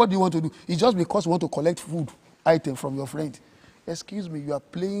you want to do? It's just because you want to collect food item from your friend. Excuse me, you are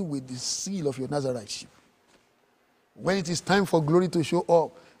playing with the seal of your Nazariteship. When it is time for glory to show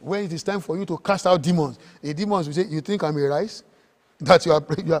up, when it is time for you to cast out demons, the demons will say, you think I'm a rice that you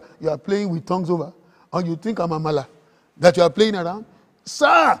are playing with tongues over? Or you think I'm a mala that you are playing around?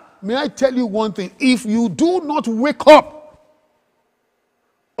 Sir, may I tell you one thing? If you do not wake up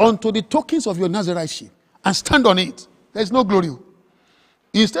unto the tokens of your Nazariteship and stand on it, there is no glory.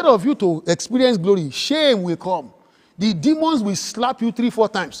 Instead of you to experience glory, shame will come. The demons will slap you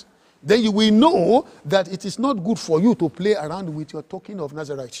 3-4 times. Then you will know that it is not good for you to play around with your token of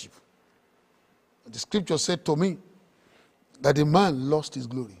Nazariteship. The scripture said to me that the man lost his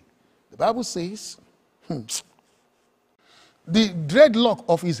glory. The Bible says, the dreadlock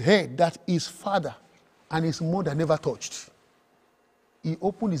of his head that his father and his mother never touched. He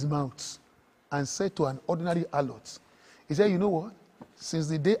opened his mouth and said to an ordinary harlot, he said, you know what? Since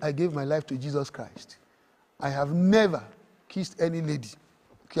the day I gave my life to Jesus Christ, I have never kissed any lady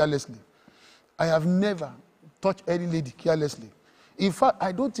carelessly. I have never touched any lady carelessly. In fact,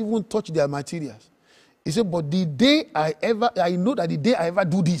 I don't even touch their materials. He said, but the day I know that the day I ever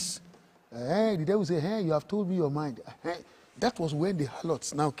do this, the devil will say, hey, you have told me your mind. That was when the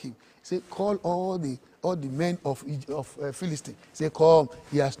harlots now came. He said, call all the men of Philistine. He said, come,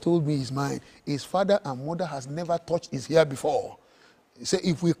 he has told me his mind. His father and mother has never touched his hair before. He said,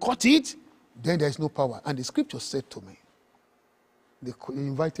 if we cut it, then there is no power. And the scripture said to me, they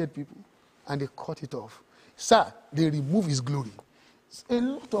invited people and they cut it off. Sir, they remove his glory. A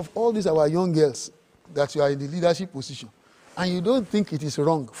lot of all these our young girls that you are in the leadership position, and you don't think it is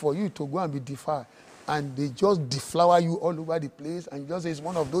wrong for you to go and be defiled, and they just deflower you all over the place, and you just say it's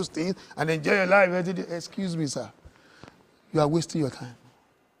one of those things, and enjoy your life. Excuse me, sir. You are wasting your time.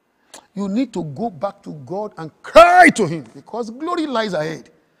 You need to go back to God and cry to him, because glory lies ahead.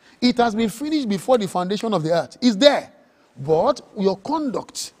 It has been finished before the foundation of the earth. It's there. But your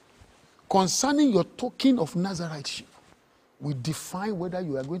conduct concerning your token of Nazariteship will define whether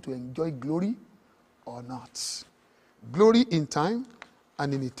you are going to enjoy glory or not. Glory in time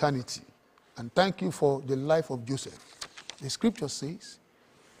and in eternity. And thank you for the life of Joseph. The scripture says,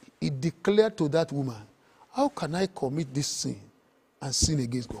 he declared to that woman, how can I commit this sin and sin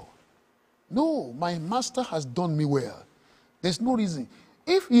against God? No, my master has done me well. There's no reason.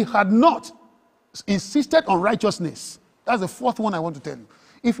 If he had not insisted on righteousness, that's the fourth one I want to tell you.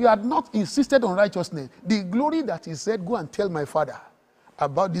 If he had not insisted on righteousness, the glory that he said, go and tell my father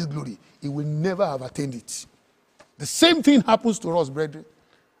about this glory, he will never have attained it. The same thing happens to us, brethren.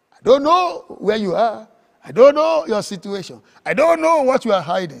 I don't know where you are. I don't know your situation. I don't know what you are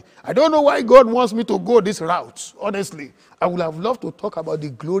hiding. I don't know why God wants me to go this route. Honestly, I would have loved to talk about the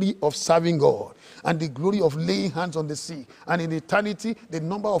glory of serving God and the glory of laying hands on the sea, and in eternity, the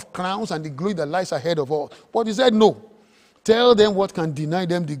number of crowns and the glory that lies ahead of us. But he said, no. Tell them what can deny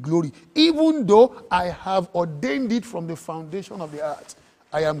them the glory, even though I have ordained it from the foundation of the earth.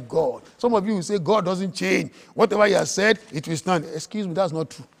 I am God. Some of you will say God doesn't change. Whatever he has said, it will stand. Excuse me, that's not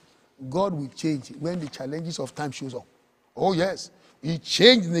true. God will change when the challenges of time shows up. Oh yes, he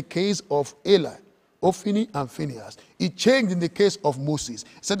changed in the case of Eli, Ophini, and Phinehas. He changed in the case of Moses.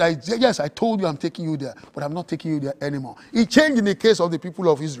 He said, yes, I told you I'm taking you there, but I'm not taking you there anymore. He changed in the case of the people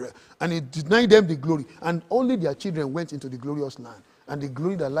of Israel, and he denied them the glory, and only their children went into the glorious land, and the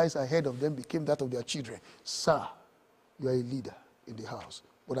glory that lies ahead of them became that of their children. Sir, you are a leader in the house,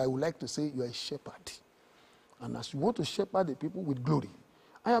 but I would like to say you are a shepherd. And as you want to shepherd the people with glory,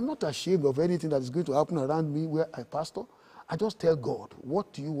 I am not ashamed of anything that is going to happen around me where I pastor. I just tell God,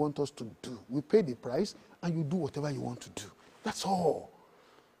 what do you want us to do? We pay the price, and you do whatever you want to do. That's all.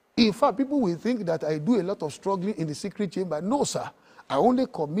 In fact, people will think that I do a lot of struggling in the secret chamber. No, sir. I only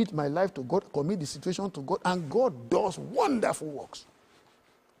commit my life to God, commit the situation to God, and God does wonderful works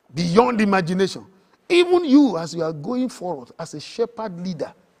beyond imagination. Even you, as you are going forward as a shepherd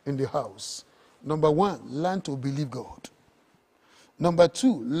leader in the house, number one, learn to believe God. Number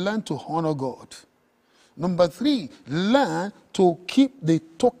two, learn to honor God. Number three, learn to keep the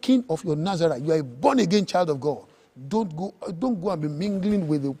token of your Nazarite. You are a born-again child of God. Don't go and be mingling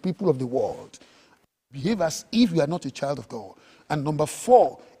with the people of the world. Behave as if you are not a child of God. And number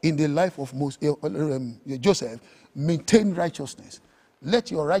four, in the life of Joseph, maintain righteousness. Let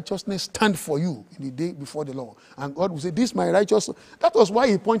your righteousness stand for you in the day before the Lord. And God will say, this is my righteousness. That was why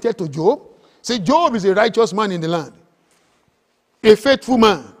he pointed to Job. Say, Job is a righteous man in the land. A faithful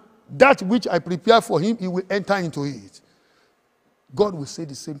man. That which I prepare for him, he will enter into it. God will say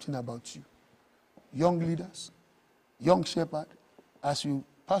the same thing about you. Young leaders, young shepherd, as you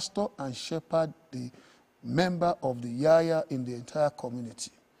pastor and shepherd the member of the YAYA in the entire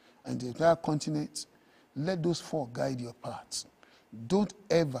community and the entire continent, let those four guide your paths. Don't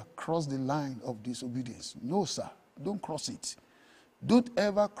ever cross the line of disobedience. No, sir. Don't cross it. Don't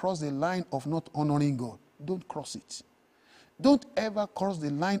ever cross the line of not honoring God. Don't cross it. Don't ever cross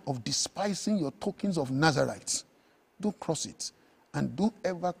the line of despising your tokens of Nazarites. Don't cross it. And don't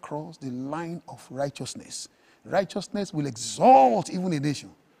ever cross the line of righteousness. Righteousness will exalt even a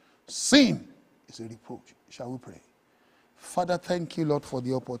nation. Sin is a reproach. Shall we pray? Father, thank you, Lord, for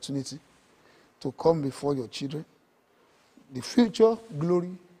the opportunity to come before your children. The future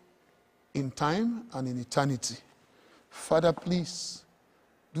glory in time and in eternity. Father, please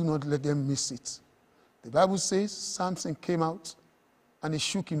do not let them miss it. The Bible says Samson came out and he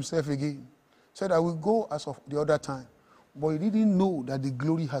shook himself again. Said, I will go as of the other time. But he didn't know that the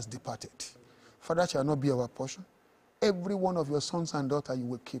glory has departed. Father, shall not be our portion. Every one of your sons and daughters, you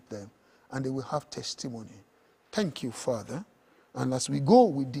will keep them. And they will have testimony. Thank you, Father. And as we go,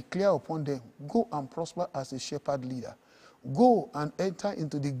 we declare upon them, go and prosper as a shepherd leader. Go and enter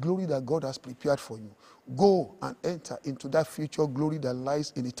into the glory that God has prepared for you. Go and enter into that future glory that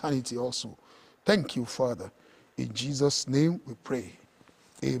lies in eternity also. Thank you, Father. In Jesus' name we pray.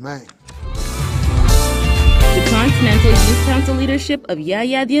 Amen. The Continental Youth Council leadership of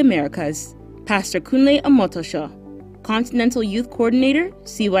YAYA the Americas, Pastor Kunle Omotosho, Continental Youth Coordinator,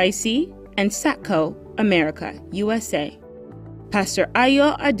 CYC, and SATCO, America, USA. Pastor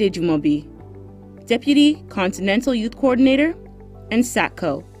Ayo Adejumobi, Deputy Continental Youth Coordinator, and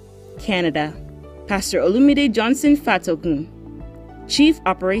SATCO, Canada. Pastor Olumide Johnson Fatokun, Chief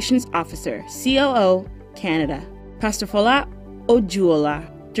Operations Officer, COO, Canada. Pastor Fola Ojuola,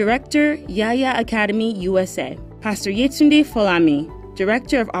 Director, YAYA Academy, USA. Pastor Yetunde Folami,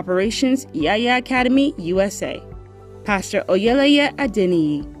 Director of Operations, YAYA Academy, USA. Pastor Oyeleye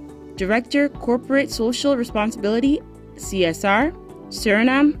Adeniyi, Director, Corporate Social Responsibility, CSR,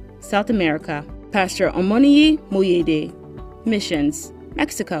 Suriname, South America. Pastor Omoniyi Moyede, Missions,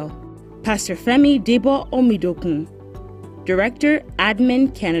 Mexico. Pastor Femi Debo Omidokun, Director,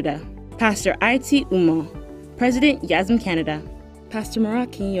 Admin, Canada. Pastor IT Umo, President, YASM Canada. Pastor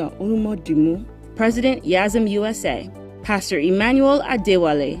Marakinyo Olumodumu, President, YASM USA. Pastor Emmanuel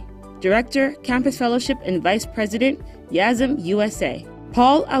Adewale, Director, Campus Fellowship and Vice President, YASM USA.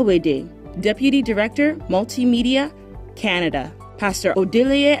 Paul Awede, Deputy Director, Multimedia, Canada. Pastor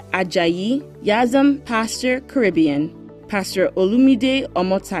Odeleye Ajayi, YASM Pastor Caribbean. Pastor Olumide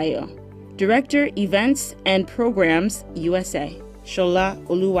Omotayo, Director, Events and Programs, USA. Shola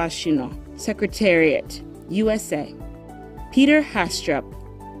Oluwashino, Secretariat, USA. Peter Hastrup,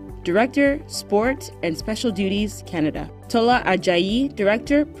 Director, Sport and Special Duties, Canada. Tola Ajayi,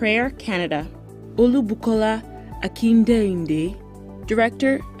 Director, Prayer, Canada. Olubukola Akindeinde,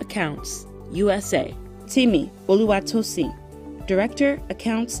 Director, Accounts, USA. Timi Oluwatosin, Director,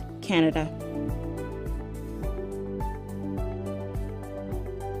 Accounts, Canada.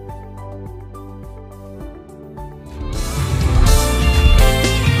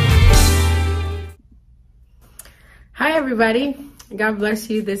 Hi, everybody. God bless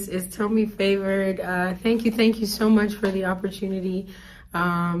you. This is Tommy Favored. Thank you so much for the opportunity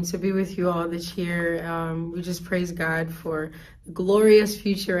to be with you all this year. We just praise God for the glorious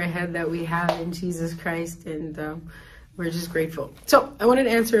future ahead that we have in Jesus Christ, and we're just grateful. So I wanted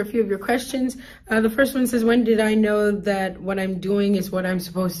to answer a few of your questions. The first one says, when did I know that what I'm doing is what I'm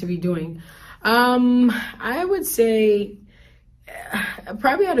supposed to be doing? I would say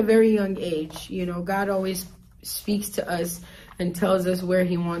probably at a very young age. You know, God always speaks to us and tells us where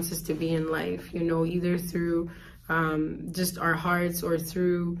he wants us to be in life, you know, either through just our hearts or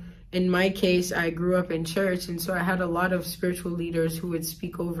through, in my case, I grew up in church, and so I had a lot of spiritual leaders who would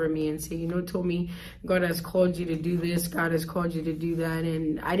speak over me and say, you know, Tommy, God has called you to do this, God has called you to do that,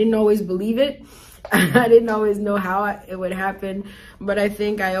 and I didn't always believe it. I didn't always know how it would happen, but I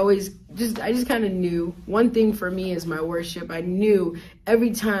think I just kind of knew. One thing for me is my worship. I knew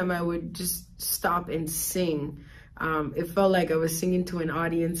every time I would just stop and sing, it felt like I was singing to an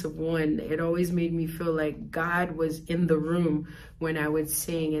audience of one. It always made me feel like God was in the room when I would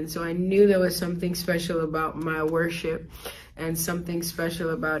sing. And so I knew there was something special about my worship and something special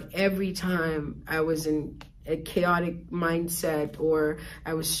about every time I was in a chaotic mindset or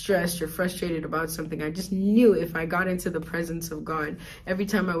I was stressed or frustrated about something. I just knew if I got into the presence of God, every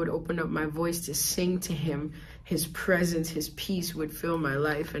time I would open up my voice to sing to him, his presence, his peace would fill my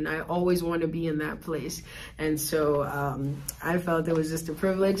life. And I always want to be in that place. And so I felt it was just a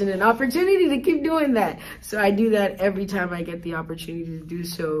privilege and an opportunity to keep doing that. So I do that every time I get the opportunity to do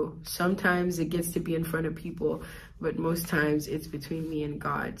so. Sometimes it gets to be in front of people, but most times it's between me and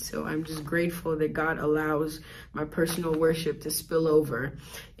God. So I'm just grateful that God allows my personal worship to spill over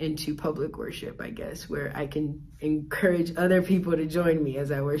into public worship, I guess, where I can encourage other people to join me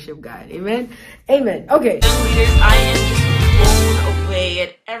as I worship God. Amen? Amen. Okay. Young leaders, I am just blown away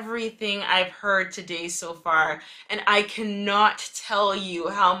at everything I've heard today so far, and I cannot tell you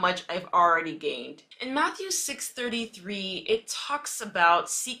how much I've already gained. In Matthew 6:33, it talks about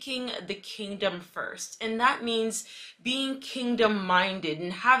seeking the kingdom first, and that means being kingdom-minded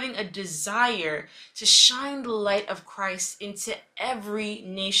and having a desire to shine the light of Christ into every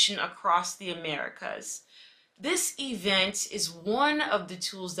nation across the Americas. This event is one of the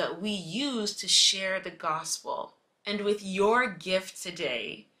tools that we use to share the gospel. And with your gift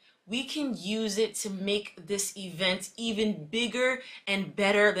today, we can use it to make this event even bigger and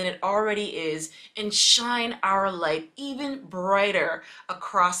better than it already is and shine our light even brighter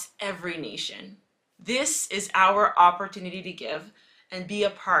across every nation. This is our opportunity to give and be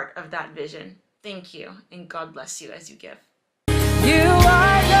a part of that vision. Thank you, and God bless you as you give. You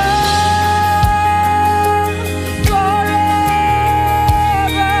are loved forever,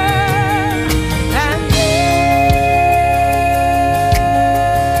 and there's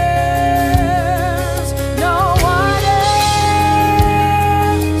no one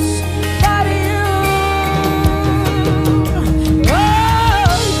else but you. Oh,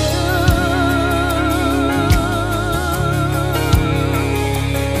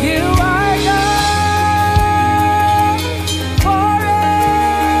 you are loved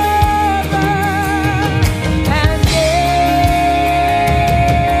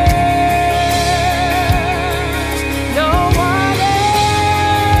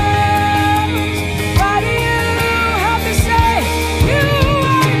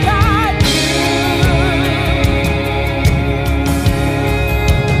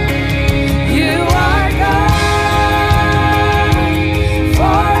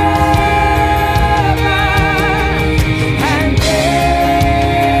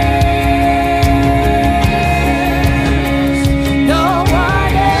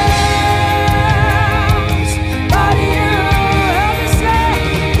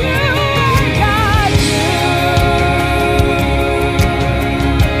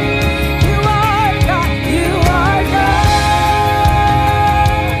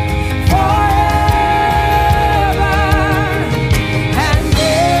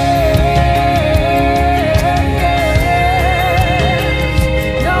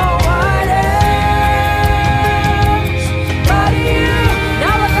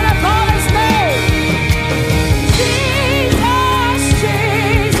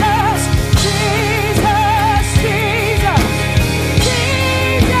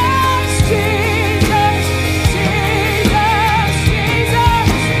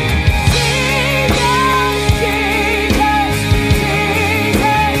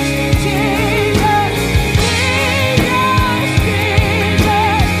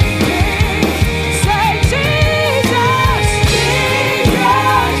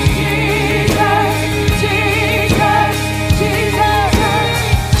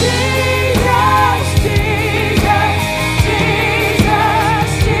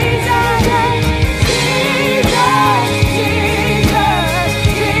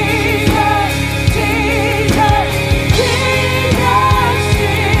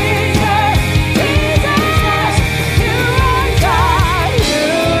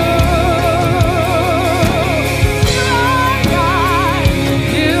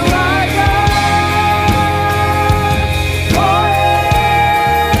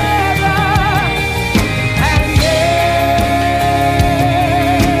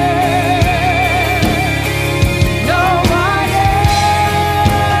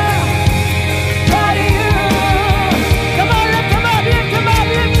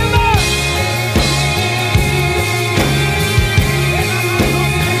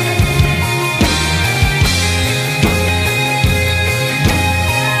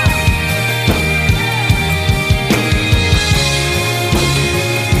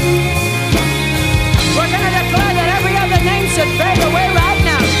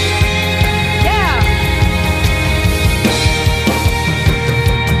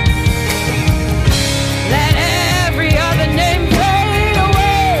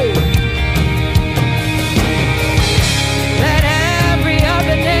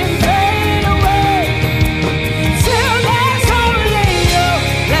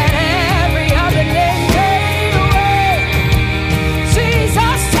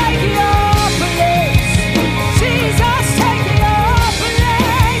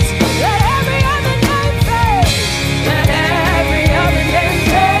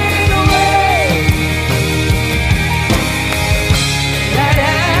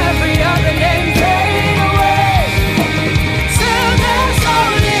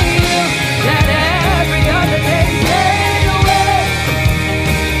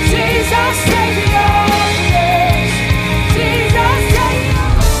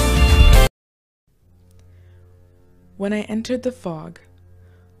When I entered the fog,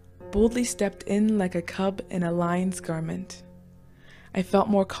 boldly stepped in like a cub in a lion's garment, I felt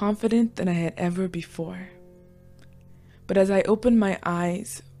more confident than I had ever before. But as I opened my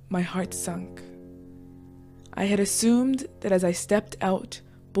eyes, my heart sunk. I had assumed that as I stepped out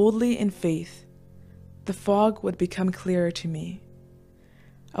boldly in faith, the fog would become clearer to me.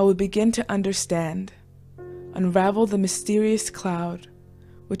 I would begin to understand, unravel the mysterious cloud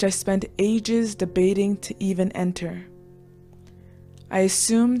which I spent ages debating to even enter. I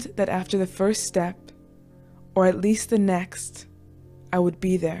assumed that after the first step, or at least the next, I would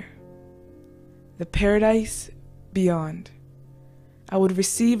be there. The paradise beyond. I would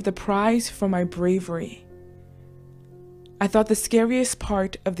receive the prize for my bravery. I thought the scariest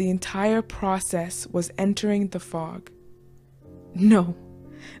part of the entire process was entering the fog. No,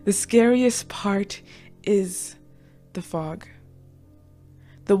 the scariest part is the fog.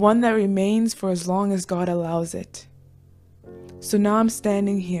 The one that remains for as long as God allows it. So now I'm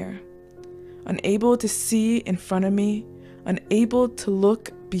standing here, unable to see in front of me, unable to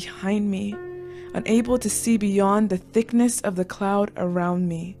look behind me, unable to see beyond the thickness of the cloud around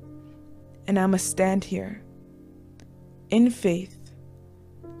me. And I must stand here, in faith,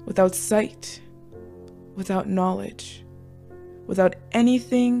 without sight, without knowledge, without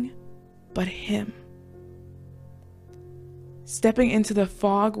anything but Him. Stepping into the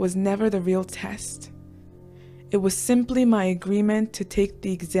fog was never the real test. It was simply my agreement to take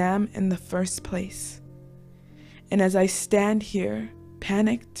the exam in the first place. And as I stand here,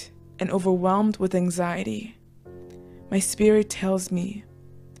 panicked and overwhelmed with anxiety, my spirit tells me,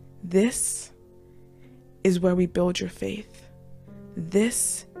 this is where we build your faith.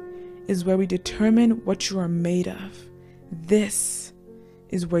 This is where we determine what you are made of. This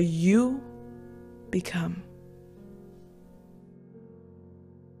is where you become.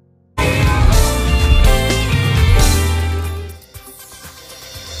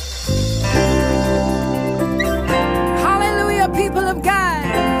 People of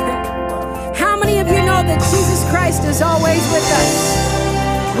God, how many of you know that Jesus Christ is always with us?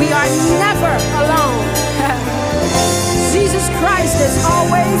 We are never alone. Jesus Christ is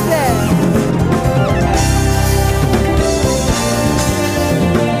always there.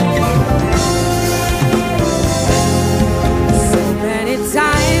 So many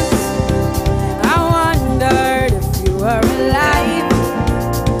times I wondered if you were alive.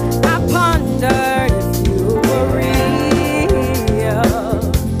 I pondered if you were real.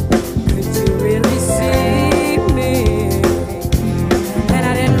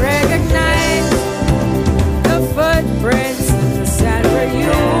 Footprints in the sand were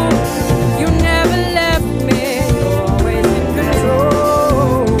you. You never left me. You're always in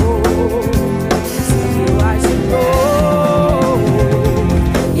control. So you I should go.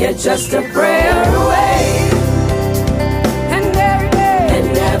 You're just a prayer away. And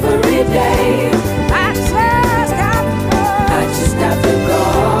every day I just have to go. I just have to go.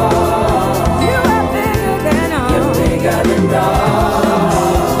 You are bigger than all. You're bigger than all.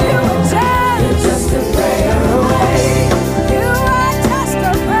 Just a prayer away.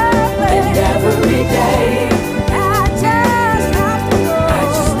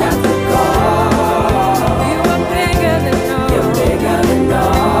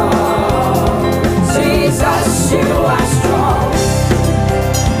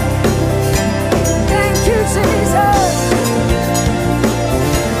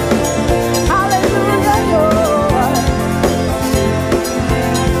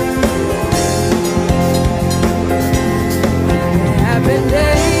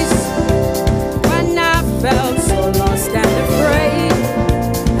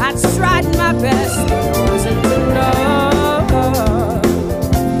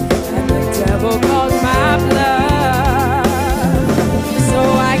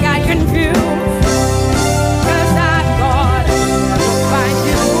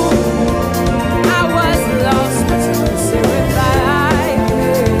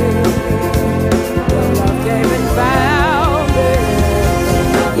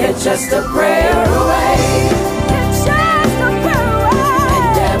 It's just a prayer away. And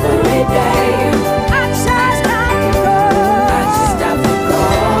every day I just have to go. I just have to go.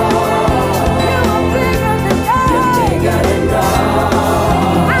 You are bigger than all. You're bigger than all.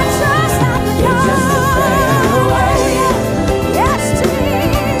 I just have to go. You're just a prayer away. Yes,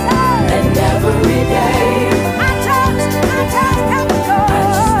 Jesus. And every day I just have to go. I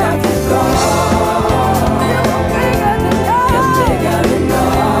just have to go. You are bigger than all. You're bigger than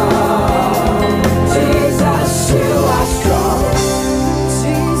all.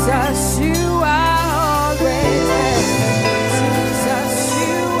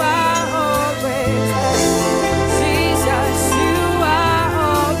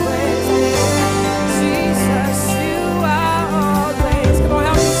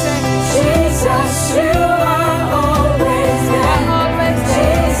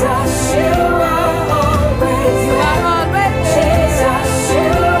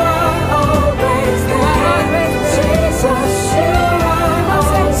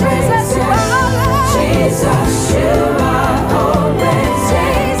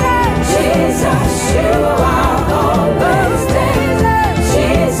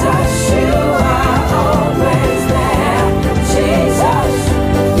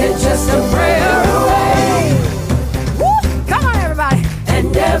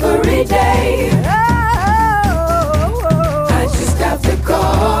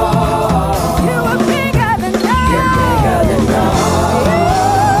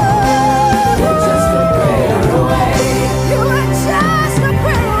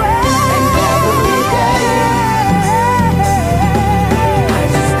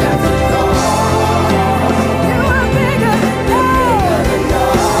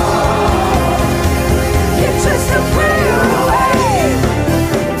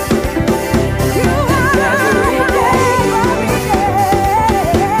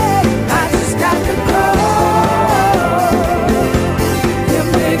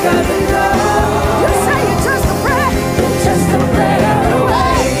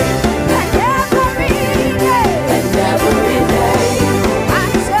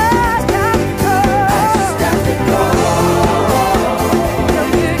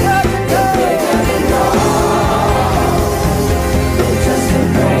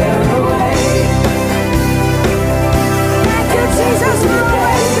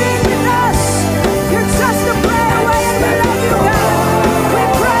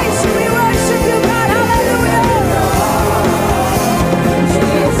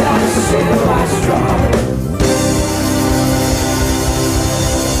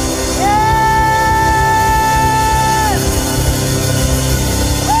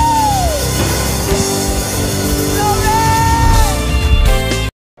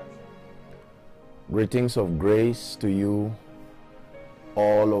 Greetings of grace to you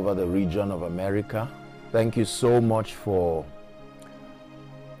all over the region of America. Thank you so much for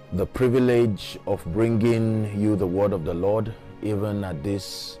the privilege of bringing you the word of the Lord, even at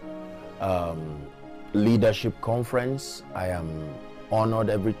this leadership conference. I am honored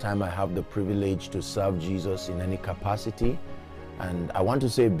every time I have the privilege to serve Jesus in any capacity. And I want to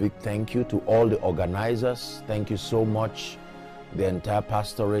say a big thank you to all the organizers. Thank you so much, the entire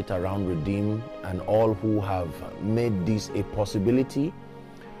pastorate around Redeem, and all who have made this a possibility.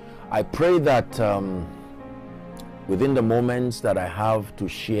 I pray that within the moments that I have to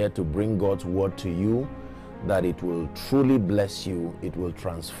share to bring God's word to you, that it will truly bless you, it will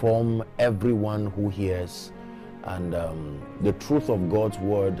transform everyone who hears, and the truth of God's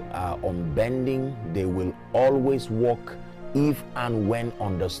word are unbending. They will always walk if and when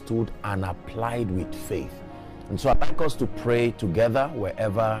understood and applied with faith. And so I'd like us to pray together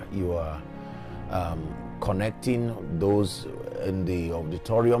wherever you are connecting, those in the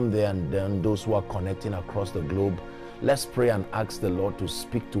auditorium there, and then those who are connecting across the globe. Let's pray and ask the Lord to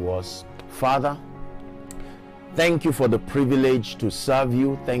speak to us. Father, thank you for the privilege to serve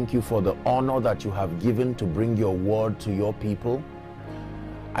you. Thank you for the honor that you have given to bring your word to your people.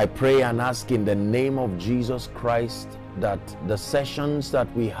 I pray and ask in the name of Jesus Christ that the sessions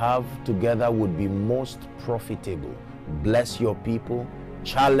that we have together would be most profitable. Bless your people,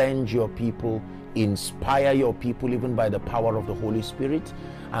 challenge your people, inspire your people even by the power of the Holy Spirit,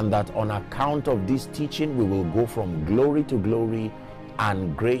 and that on account of this teaching we will go from glory to glory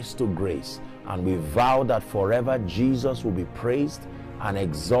and grace to grace. And we vow that forever Jesus will be praised and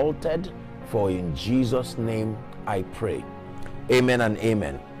exalted, for in Jesus' name I pray. Amen and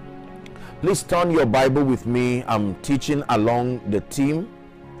amen. Please turn your Bible with me. I'm teaching along the theme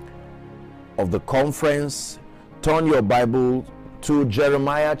of the conference. Turn your Bible to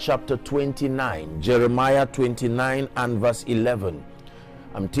Jeremiah chapter 29. Jeremiah 29 and verse 11.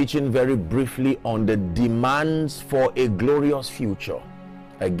 I'm teaching very briefly on the demands for a glorious future.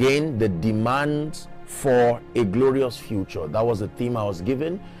 Again, the demands for a glorious future. That was the theme I was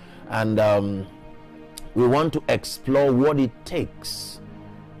given. And we want to explore what it takes.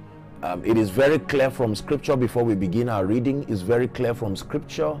 It is very clear from scripture, before we begin our reading, it's very clear from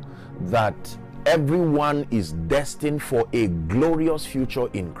scripture that everyone is destined for a glorious future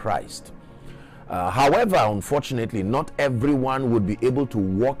in Christ. However, unfortunately, not everyone would be able to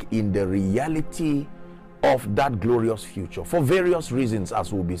walk in the reality of that glorious future for various reasons,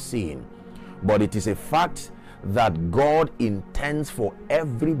 as we'll be seeing. But it is a fact that God intends for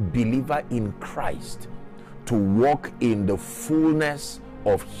every believer in Christ to walk in the fullness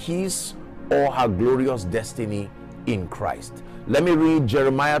of his or her glorious destiny in Christ. Let me read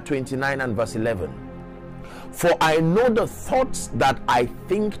Jeremiah 29 and verse 11. For I know the thoughts that I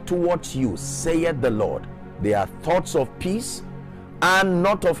think towards you, saith the Lord. They are thoughts of peace and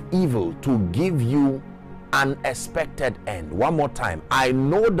not of evil, to give you an expected end. One more time. I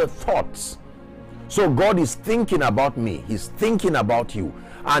know the thoughts. So God is thinking about me. He's thinking about you.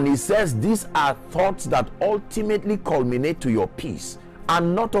 And he says these are thoughts that ultimately culminate to your peace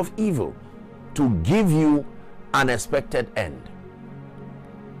and not of evil, to give you an expected end.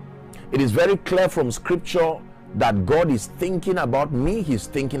 It is very clear from scripture that God is thinking about me, he's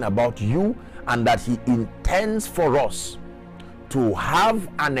thinking about you, and that he intends for us to have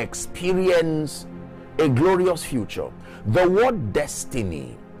and experience a glorious future. The word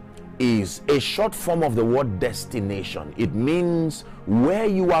destiny is a short form of the word destination. It means where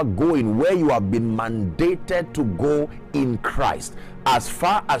you are going, where you have been mandated to go in Christ, as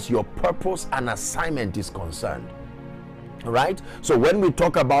far as your purpose and assignment is concerned. Right? So when we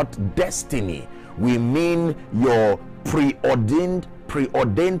talk about destiny, we mean your preordained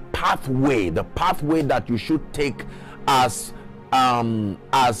pathway, the pathway that you should take as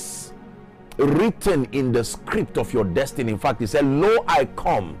written in the script of your destiny. In fact, he said, lo, I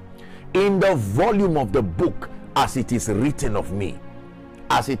come in the volume of the book as it is written of me.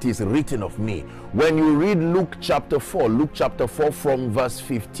 As it is written of me. When you read Luke chapter 4 from verse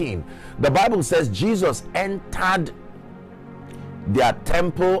 15, the Bible says Jesus entered their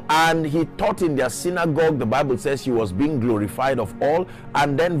temple and he taught in their synagogue. The Bible says he was being glorified of all.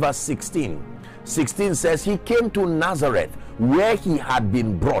 And then verse 16 says he came to Nazareth, where he had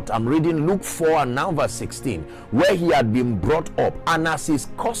been brought. I'm reading Luke 4 and now verse 16, where he had been brought up, and as his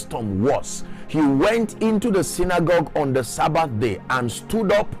custom was, he went into the synagogue on the Sabbath day and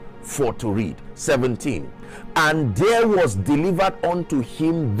stood up for to read. 17, and there was delivered unto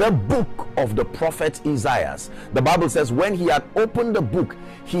him the book of the prophet Isaiah. The Bible says when he had opened the book,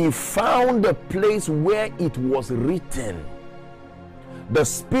 he found the place where it was written The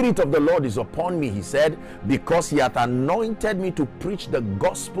Spirit of the Lord is upon me, he said, because he hath anointed me to preach the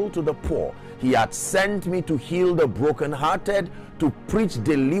gospel to the poor. He hath sent me to heal the brokenhearted, to preach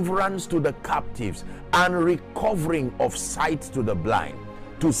deliverance to the captives, and recovering of sight to the blind,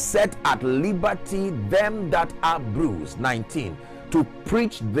 to set at liberty them that are bruised. 19. To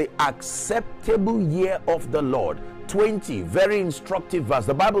preach the acceptable year of the Lord. 20. Very instructive verse.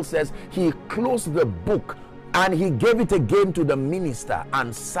 The Bible says he closed the book and he gave it again to the minister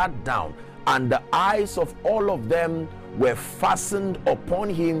and sat down, and the eyes of all of them were fastened upon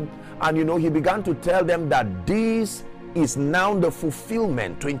him. And he began to tell them that this is now the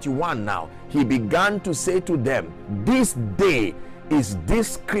fulfillment. 21. Now he began to say to them, this day is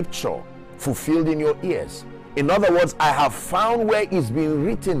this scripture fulfilled in your ears. In other words, I have found where it's been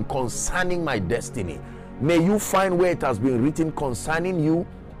written concerning my destiny. May you find where it has been written concerning you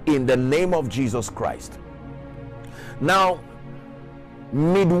in the name of Jesus Christ. Now,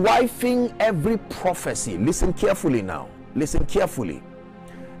 midwifing every prophecy. Listen carefully now. Listen carefully.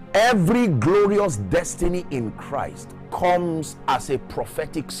 Every glorious destiny in Christ comes as a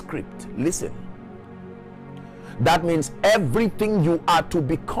prophetic script. Listen. That means everything you are to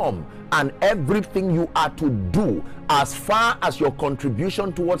become and everything you are to do, as far as your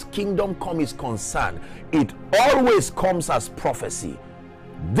contribution towards kingdom come is concerned, it always comes as prophecy.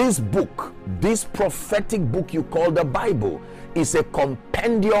 This book, this prophetic book you call the Bible, is a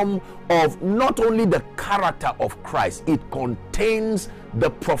compendium of not only the character of Christ, it contains the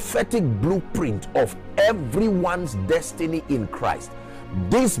prophetic blueprint of everyone's destiny in Christ.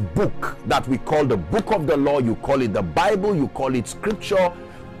 This book that we call the book of the law, you call it the Bible, you call it scripture,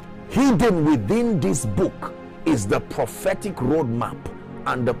 hidden within this book is the prophetic roadmap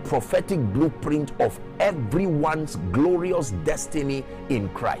and the prophetic blueprint of everyone's glorious destiny in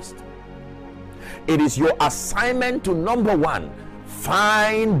Christ. It is your assignment to, number one,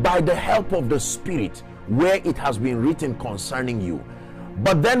 find by the help of the Spirit where it has been written concerning you.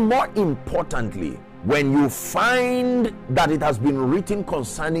 But then more importantly, when you find that it has been written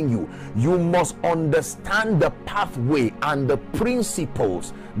concerning you, you must understand the pathway and the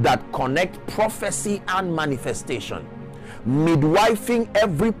principles that connect prophecy and manifestation. Midwifing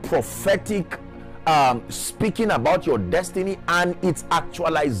every prophetic speaking about your destiny and its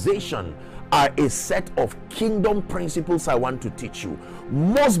actualization are a set of kingdom principles I want to teach you.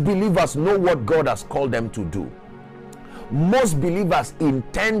 Most believers know what God has called them to do. Most believers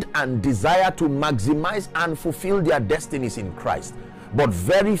intend and desire to maximize and fulfill their destinies in Christ, but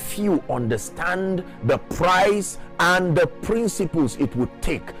very few understand the price and the principles it would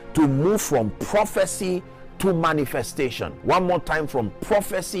take to move from prophecy to manifestation. One more time, from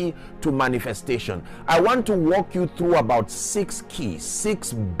prophecy to manifestation. I want to walk you through about 6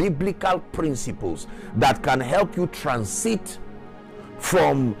 biblical principles that can help you transit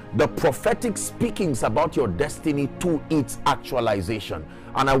from the prophetic speakings about your destiny to its actualization.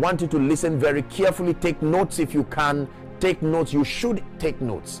 And I want you to listen very carefully. Take notes if you can. Take notes. You should take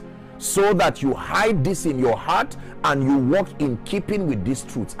notes so that you hide this in your heart and you walk in keeping with these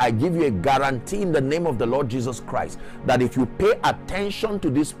truths. I give you a guarantee in the name of the Lord Jesus Christ that if you pay attention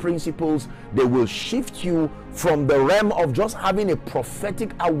to these principles, they will shift you from the realm of just having a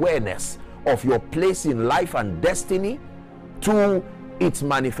prophetic awareness of your place in life and destiny to its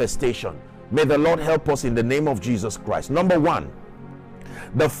manifestation. May the Lord help us in the name of Jesus Christ. Number one,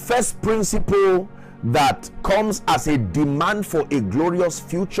 the first principle that comes as a demand for a glorious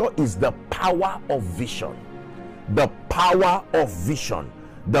future is the power of vision. The power of vision.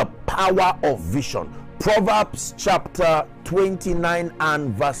 The power of vision. Proverbs chapter 29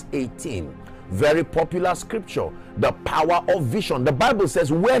 and verse 18. Very popular scripture. The power of vision. The Bible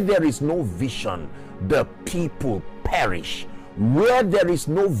says, where there is no vision, the people perish. Where there is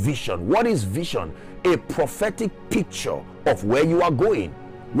no vision. What is vision? A prophetic picture of where you are going.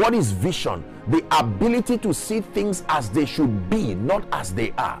 What is vision? The ability to see things as they should be, not as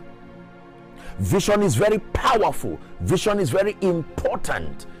they are. Vision is very powerful. Vision is very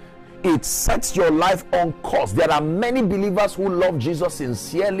important. It sets your life on course. There are many believers who love Jesus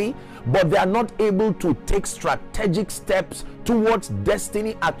sincerely, but they are not able to take strategic steps towards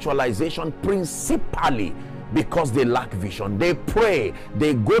destiny actualization, principally because they lack vision. They pray,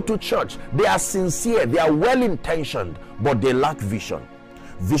 they go to church, they are sincere, they are well intentioned, but they lack vision.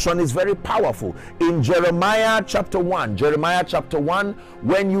 Vision is very powerful. In Jeremiah chapter 1,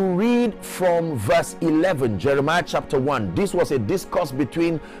 when you read from verse 11, Jeremiah chapter 1, this was a discourse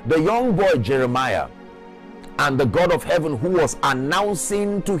between the young boy Jeremiah and the God of heaven, who was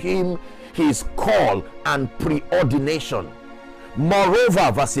announcing to him his call and preordination.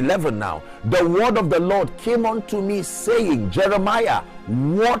 Moreover, verse 11 now, the word of the Lord came unto me, saying, Jeremiah,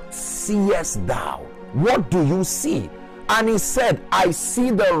 what seest thou? What do you see? And he said, I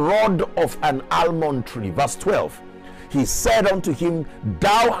see the rod of an almond tree. Verse 12. He said unto him,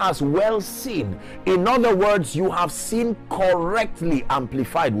 thou hast well seen. In other words, you have seen correctly.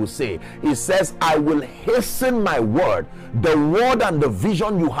 Amplified will say, it says, I will hasten my word. The word and the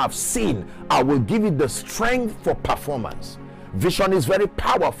vision you have seen, I will give it the strength for performance. Vision is very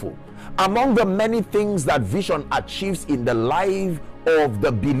powerful. Among the many things that vision achieves in the life of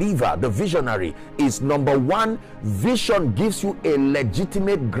the believer, the visionary, is number one, vision gives you a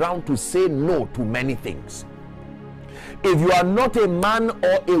legitimate ground to say no to many things. If you are not a man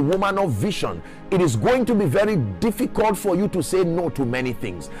or a woman of vision, it is going to be very difficult for you to say no to many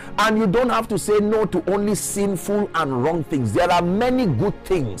things. And you don't have to say no to only sinful and wrong things. There are many good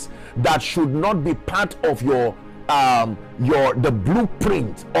things that should not be part of the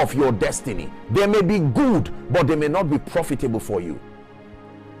blueprint of your destiny. They may be good, but they may not be profitable for you.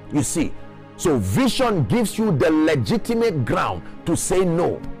 You see, so vision gives you the legitimate ground to say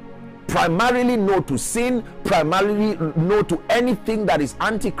no. Primarily no to sin, primarily no to anything that is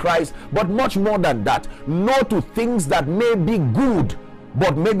antichrist, but much more than that, no to things that may be good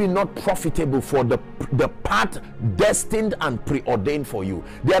but maybe not profitable for the path destined and preordained for you.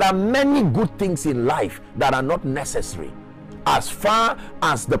 There are many good things in life that are not necessary as far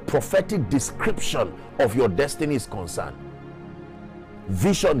as the prophetic description of your destiny is concerned.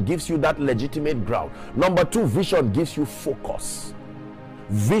 Vision gives you that legitimate ground. Number two, vision gives you focus.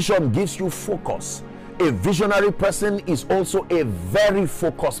 Vision gives you focus. A visionary person is also a very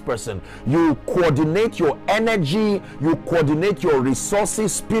focused person. You coordinate your energy, you coordinate your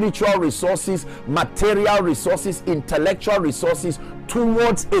resources, spiritual resources, material resources, intellectual resources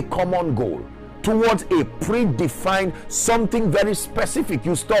towards a common goal, towards a predefined something very specific.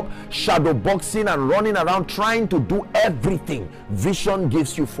 You stop shadow boxing and running around trying to do everything. Vision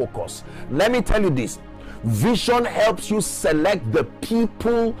gives you focus. Let me tell you this. Vision helps you select the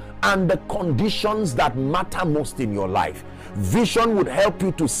people and the conditions that matter most in your life. Vision would help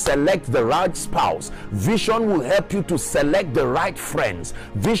you to select the right spouse. Vision will help you to select the right friends.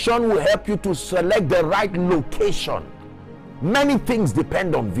 Vision will help you to select the right location. Many things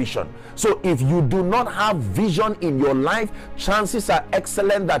depend on vision. So if you do not have vision in your life, chances are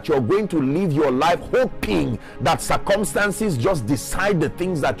excellent that you're going to live your life hoping that circumstances just decide the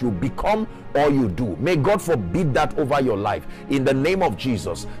things that you become or you do. May God forbid that over your life in the name of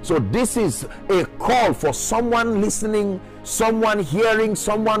Jesus. So this is a call for someone listening, someone hearing,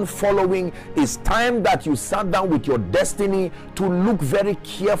 someone following. It's time that you sat down with your destiny to look very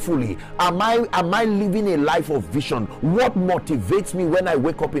carefully. Am I living a life of vision? What motivates me when I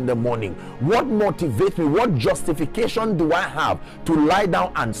wake up in the morning? What motivates me? What justification do I have to lie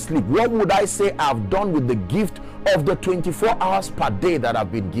down and sleep? What would I say I've done with the gift of the 24 hours per day that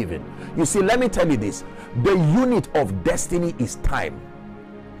I've been given? You see, let me tell you this. The unit of destiny is time.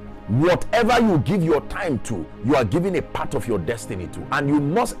 Whatever you give your time to, you are giving a part of your destiny to, and you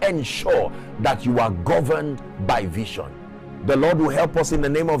must ensure that you are governed by vision. The Lord will help us in the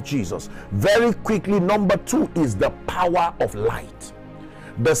name of Jesus. Very quickly, number two is the power of light.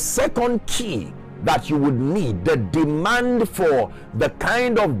 The second key that you would need, the demand for the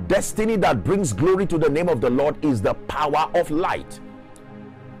kind of destiny that brings glory to the name of the Lord, is the power of light.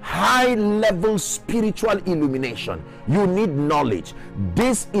 High level spiritual illumination. You need knowledge.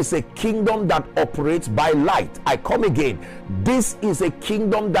 This is a kingdom that operates by light. I come again. This is a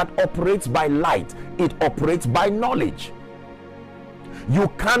kingdom that operates by light. It operates by knowledge. You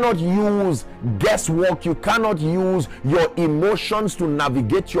cannot use guesswork. You cannot use your emotions to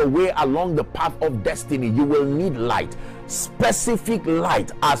navigate your way along the path of destiny. You will need light, specific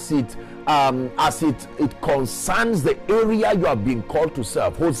light, as it concerns the area you have been called to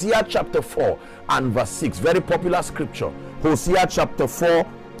serve. Hosea chapter 4 and verse 6, very popular scripture. Hosea chapter 4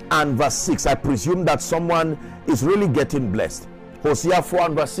 and verse 6. I presume that someone is really getting blessed. Hosea 4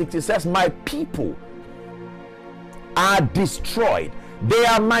 and verse 6, it says, my people are destroyed. They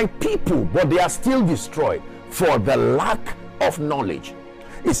are my people, but they are still destroyed for the lack of knowledge.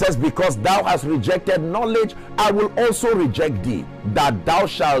 It says, because thou hast rejected knowledge, I will also reject thee, that thou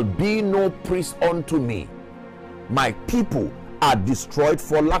shalt be no priest unto me. My people are destroyed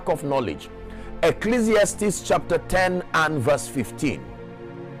for lack of knowledge. Ecclesiastes chapter 10 and verse 15.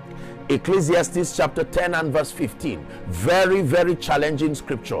 Ecclesiastes chapter 10 and verse 15. Very, very challenging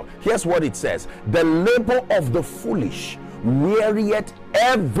scripture. Here's what it says. The labor of the foolish wearieth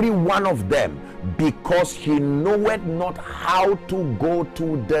every one of them because he knoweth not how to go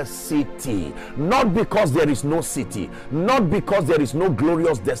to the city. Not because there is no city, not because there is no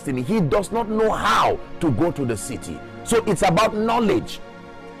glorious destiny. He does not know how to go to the city. So it's about knowledge.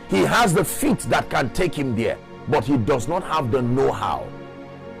 He has the feet that can take him there, but he does not have the know-how.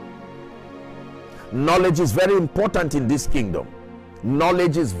 Knowledge is very important in this kingdom.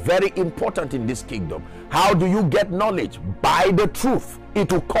 Knowledge is very important in this kingdom. How do you get knowledge? By the truth.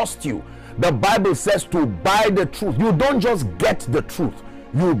 It will cost you. The Bible says to buy the truth. You don't just get the truth,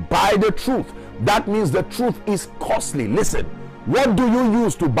 you buy the truth. That means the truth is costly. Listen, what do you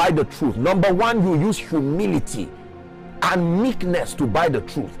use to buy the truth? Number one, you use humility and meekness to buy the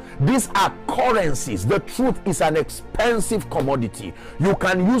truth. These are currencies. The truth is an expensive commodity. You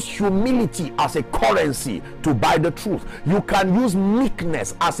can use humility as a currency to buy the truth. You can use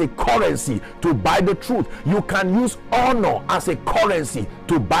meekness as a currency to buy the truth. You can use honor as a currency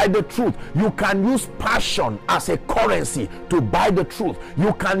to buy the truth. You can use passion as a currency to buy the truth.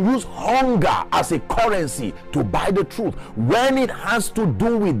 You can use hunger as a currency to buy the truth. When it has to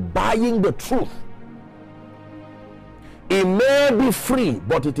do with buying the truth, it may be free,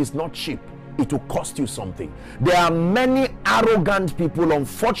 but it is not cheap. It will cost you something. There are many arrogant people,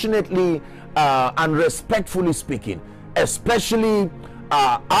 unfortunately, and respectfully speaking, especially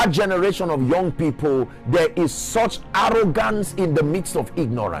our generation of young people. There is such arrogance in the midst of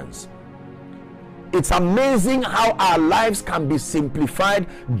ignorance. It's amazing how our lives can be simplified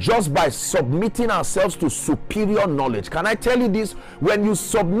just by submitting ourselves to superior knowledge. Can I tell you this? When you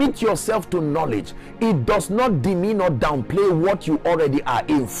submit yourself to knowledge, it does not demean or downplay what you already are.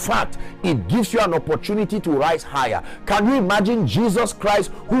 In fact, it gives you an opportunity to rise higher. Can you imagine Jesus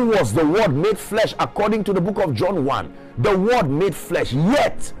Christ, who was the Word made flesh, according to the book of John 1? The Word made flesh.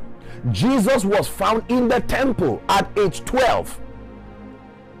 Yet, Jesus was found in the temple at age 12.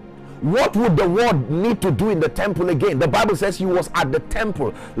 What would the Word need to do in the temple again? The Bible says he was at the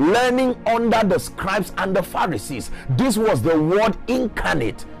temple learning under the scribes and the Pharisees. This was the Word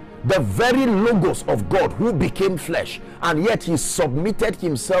incarnate, the very logos of God who became flesh, and yet he submitted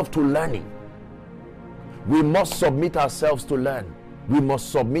himself to learning. We must submit ourselves to learn. We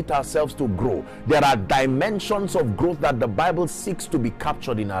must submit ourselves to grow. There are dimensions of growth that the Bible seeks to be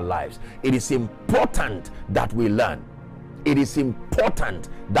captured in our lives. It is important that we learn. It is important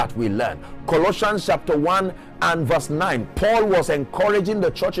that we learn. Colossians chapter 1 and verse 9, Paul was encouraging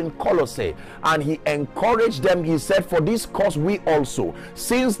the church in Colossae, and he encouraged them. He said, for this cause we also,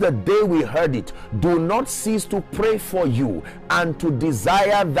 since the day we heard it, do not cease to pray for you and to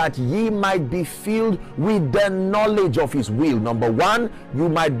desire that ye might be filled with the knowledge of his will. Number one, you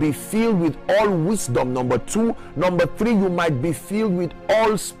might be filled with all wisdom. Number two, number three, you might be filled with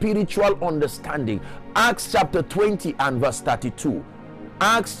all spiritual understanding. Acts chapter 20 and verse 32.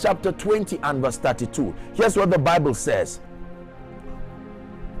 Acts chapter 20 and verse 32. Here's what the Bible says.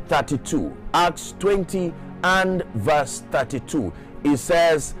 32. Acts 20 and verse 32. It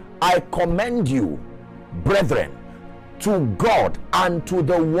says, I commend you, brethren, to God and to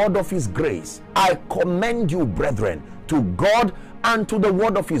the word of his grace. I commend you, brethren, to God and to the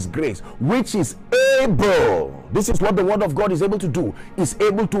word of his grace, which is able. This is what the word of God is able to do. Is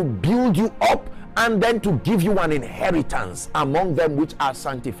able to build you up and then to give you an inheritance among them which are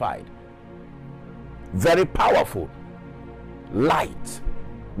sanctified. Very powerful. Light,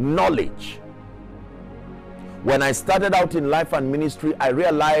 knowledge. When I started out in life and ministry, I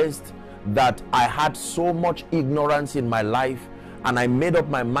realized that I had so much ignorance in my life, and I made up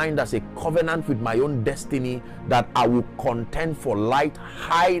my mind as a covenant with my own destiny that I will contend for light,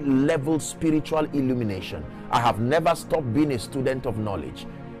 high level spiritual illumination. I have never stopped being a student of knowledge.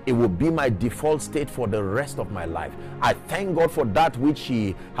 It will be my default state for the rest of my life. I thank God for that which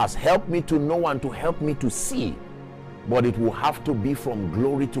he has helped me to know and to help me to see, but it will have to be from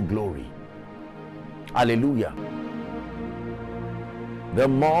glory to glory. Hallelujah. The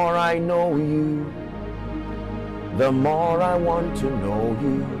more I know you, the more I want to know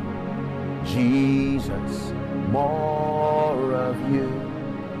you, Jesus, more of you.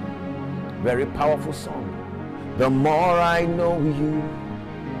 Very powerful song. The more I know you,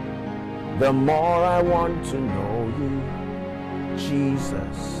 the more I want to know you,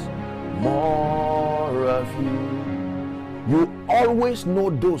 Jesus, more of you. You always know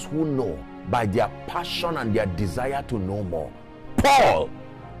those who know by their passion and their desire to know more. Paul,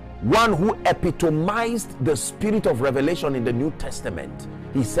 one who epitomized the spirit of revelation in the New Testament,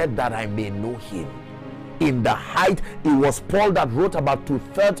 he said that I may know him. In the height, it was Paul that wrote about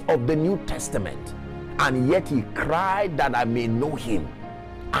 2/3 of the New Testament, and yet he cried that I may know him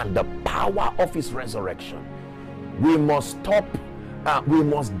and the power of his resurrection. We must stop we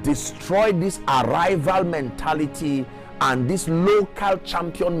must destroy this arrival mentality and this local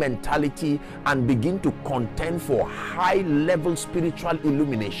champion mentality and begin to contend for high level spiritual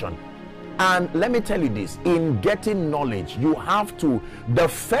illumination. And let me tell you this, in getting knowledge, you have to, the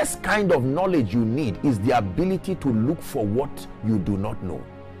first kind of knowledge you need is the ability to look for what you do not know.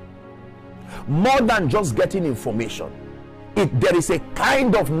 More than just getting information, there is a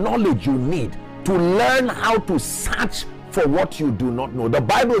kind of knowledge you need to learn how to search for what you do not know. The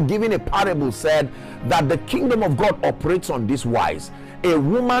Bible, giving a parable, said that the kingdom of God operates on this wise. A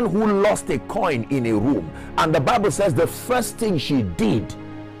woman who lost a coin in a room, and the Bible says the first thing she did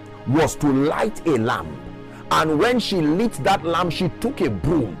was to light a lamp, and when she lit that lamp, she took a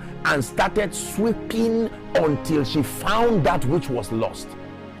broom and started sweeping until she found that which was lost.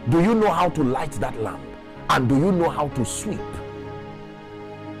 Do you know how to light that lamp? And do you know how to sweep?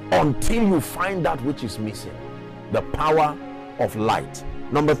 Until you find that which is missing. The power of light.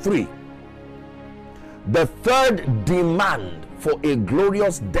 Number 3, the third demand for a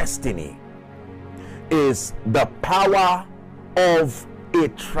glorious destiny is the power of a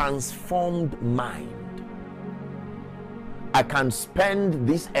transformed mind. I can spend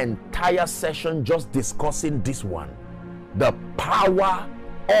this entire session just discussing this one, the power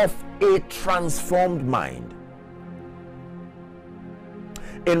of a transformed mind.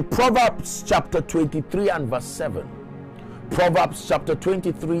 In Proverbs chapter 23 and verse 7, Proverbs chapter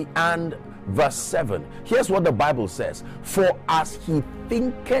 23 and verse 7, here's what the Bible says: for as he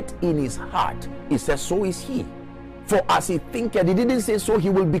thinketh in his heart, it says, so is he. For as he thinketh, it didn't say so he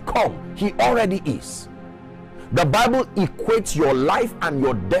will become, he already is. The Bible equates your life and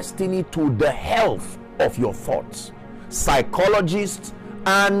your destiny to the health of your thoughts. Psychologists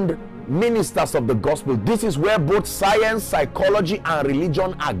and ministers of the gospel, this is where both science, psychology, and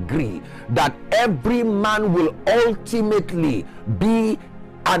religion agree that every man will ultimately be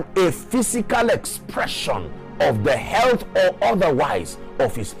a physical expression of the health or otherwise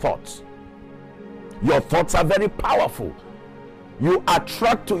of his thoughts. Your thoughts are very powerful. You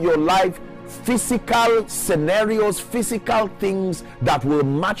attract to your life physical scenarios, physical things that will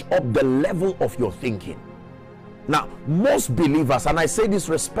match up the level of your thinking. Now, most believers, and I say this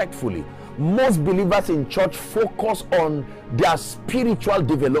respectfully, most believers in church focus on their spiritual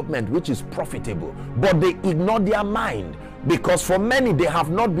development, which is profitable, but they ignore their mind, because for many, they have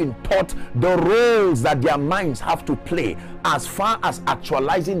not been taught the roles that their minds have to play as far as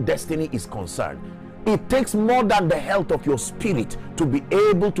actualizing destiny is concerned. It takes more than the health of your spirit to be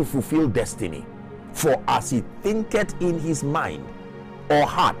able to fulfill destiny. For as he thinketh in his mind or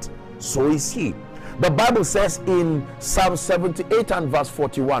heart, so is he. The Bible says in Psalm 78 and verse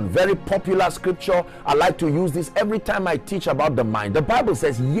 41, very popular scripture, I like to use this every time I teach about the mind. The Bible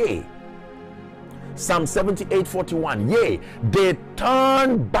says, yea, Psalm 78:41, yea, they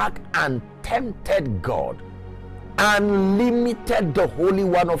turned back and tempted God and limited the Holy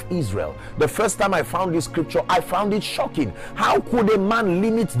One of Israel. The first time I found this scripture, I found it shocking. How could a man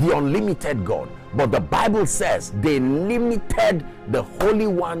limit the unlimited God? But the Bible says they limited the Holy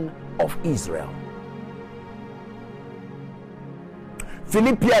One of Israel.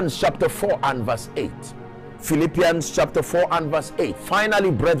 Philippians chapter 4 and verse 8. Philippians chapter 4 and verse 8.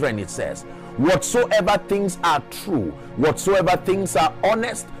 Finally, brethren, it says, whatsoever things are true, whatsoever things are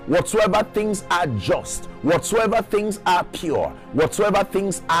honest, whatsoever things are just, whatsoever things are pure, whatsoever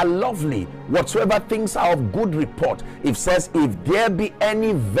things are lovely, whatsoever things are of good report, it says, if there be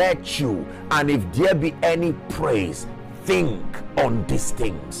any virtue and if there be any praise, think on these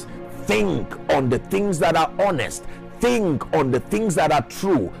things. Think on the things that are honest. Think on the things that are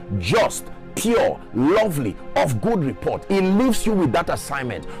true, just, pure, lovely, of good report. It leaves you with that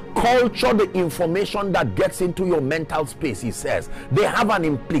assignment. Culture the information that gets into your mental space, he says. They have an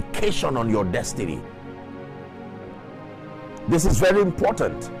implication on your destiny. This is very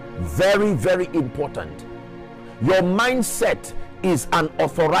important. Very, very important. Your mindset is an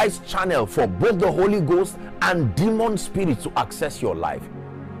authorized channel for both the Holy Ghost and demon spirits to access your life.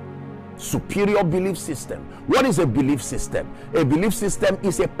 Superior belief system. What is a belief system? A belief system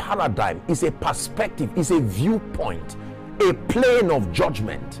is a paradigm, is a perspective, is a viewpoint, a plane of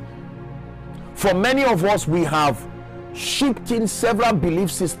judgment. For many of us, we have shipped in several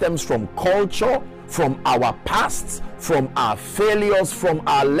belief systems from culture, from our pasts, from our failures, from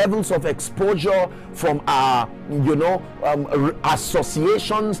our levels of exposure, from our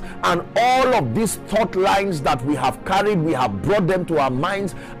associations, and all of these thought lines that we have carried, we have brought them to our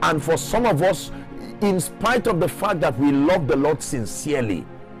minds. And for some of us, in spite of the fact that we love the Lord sincerely,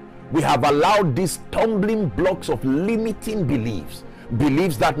 we have allowed these stumbling blocks of limiting beliefs.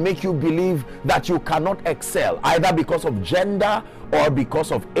 beliefs that make you believe that you cannot excel, either because of gender or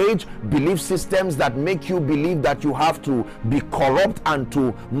because of age, belief systems that make you believe that you have to be corrupt and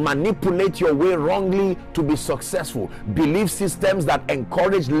to manipulate your way wrongly to be successful, belief systems that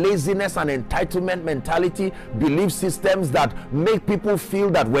encourage laziness and entitlement mentality, belief systems that make people feel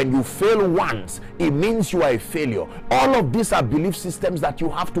that when you fail once, it means you are a failure. All of these are belief systems that you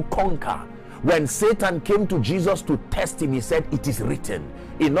have to conquer. When Satan came to Jesus to test him, he said, "It is written."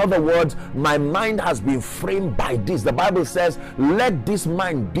 In other words, my mind has been framed by this. The Bible says, "Let this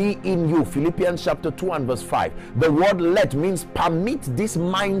mind be in you." Philippians chapter 2 and verse 5. The word "let" means permit this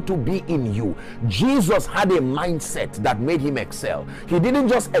mind to be in you. Jesus had a mindset that made him excel. He didn't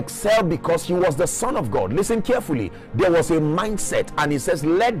just excel because he was the Son of God. Listen carefully. There was a mindset, and he says,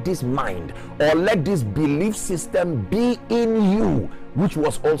 "Let this mind," or let this belief system be in you, which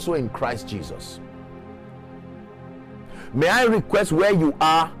was also in Christ Jesus. May I request, where you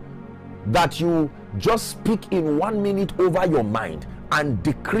are, that you just speak in 1 minute over your mind and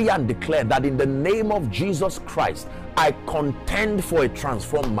decree and declare that in the name of Jesus Christ, I contend for a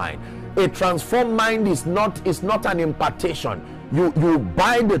transformed mind. A transformed mind is not an impartation. You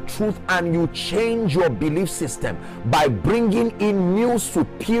buy the truth and you change your belief system by bringing in new,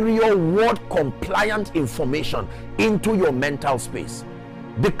 superior, word compliant information into your mental space.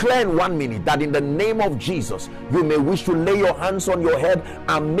 Declare in 1 minute that in the name of Jesus, you may wish to lay your hands on your head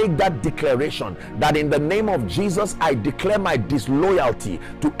and make that declaration that in the name of Jesus, I declare my disloyalty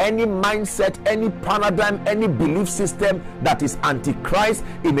to any mindset, any paradigm, any belief system that is antichrist.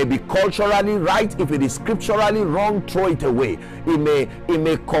 It may be culturally right. If it is scripturally wrong, throw it away. It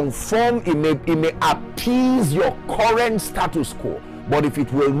may conform, it may appease your current status quo. But if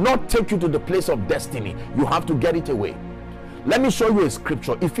it will not take you to the place of destiny, you have to get it away. Let me show you a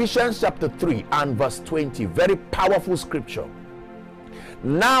scripture. Ephesians chapter 3 and verse 20. Very powerful scripture.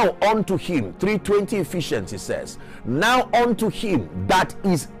 Now unto him, 3:20 Ephesians, it says, now unto him that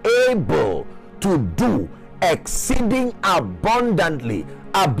is able to do exceeding abundantly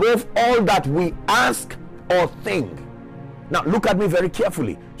above all that we ask or think. Now look at me very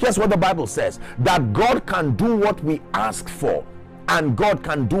carefully. Here's what the Bible says, that God can do what we ask for, and God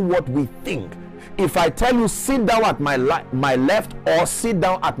can do what we think. If I tell you sit down at my left or sit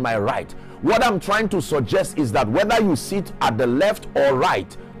down at my right, what I'm trying to suggest is that whether you sit at the left or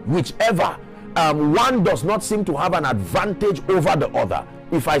right, whichever, one does not seem to have an advantage over the other.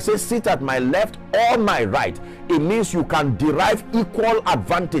 If I say sit at my left or my right, it means you can derive equal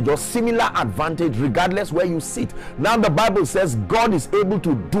advantage or similar advantage regardless where you sit. Now the Bible says God is able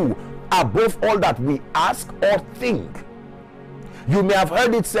to do above all that we ask or think. You may have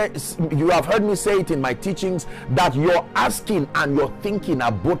heard it say, you have heard me say it in my teachings, that your asking and your thinking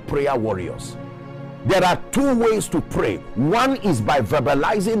are both prayer warriors. There are two ways to pray. One is by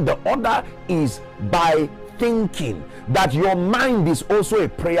verbalizing, the other is by thinking. That your mind is also a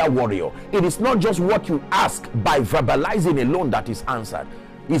prayer warrior. It is not just what you ask by verbalizing alone that is answered.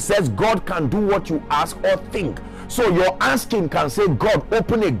 It says God can do what you ask or think. So your asking can say, God,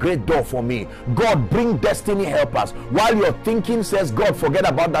 open a great door for me. God, bring destiny helpers. While your thinking says, God, forget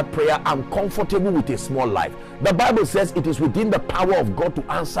about that prayer. I'm comfortable with a small life. The Bible says it is within the power of God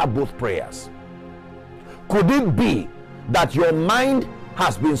to answer both prayers. Could it be that your mind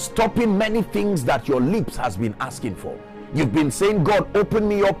has been stopping many things that your lips has been asking for? You've been saying, God, open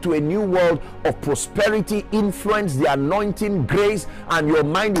me up to a new world of prosperity, influence, the anointing, grace, and your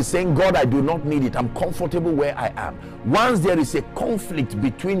mind is saying, God, I do not need it. I'm comfortable where I am. Once there is a conflict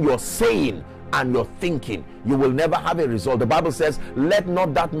between your saying and your thinking, you will never have a result. The Bible says, let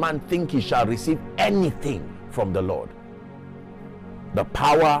not that man think he shall receive anything from the Lord. The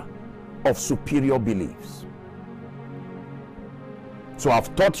power of superior beliefs. So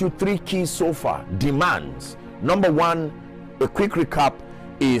I've taught you 3 keys so far. Demands. Number 1, a quick recap,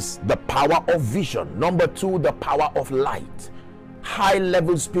 is the power of vision. Number 2, the power of light, high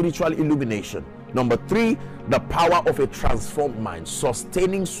level spiritual illumination. Number 3, the power of a transformed mind,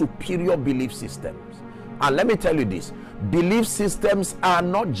 sustaining superior belief systems. And let me tell you this, belief systems are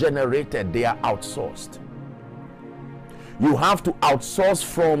not generated, they are outsourced. You have to outsource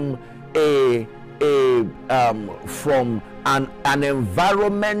from an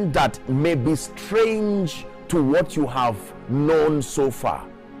environment that may be strange to what you have known so far.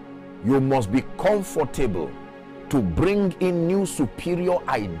 You must be comfortable to bring in new superior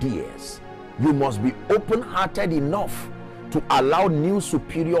ideas. You must be open-hearted enough to allow new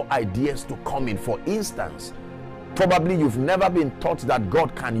superior ideas to come in. For instance, probably you've never been taught that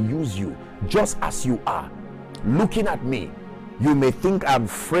God can use you just as you are. Looking at me, you may think I'm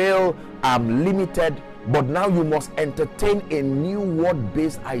frail, I'm limited, But now you must entertain a new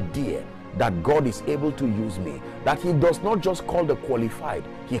word-based idea that God is able to use me, that he does not just call the qualified,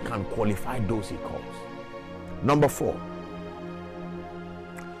 he can qualify those he calls. Number 4,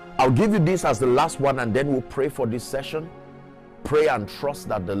 I'll give you this as the last one, and then we'll pray for this session. Pray and trust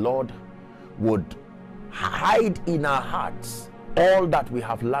that the Lord would hide in our hearts all that we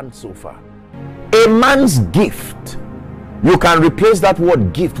have learned so far. A man's gift, you can replace that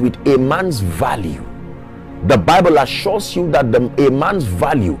word gift with a man's value. The Bible assures you that a man's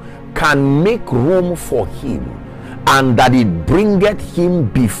value can make room for him, and that it bringeth him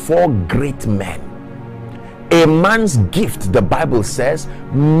before great men. A man's gift, the Bible says,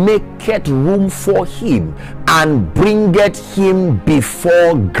 maketh room for him and bringeth him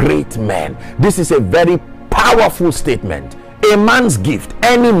before great men. This is a very powerful statement. A man's gift,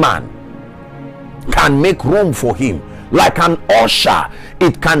 any man can make room for him. Like an usher,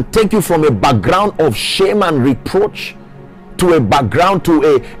 it can take you from a background of shame and reproach to a background,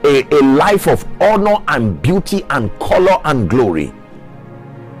 to a life of honor and beauty and color and glory.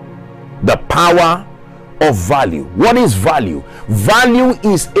 The power of value. What is value? Value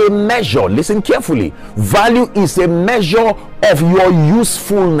is a measure, listen carefully, value is a measure of your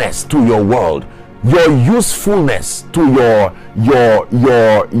usefulness to your world, your usefulness to your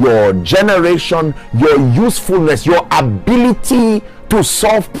generation, your usefulness, your ability to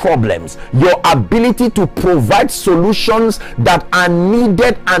solve problems, your ability to provide solutions that are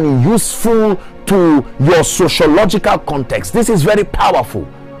needed and useful to your sociological context. This is very powerful.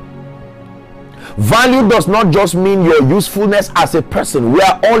 Value does not just mean your usefulness as a person. We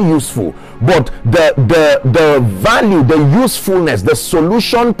are all useful, but the value, the usefulness, the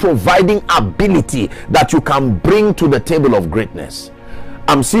solution providing ability that you can bring to the table of greatness.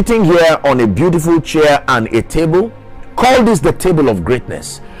 I'm sitting here on a beautiful chair and a table. Call this the table of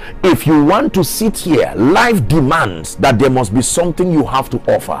greatness. If you want to sit here, life demands that there must be something you have to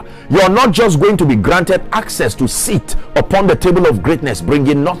offer. You're not just going to be granted access to sit upon the table of greatness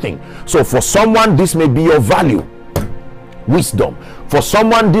bringing nothing. So for someone, this may be your value, wisdom. For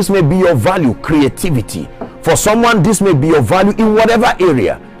someone, this may be your value, creativity. For someone, this may be your value in whatever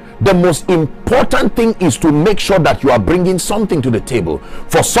area. The most important thing is to make sure that you are bringing something to the table.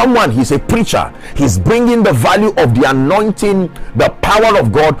 For someone, he's a preacher, he's bringing the value of the anointing, the power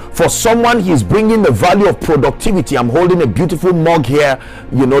of God. For someone, he's bringing the value of productivity. I'm holding a beautiful mug here,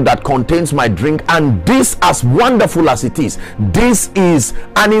 you know, that contains my drink, and this, as wonderful as it is, this is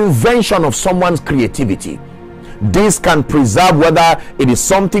an invention of someone's creativity. This can preserve, whether it is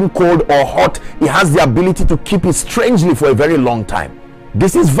something cold or hot, it has the ability to keep it strangely for a very long time.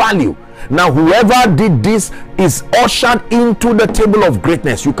 This is value. Now, whoever did this is ushered into the table of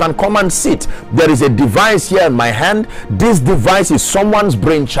greatness. You can come and sit. There is a device here in my hand. This device is someone's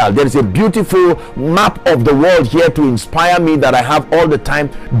brainchild. There is a beautiful map of the world here to inspire me that I have all the time.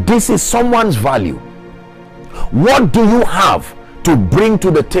 This is someone's value. What do you have to bring to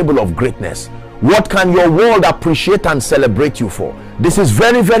the table of greatness? What can your world appreciate and celebrate you for? This is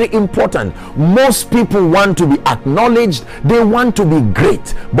very, very important. Most people want to be acknowledged. They want to be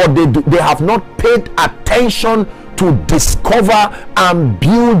great, but they have not paid attention to discover and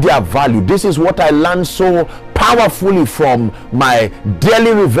build their value. This is what I learned so powerfully from my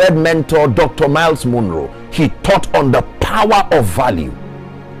dearly revered mentor, Dr. Miles Monroe. He taught on the power of value.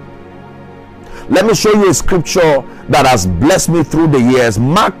 Let me show you a scripture that has blessed me through the years.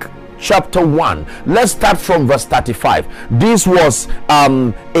 Mark chapter 1. Let's start from verse 35. This was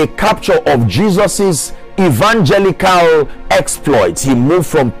a capture of Jesus's evangelical exploits. He moved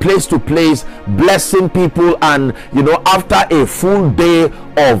from place to place, blessing people, and you know, after a full day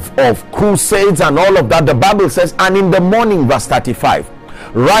of crusades and all of that, the Bible says, and in the morning, verse 35,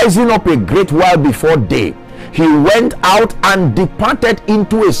 rising up a great while before day, he went out and departed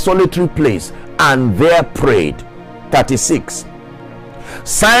into a solitary place and there prayed. 36.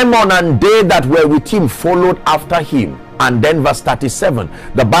 Simon and they that were with him followed after him. And then verse 37,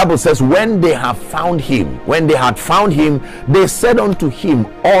 the Bible says, when they had found him, they said unto him,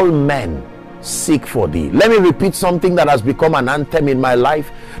 all men seek for thee. Let me repeat something that has become an anthem in my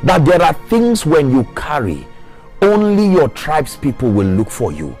life, that there are things when you carry, only your tribe's people will look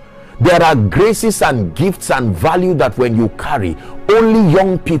for you. There are graces and gifts and value that when you carry, only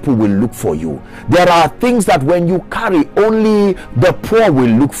young people will look for you. There are things that when you carry, only the poor will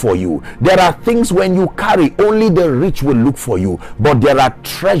look for you. There are things when you carry, only the rich will look for you. But there are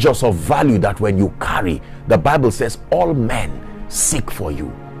treasures of value that when you carry, the Bible says all men seek for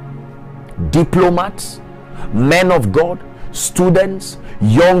you. Diplomats, men of God, students,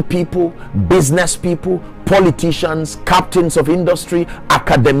 young people, business people, politicians, captains of industry,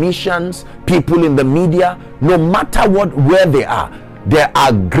 academicians, people in the media, no matter where they are, there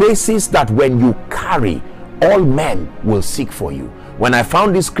are graces that when you carry, all men will seek for you. When I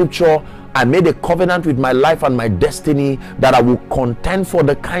found this scripture, I made a covenant with my life and my destiny that I will contend for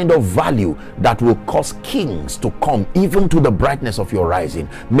the kind of value that will cause kings to come even to the brightness of your rising.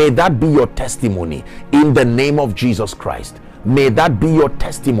 May that be your testimony in the name of Jesus Christ. May that be your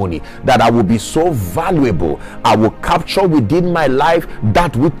testimony, that I will be so valuable. I will capture within my life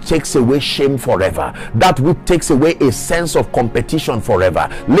that which takes away shame forever, that which takes away a sense of competition forever.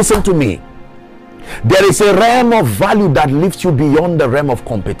 Listen to me. There is a realm of value that lifts you beyond the realm of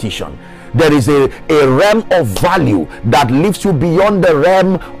competition. There is a realm of value that lifts you beyond the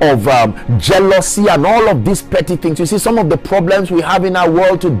realm of jealousy and all of these petty things. You see, some of the problems we have in our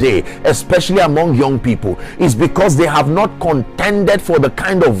world today, especially among young people, is because they have not contended for the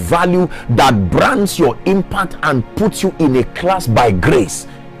kind of value that brands your impact and puts you in a class by grace,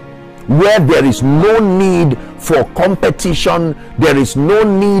 where there is no need for competition, there is no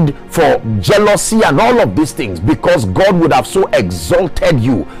need for jealousy and all of these things, because God would have so exalted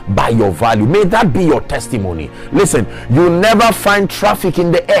you by your value. May that be your testimony. Listen, you never find traffic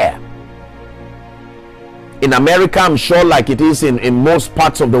in the air. In America, I'm sure, like it is in most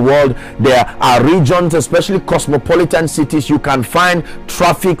parts of the world, there are regions, especially cosmopolitan cities, you can find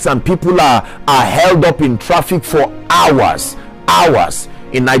traffic and people are held up in traffic for hours.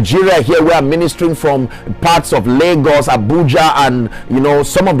 In Nigeria, here we are ministering from parts of Lagos, Abuja, and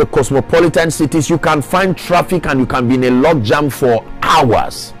some of the cosmopolitan cities, you can find traffic and you can be in a logjam for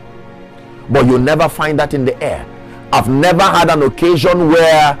hours, but you'll never find that in the air. I've never had an occasion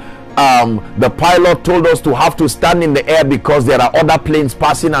where the pilot told us to have to stand in the air because there are other planes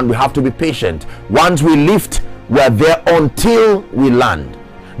passing and we have to be patient. Once we lift, we're there until we land.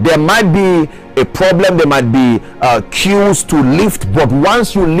 There might be a problem, there might be queues to lift, but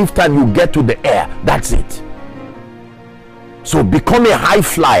once you lift and you get to the air, that's it. So become a high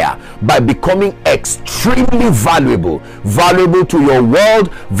flyer by becoming extremely valuable to your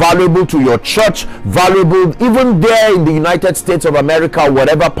world, valuable to your church, valuable even there in the United States of America or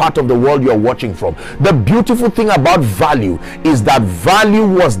whatever part of the world you're watching from. The beautiful thing about value is that value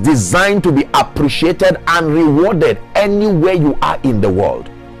was designed to be appreciated and rewarded anywhere you are in the world.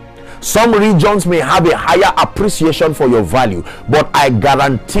 Some regions may have a higher appreciation for your value, but I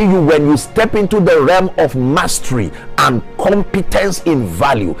guarantee you, when you step into the realm of mastery and competence in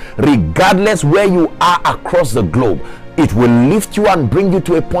value, regardless where you are across the globe, it will lift you and bring you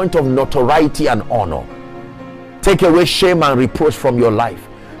to a point of notoriety and honor. Take away shame and reproach from your life.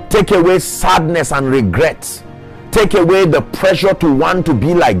 Take away sadness and regrets. Take away the pressure to want to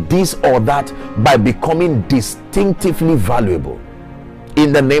be like this or that by becoming distinctively valuable.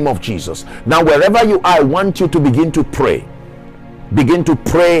 In the name of Jesus. Now, wherever you are, I want you to begin to pray. Begin to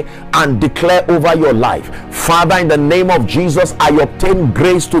pray and declare over your life. Father, in the name of Jesus, I obtain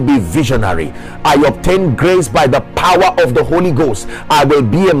grace to be visionary. I obtain grace by the power of the Holy Ghost. I will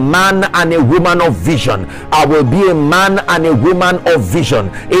be a man and a woman of vision. I will be a man and a woman of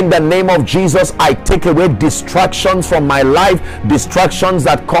vision. In the name of Jesus, I take away distractions from my life, distractions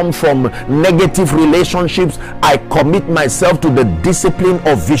that come from negative relationships. I commit myself to the discipline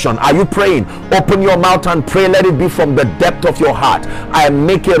of vision. Are you praying? Open your mouth and pray. Let it be from the depth of your heart. I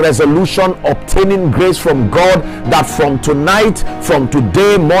make a resolution, obtaining grace from God, that from tonight, from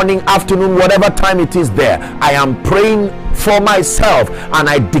today, morning, afternoon, whatever time it is there, I am praying for myself, and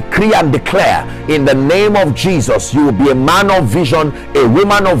I decree and declare in the name of Jesus, you will be a man of vision, a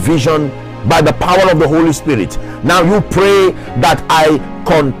woman of vision, by the power of the Holy Spirit. Now you pray that I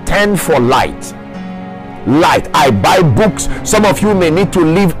contend for light. I buy books. Some of you may need to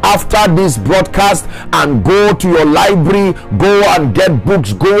leave after this broadcast and go to your library, go and get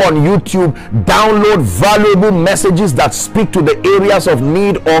books, go on YouTube, download valuable messages that speak to the areas of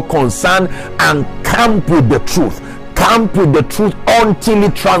need or concern, and camp with the truth. Camp with the truth until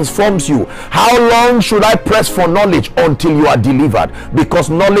it transforms you. How long should I press for knowledge? Until you are delivered,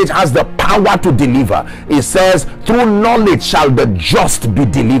 because knowledge has the power to deliver. It says, through knowledge shall the just be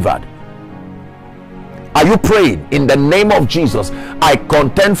delivered. Are you praying? In the name of Jesus, I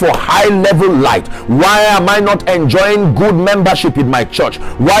contend for high level light. Why am I not enjoying good membership in my church?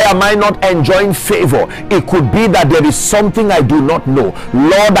 Why am I not enjoying favor? It could be that there is something I do not know.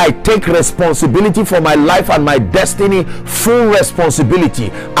 Lord, I take responsibility for my life and my destiny, full responsibility.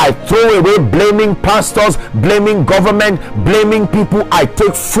 I throw away blaming pastors, blaming government, blaming people. I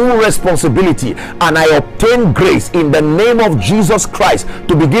take full responsibility, and I obtain grace in the name of Jesus Christ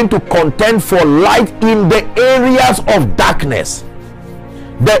to begin to contend for light in the areas of darkness.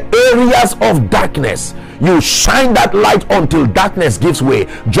 the areas of darkness. You shine that light until darkness gives way.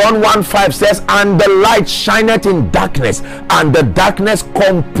 John 1:5 says, and the light shineth in darkness, and the darkness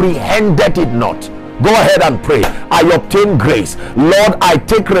comprehended it not. Go ahead and pray. I obtain grace. Lord, I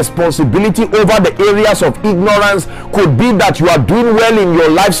take responsibility over the areas of ignorance. Could be that you are doing well in your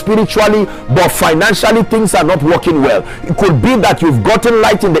life spiritually, but financially things are not working well. It could be that you've gotten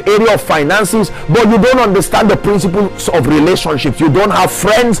light in the area of finances, but you don't understand the principles of relationships. You don't have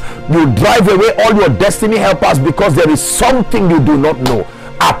friends. You drive away all your destiny helpers because there is something you do not know.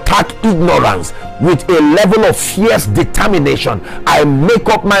 Attack ignorance with a level of fierce determination. I make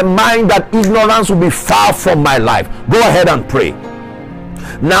up my mind that ignorance will be far from my life. Go ahead and pray.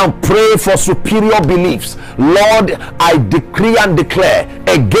 Now pray for superior beliefs. Lord, I decree and declare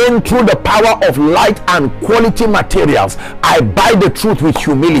again through the power of light and quality materials, I buy the truth with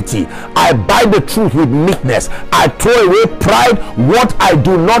humility. I buy the truth with meekness. I throw away pride. What I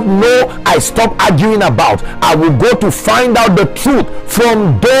do not know, I stop arguing about. I will go to find out the truth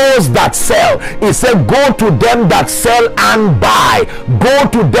from those that sell. He said, go to them that sell and buy. Go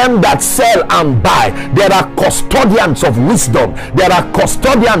to them that sell and buy. There are custodians of wisdom. There are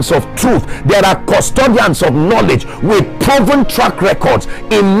custodians of truth. There are custodians of knowledge with proven track records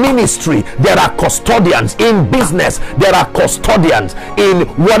in ministry. There are custodians in business. There are custodians in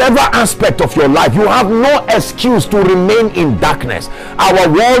whatever aspect of your life. You have no excuse to remain in darkness. Our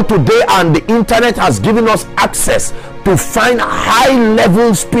world today and the internet has given us access to find high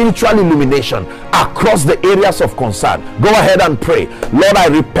level spiritual illumination across the areas of concern. Go ahead and pray. Lord, I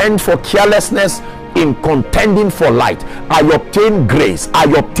repent for carelessness in contending for light. I obtain grace.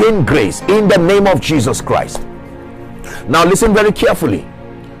 I obtain grace in the name of Jesus Christ. Now listen very carefully.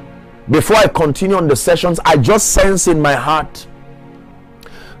 Before I continue on the sessions, I just sense in my heart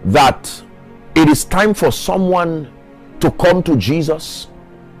that it is time for someone to come to Jesus.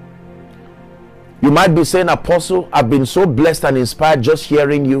 You might be saying, Apostle, I've been so blessed and inspired just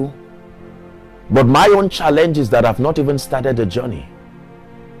hearing you, but my own challenge is that I've not even started the journey.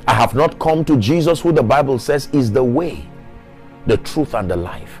 I have not come to Jesus, who the Bible says is the way, the truth, and the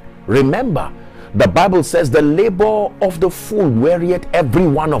life. Remember, the Bible says the labor of the fool wearieth every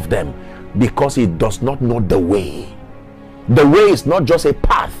one of them, because he does not know the way. The way is not just a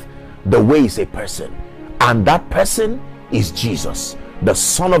path. The way is a person, and that person is Jesus, the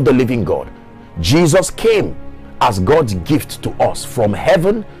Son of the living God. Jesus came as God's gift to us from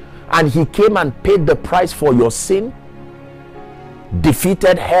heaven, and he came and paid the price for your sin,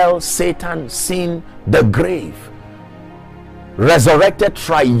 defeated hell, Satan, sin, the grave, resurrected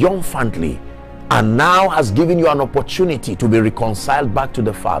triumphantly, and now has given you an opportunity to be reconciled back to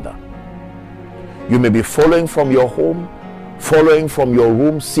the Father. You may be following from your home, following from your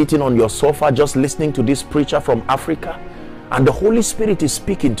room, sitting on your sofa, just listening to this preacher from Africa, and the Holy Spirit is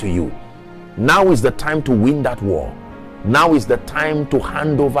speaking to you. Now is the time to win that war. Now is the time to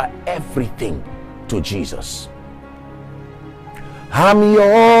hand over everything to Jesus. I'm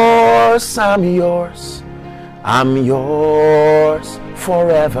yours, I'm yours, I'm yours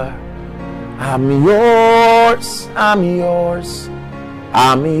forever. I'm yours, I'm yours,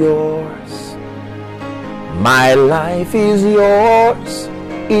 I'm yours. My life is yours,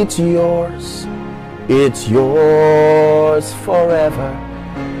 it's yours, it's yours forever.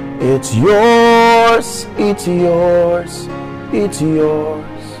 It's yours, it's yours, it's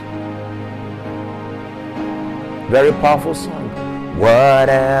yours. Very powerful song.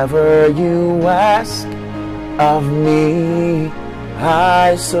 Whatever you ask of me,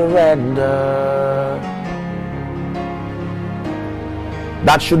 I surrender.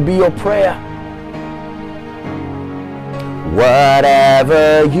 That should be your prayer.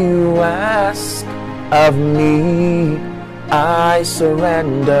 Whatever you ask of me, I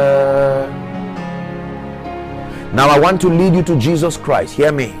surrender. Now I want to lead you to Jesus Christ.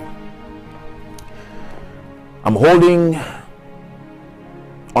 Hear me. I'm holding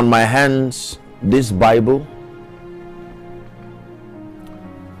on my hands this Bible.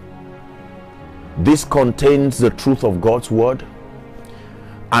 This contains the truth of God's word,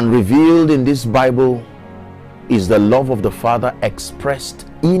 and revealed in this Bible is the love of the Father expressed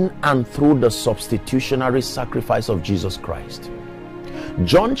in and through the substitutionary sacrifice of Jesus Christ.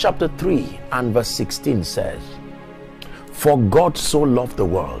 John chapter 3 and verse 16 says, for God so loved the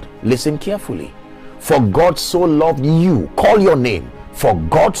world. Listen carefully. For God so loved you. Call your name. For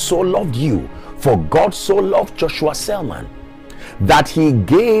God so loved you. For God so loved Joshua Selman, that he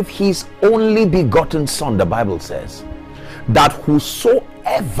gave his only begotten son, the Bible says, that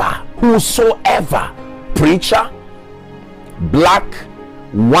whosoever, preacher, black,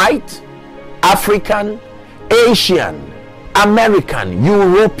 white, African, Asian, American,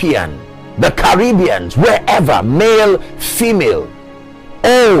 European, the Caribbeans, wherever, male, female,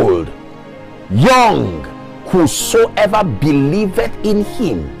 old, young, whosoever believeth in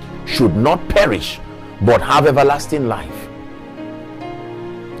him should not perish but have everlasting life.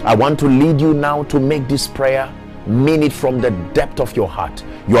 I want to lead you now to make this prayer. Mean it from the depth of your heart.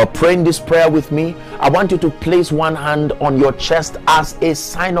 You are praying this prayer with me. I want you to place one hand on your chest as a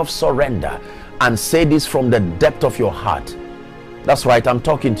sign of surrender and say this from the depth of your heart. That's right, I'm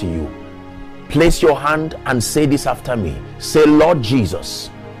talking to you. Place your hand and say this after me. Say, Lord Jesus,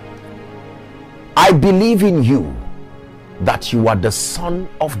 I believe in you that you are the Son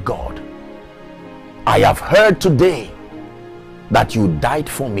of God. I have heard today that you died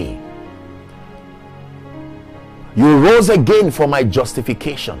for me. You rose again for my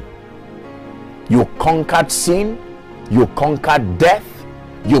justification. You conquered sin. You conquered death.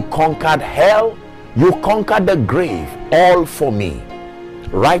 You conquered hell. You conquered the grave, all for me.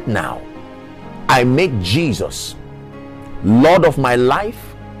 Right now, I make Jesus Lord of my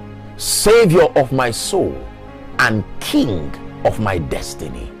life, Savior of my soul, and King of my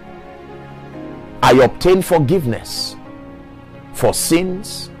destiny. I obtain forgiveness for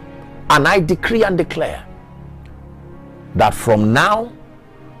sins, and I decree and declare that from now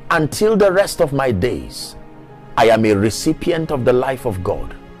until the rest of my days, I am a recipient of the life of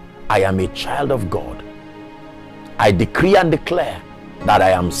God. I am a child of God. I decree and declare that I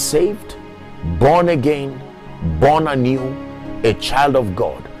am saved, born again, born anew, a child of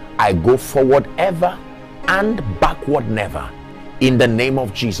God. I go forward ever and backward never, in the name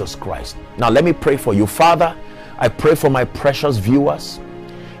of Jesus Christ. Now let me pray for you. Father, I pray for my precious viewers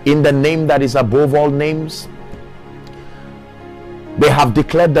in the name that is above all names. They have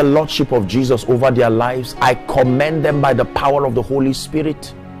declared the Lordship of Jesus over their lives. I commend them by the power of the Holy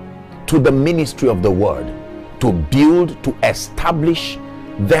Spirit to the ministry of the word, to build, to establish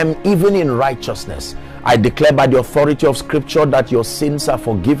them even in righteousness. I declare by the authority of Scripture that your sins are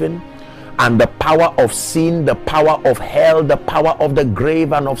forgiven, and the power of sin, the power of hell, the power of the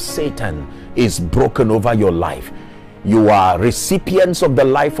grave and of Satan is broken over your life. You are recipients of the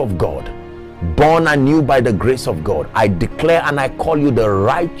life of God, born anew by the grace of God. I declare and I call you the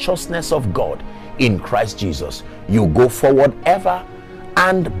righteousness of God in Christ Jesus. You go forward ever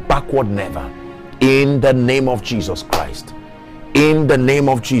and backward never, in the name of Jesus Christ. In the name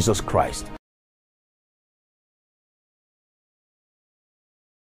of Jesus Christ.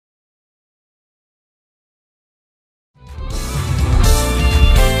 We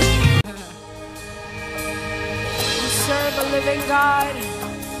serve a living God.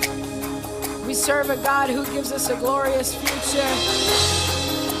 We serve a God who gives us a glorious future,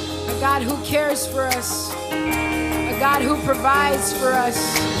 a God who cares for us, a God who provides for us,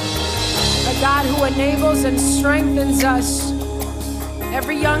 a God who enables and strengthens us.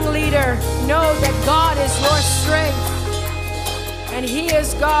 Every young leader, know that God is your strength, and He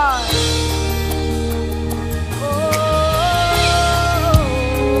is God.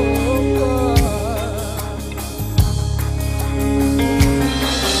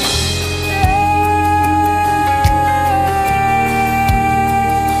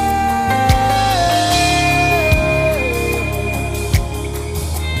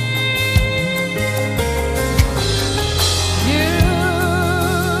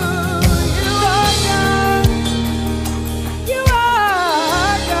 You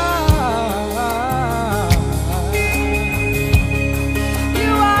are God.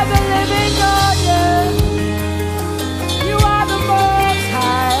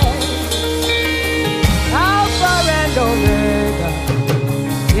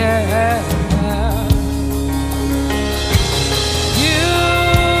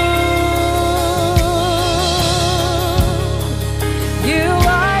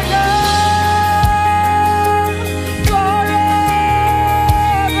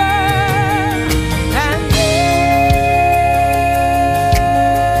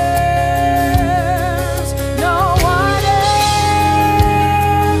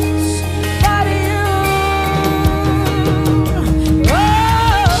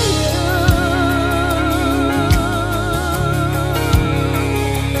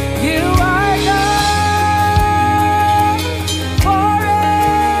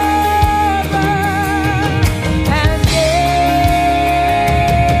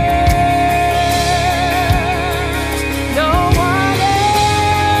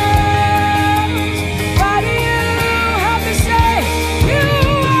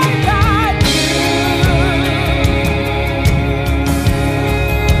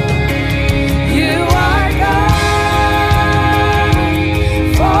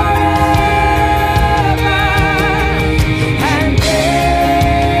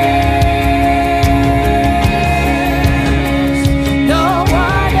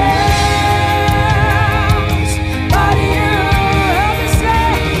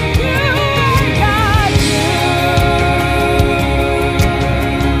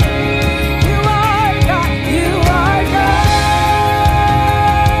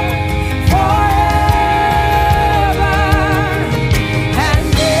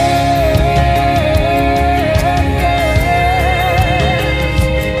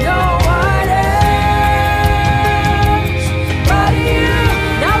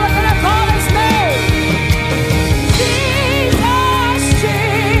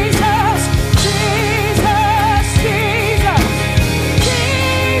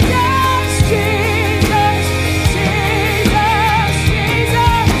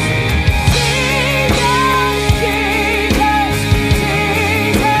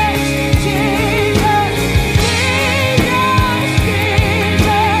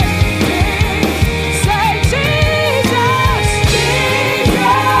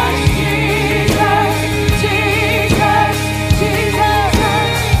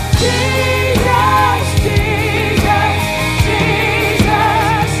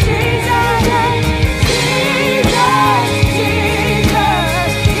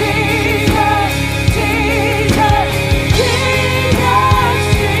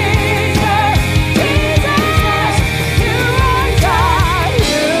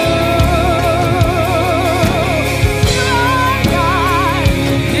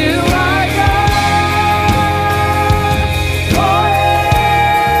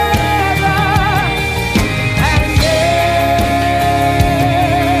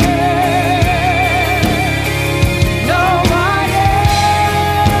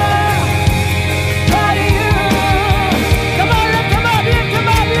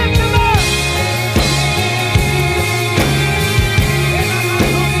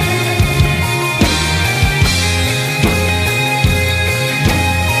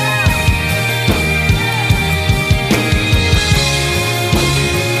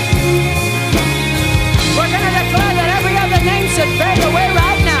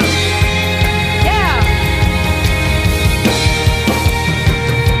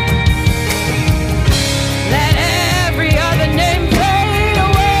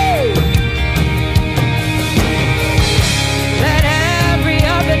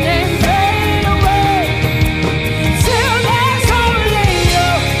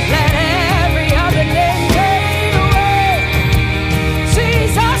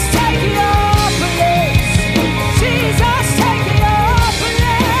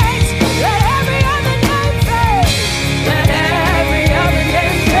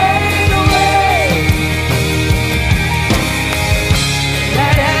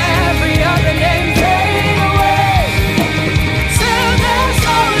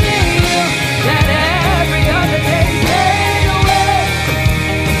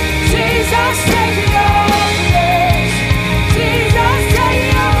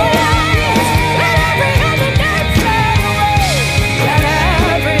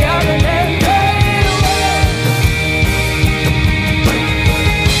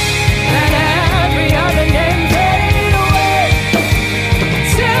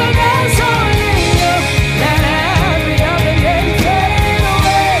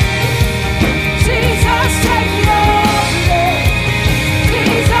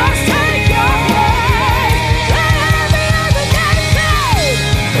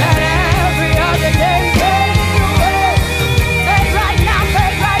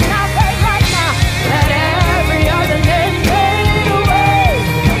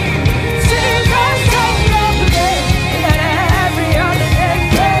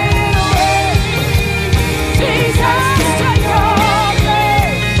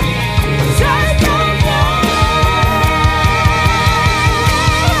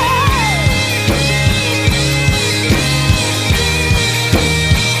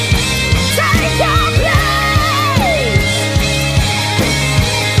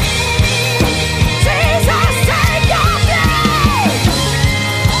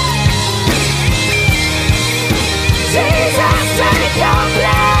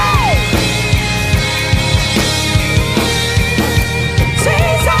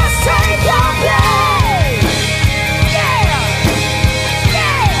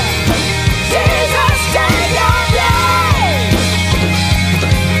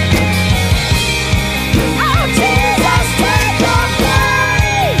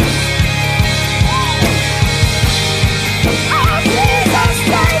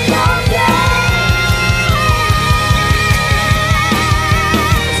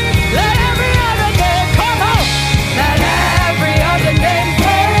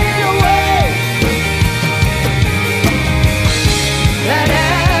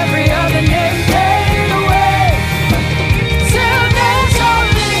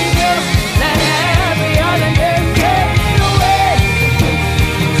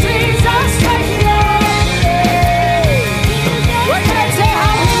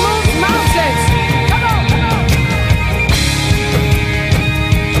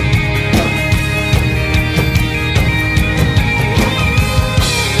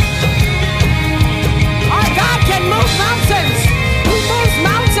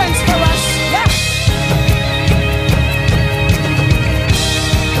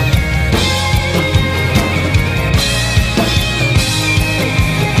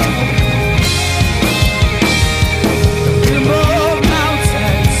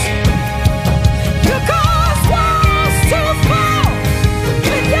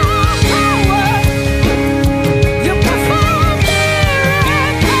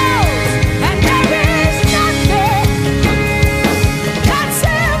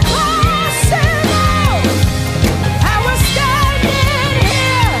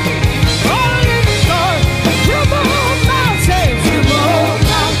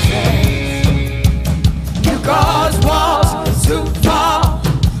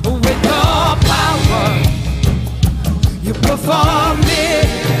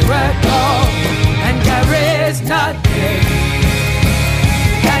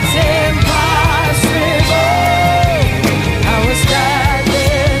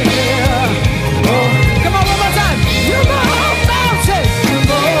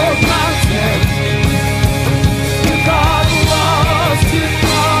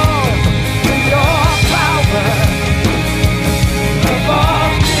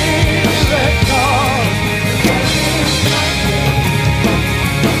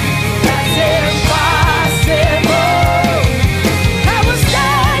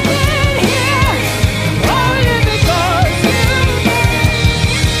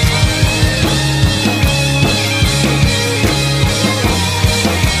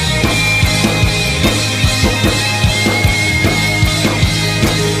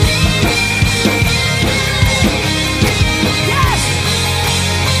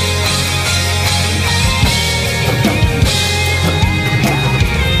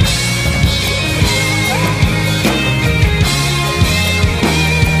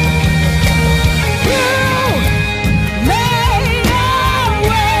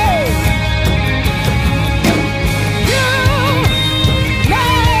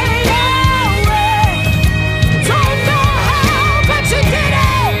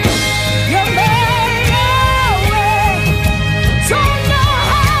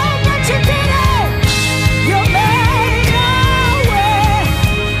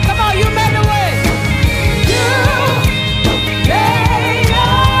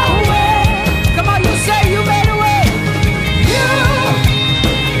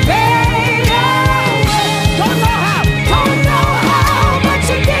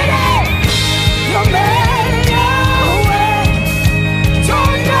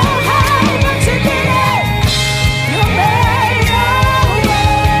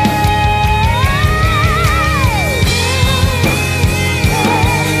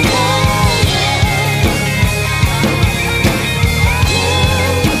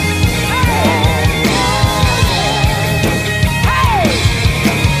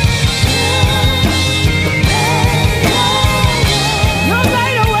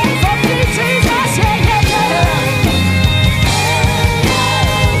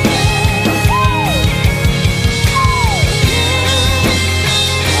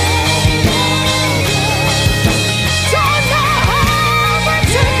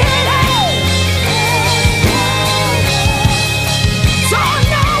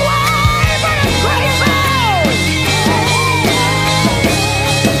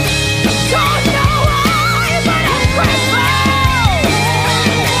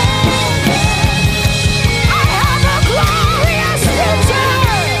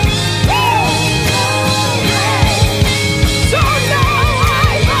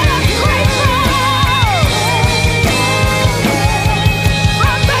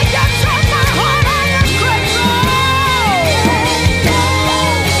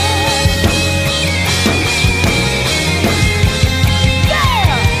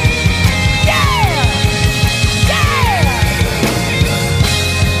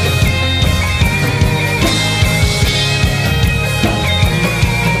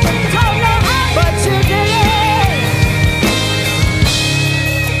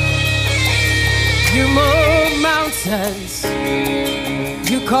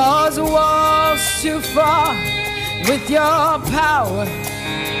 with your power.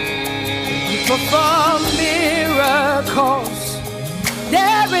 You perform miracles.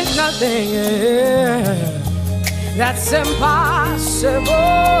 There is nothing that's impossible.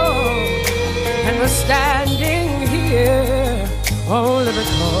 And we're standing here only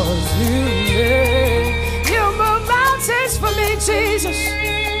because you made. You move mountains for me, Jesus.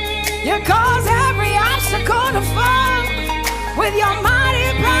 You cause every obstacle to fall with your mighty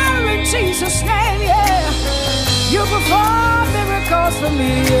power in Jesus' name, yeah. You perform miracles for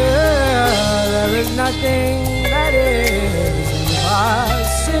me, yeah. There is nothing that is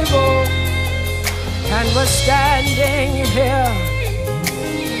impossible. And we're standing here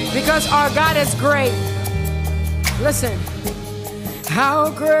because our God is great. Listen, how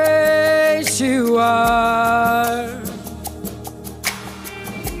great you are.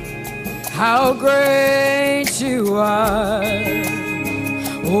 How great you are.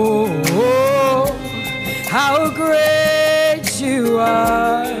 Oh, oh, how great you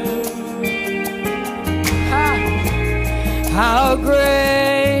are. How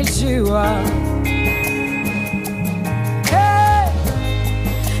great you are. Hey,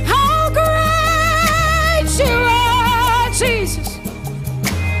 how great you are, Jesus.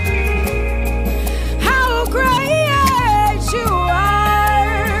 How great you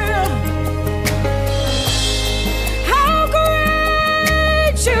are. How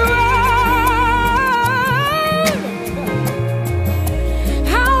great you are.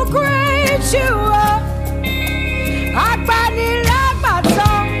 How great you are. Agbani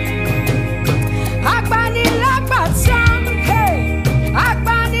lagbatan, agbani lagbatan, hey,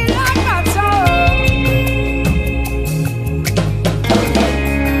 agbani lagbatan.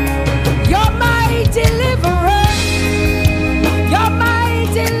 You're my deliverer, you're my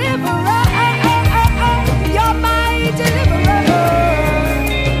deliverer, you're my deliverer.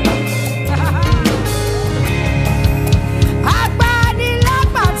 Agbani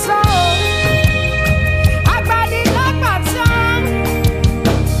lagbatan.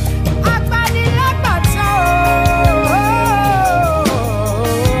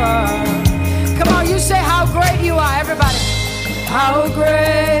 How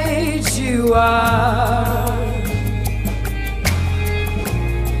great you are.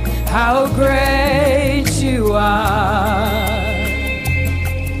 How great you are.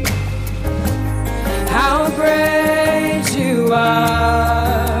 How great you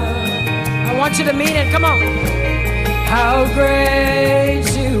are. I want you to mean it. Come on. How great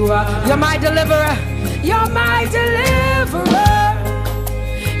you are. You're my deliverer. You're my deliverer.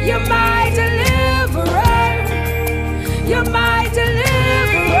 You're my deliverer. You're my deliverer.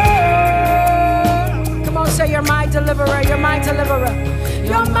 Come on, say you're my deliverer. You're my deliverer.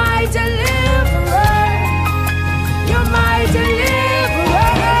 You're my deliverer. You're my deliverer.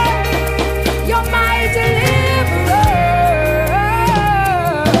 You're my deliverer.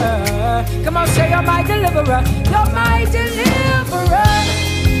 Come on, say you're my deliverer. You're my deliverer.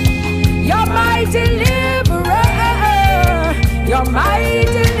 You're my deliverer. You're my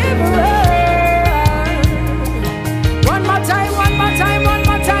deliverer. One more time, one more time, one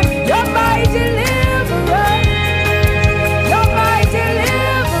more time. You're my deliverer. You're my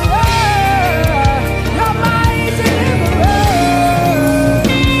deliverer. You're my deliverer.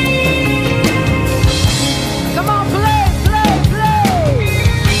 Come on, play, play, play.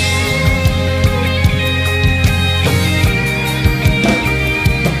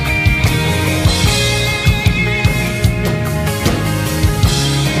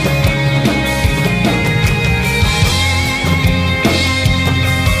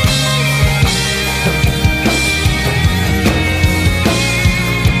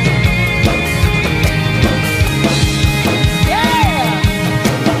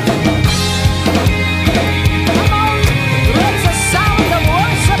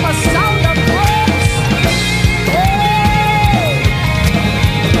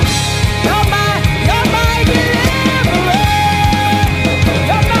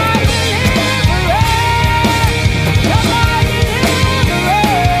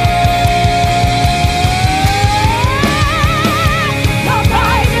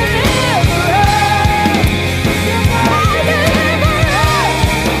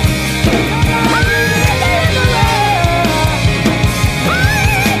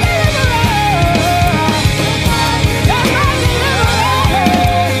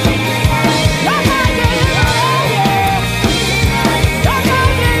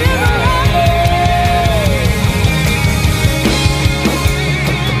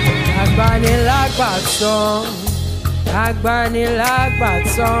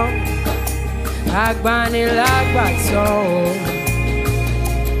 Agbanilágbàtàn, agbanilágbàtàn.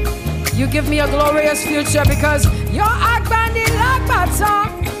 You give me a glorious future because you're Agbani Lagbata.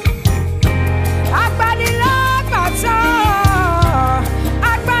 Agbani Lagbata.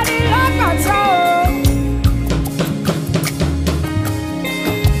 Agbani Lagbata.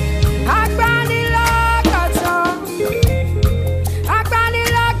 Agbani Lagbata. Agbani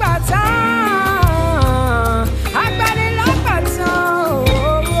Lagbata. Agbani Lagbata.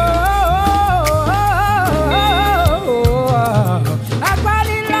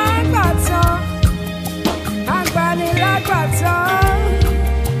 Agbani Lagbata. Agbani Lagbata.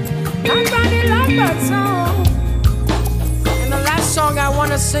 Agbani Lagbata. And the last song I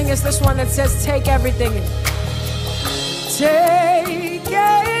want to sing is this one that says, take everything. Take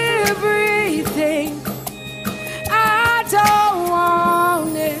everything. I don't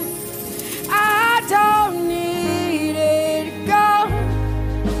want it. I don't need it. Go.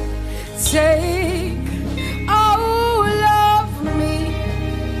 Take all of me.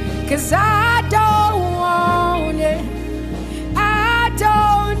 'Cause I don't want it. I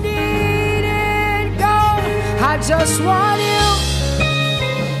don't need it. Go. I just want you.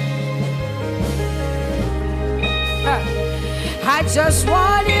 I just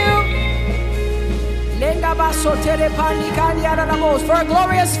want you. For a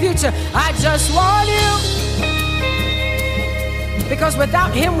glorious future. I just want you. Because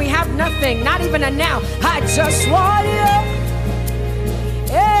without him we have nothing, not even a now. I just want you.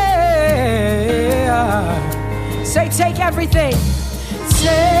 Yeah. Say, take everything.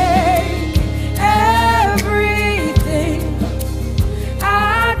 Take everything.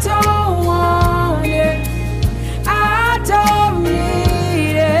 I don't want it. I don't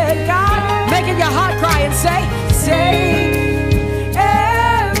need it. God, making your heart cry and say, take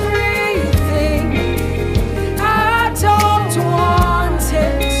everything. I don't want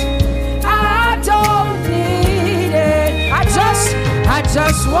it. I don't need it. I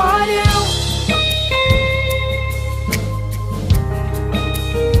just want you.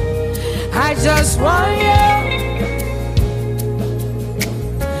 I just want you.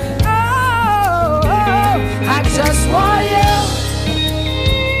 Oh, I just want you.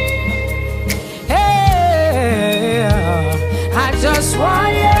 Hey, I just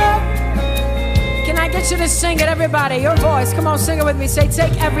want you. Can I get you to sing it, everybody? Your voice. Come on, sing it with me. Say,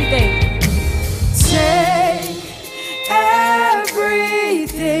 take everything. Take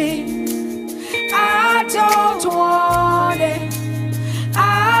everything. I don't want it.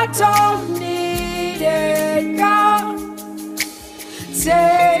 I don't need it. God,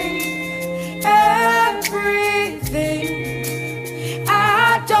 take everything.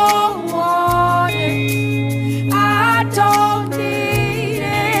 I don't want it. I don't need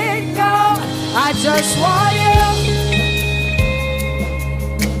it. God, I just want you.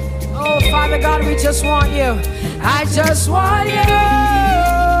 Oh, Father God, we just want you. I just want you.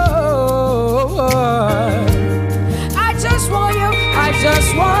 I just want you. I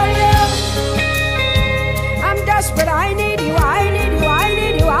just want you. I'm desperate. I need you. I need you. I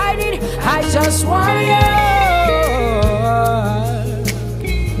need you. I need you. I just want you.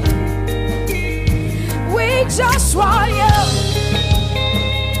 We just want you.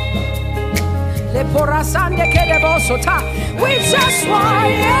 We just want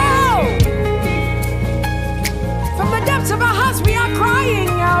you. From the depths of our hearts, we are crying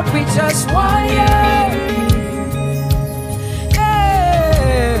out. We just want you.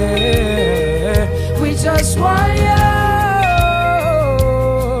 We just want you.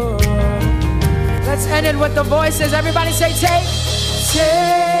 Let's end it with the voices. Everybody say, take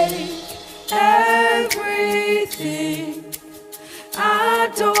everything. I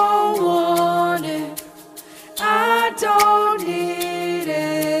don't want it. I don't need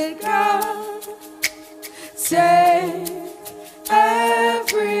it. God, take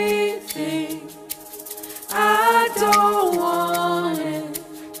everything. I don't want it.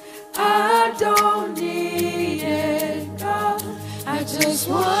 I don't need it. God, I just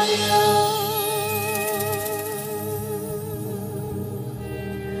want you.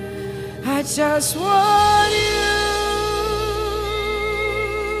 I just want you.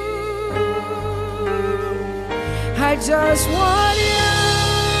 I just want you.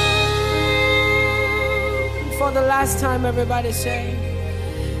 For the last time, everybody say,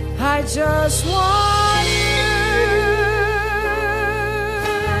 I just want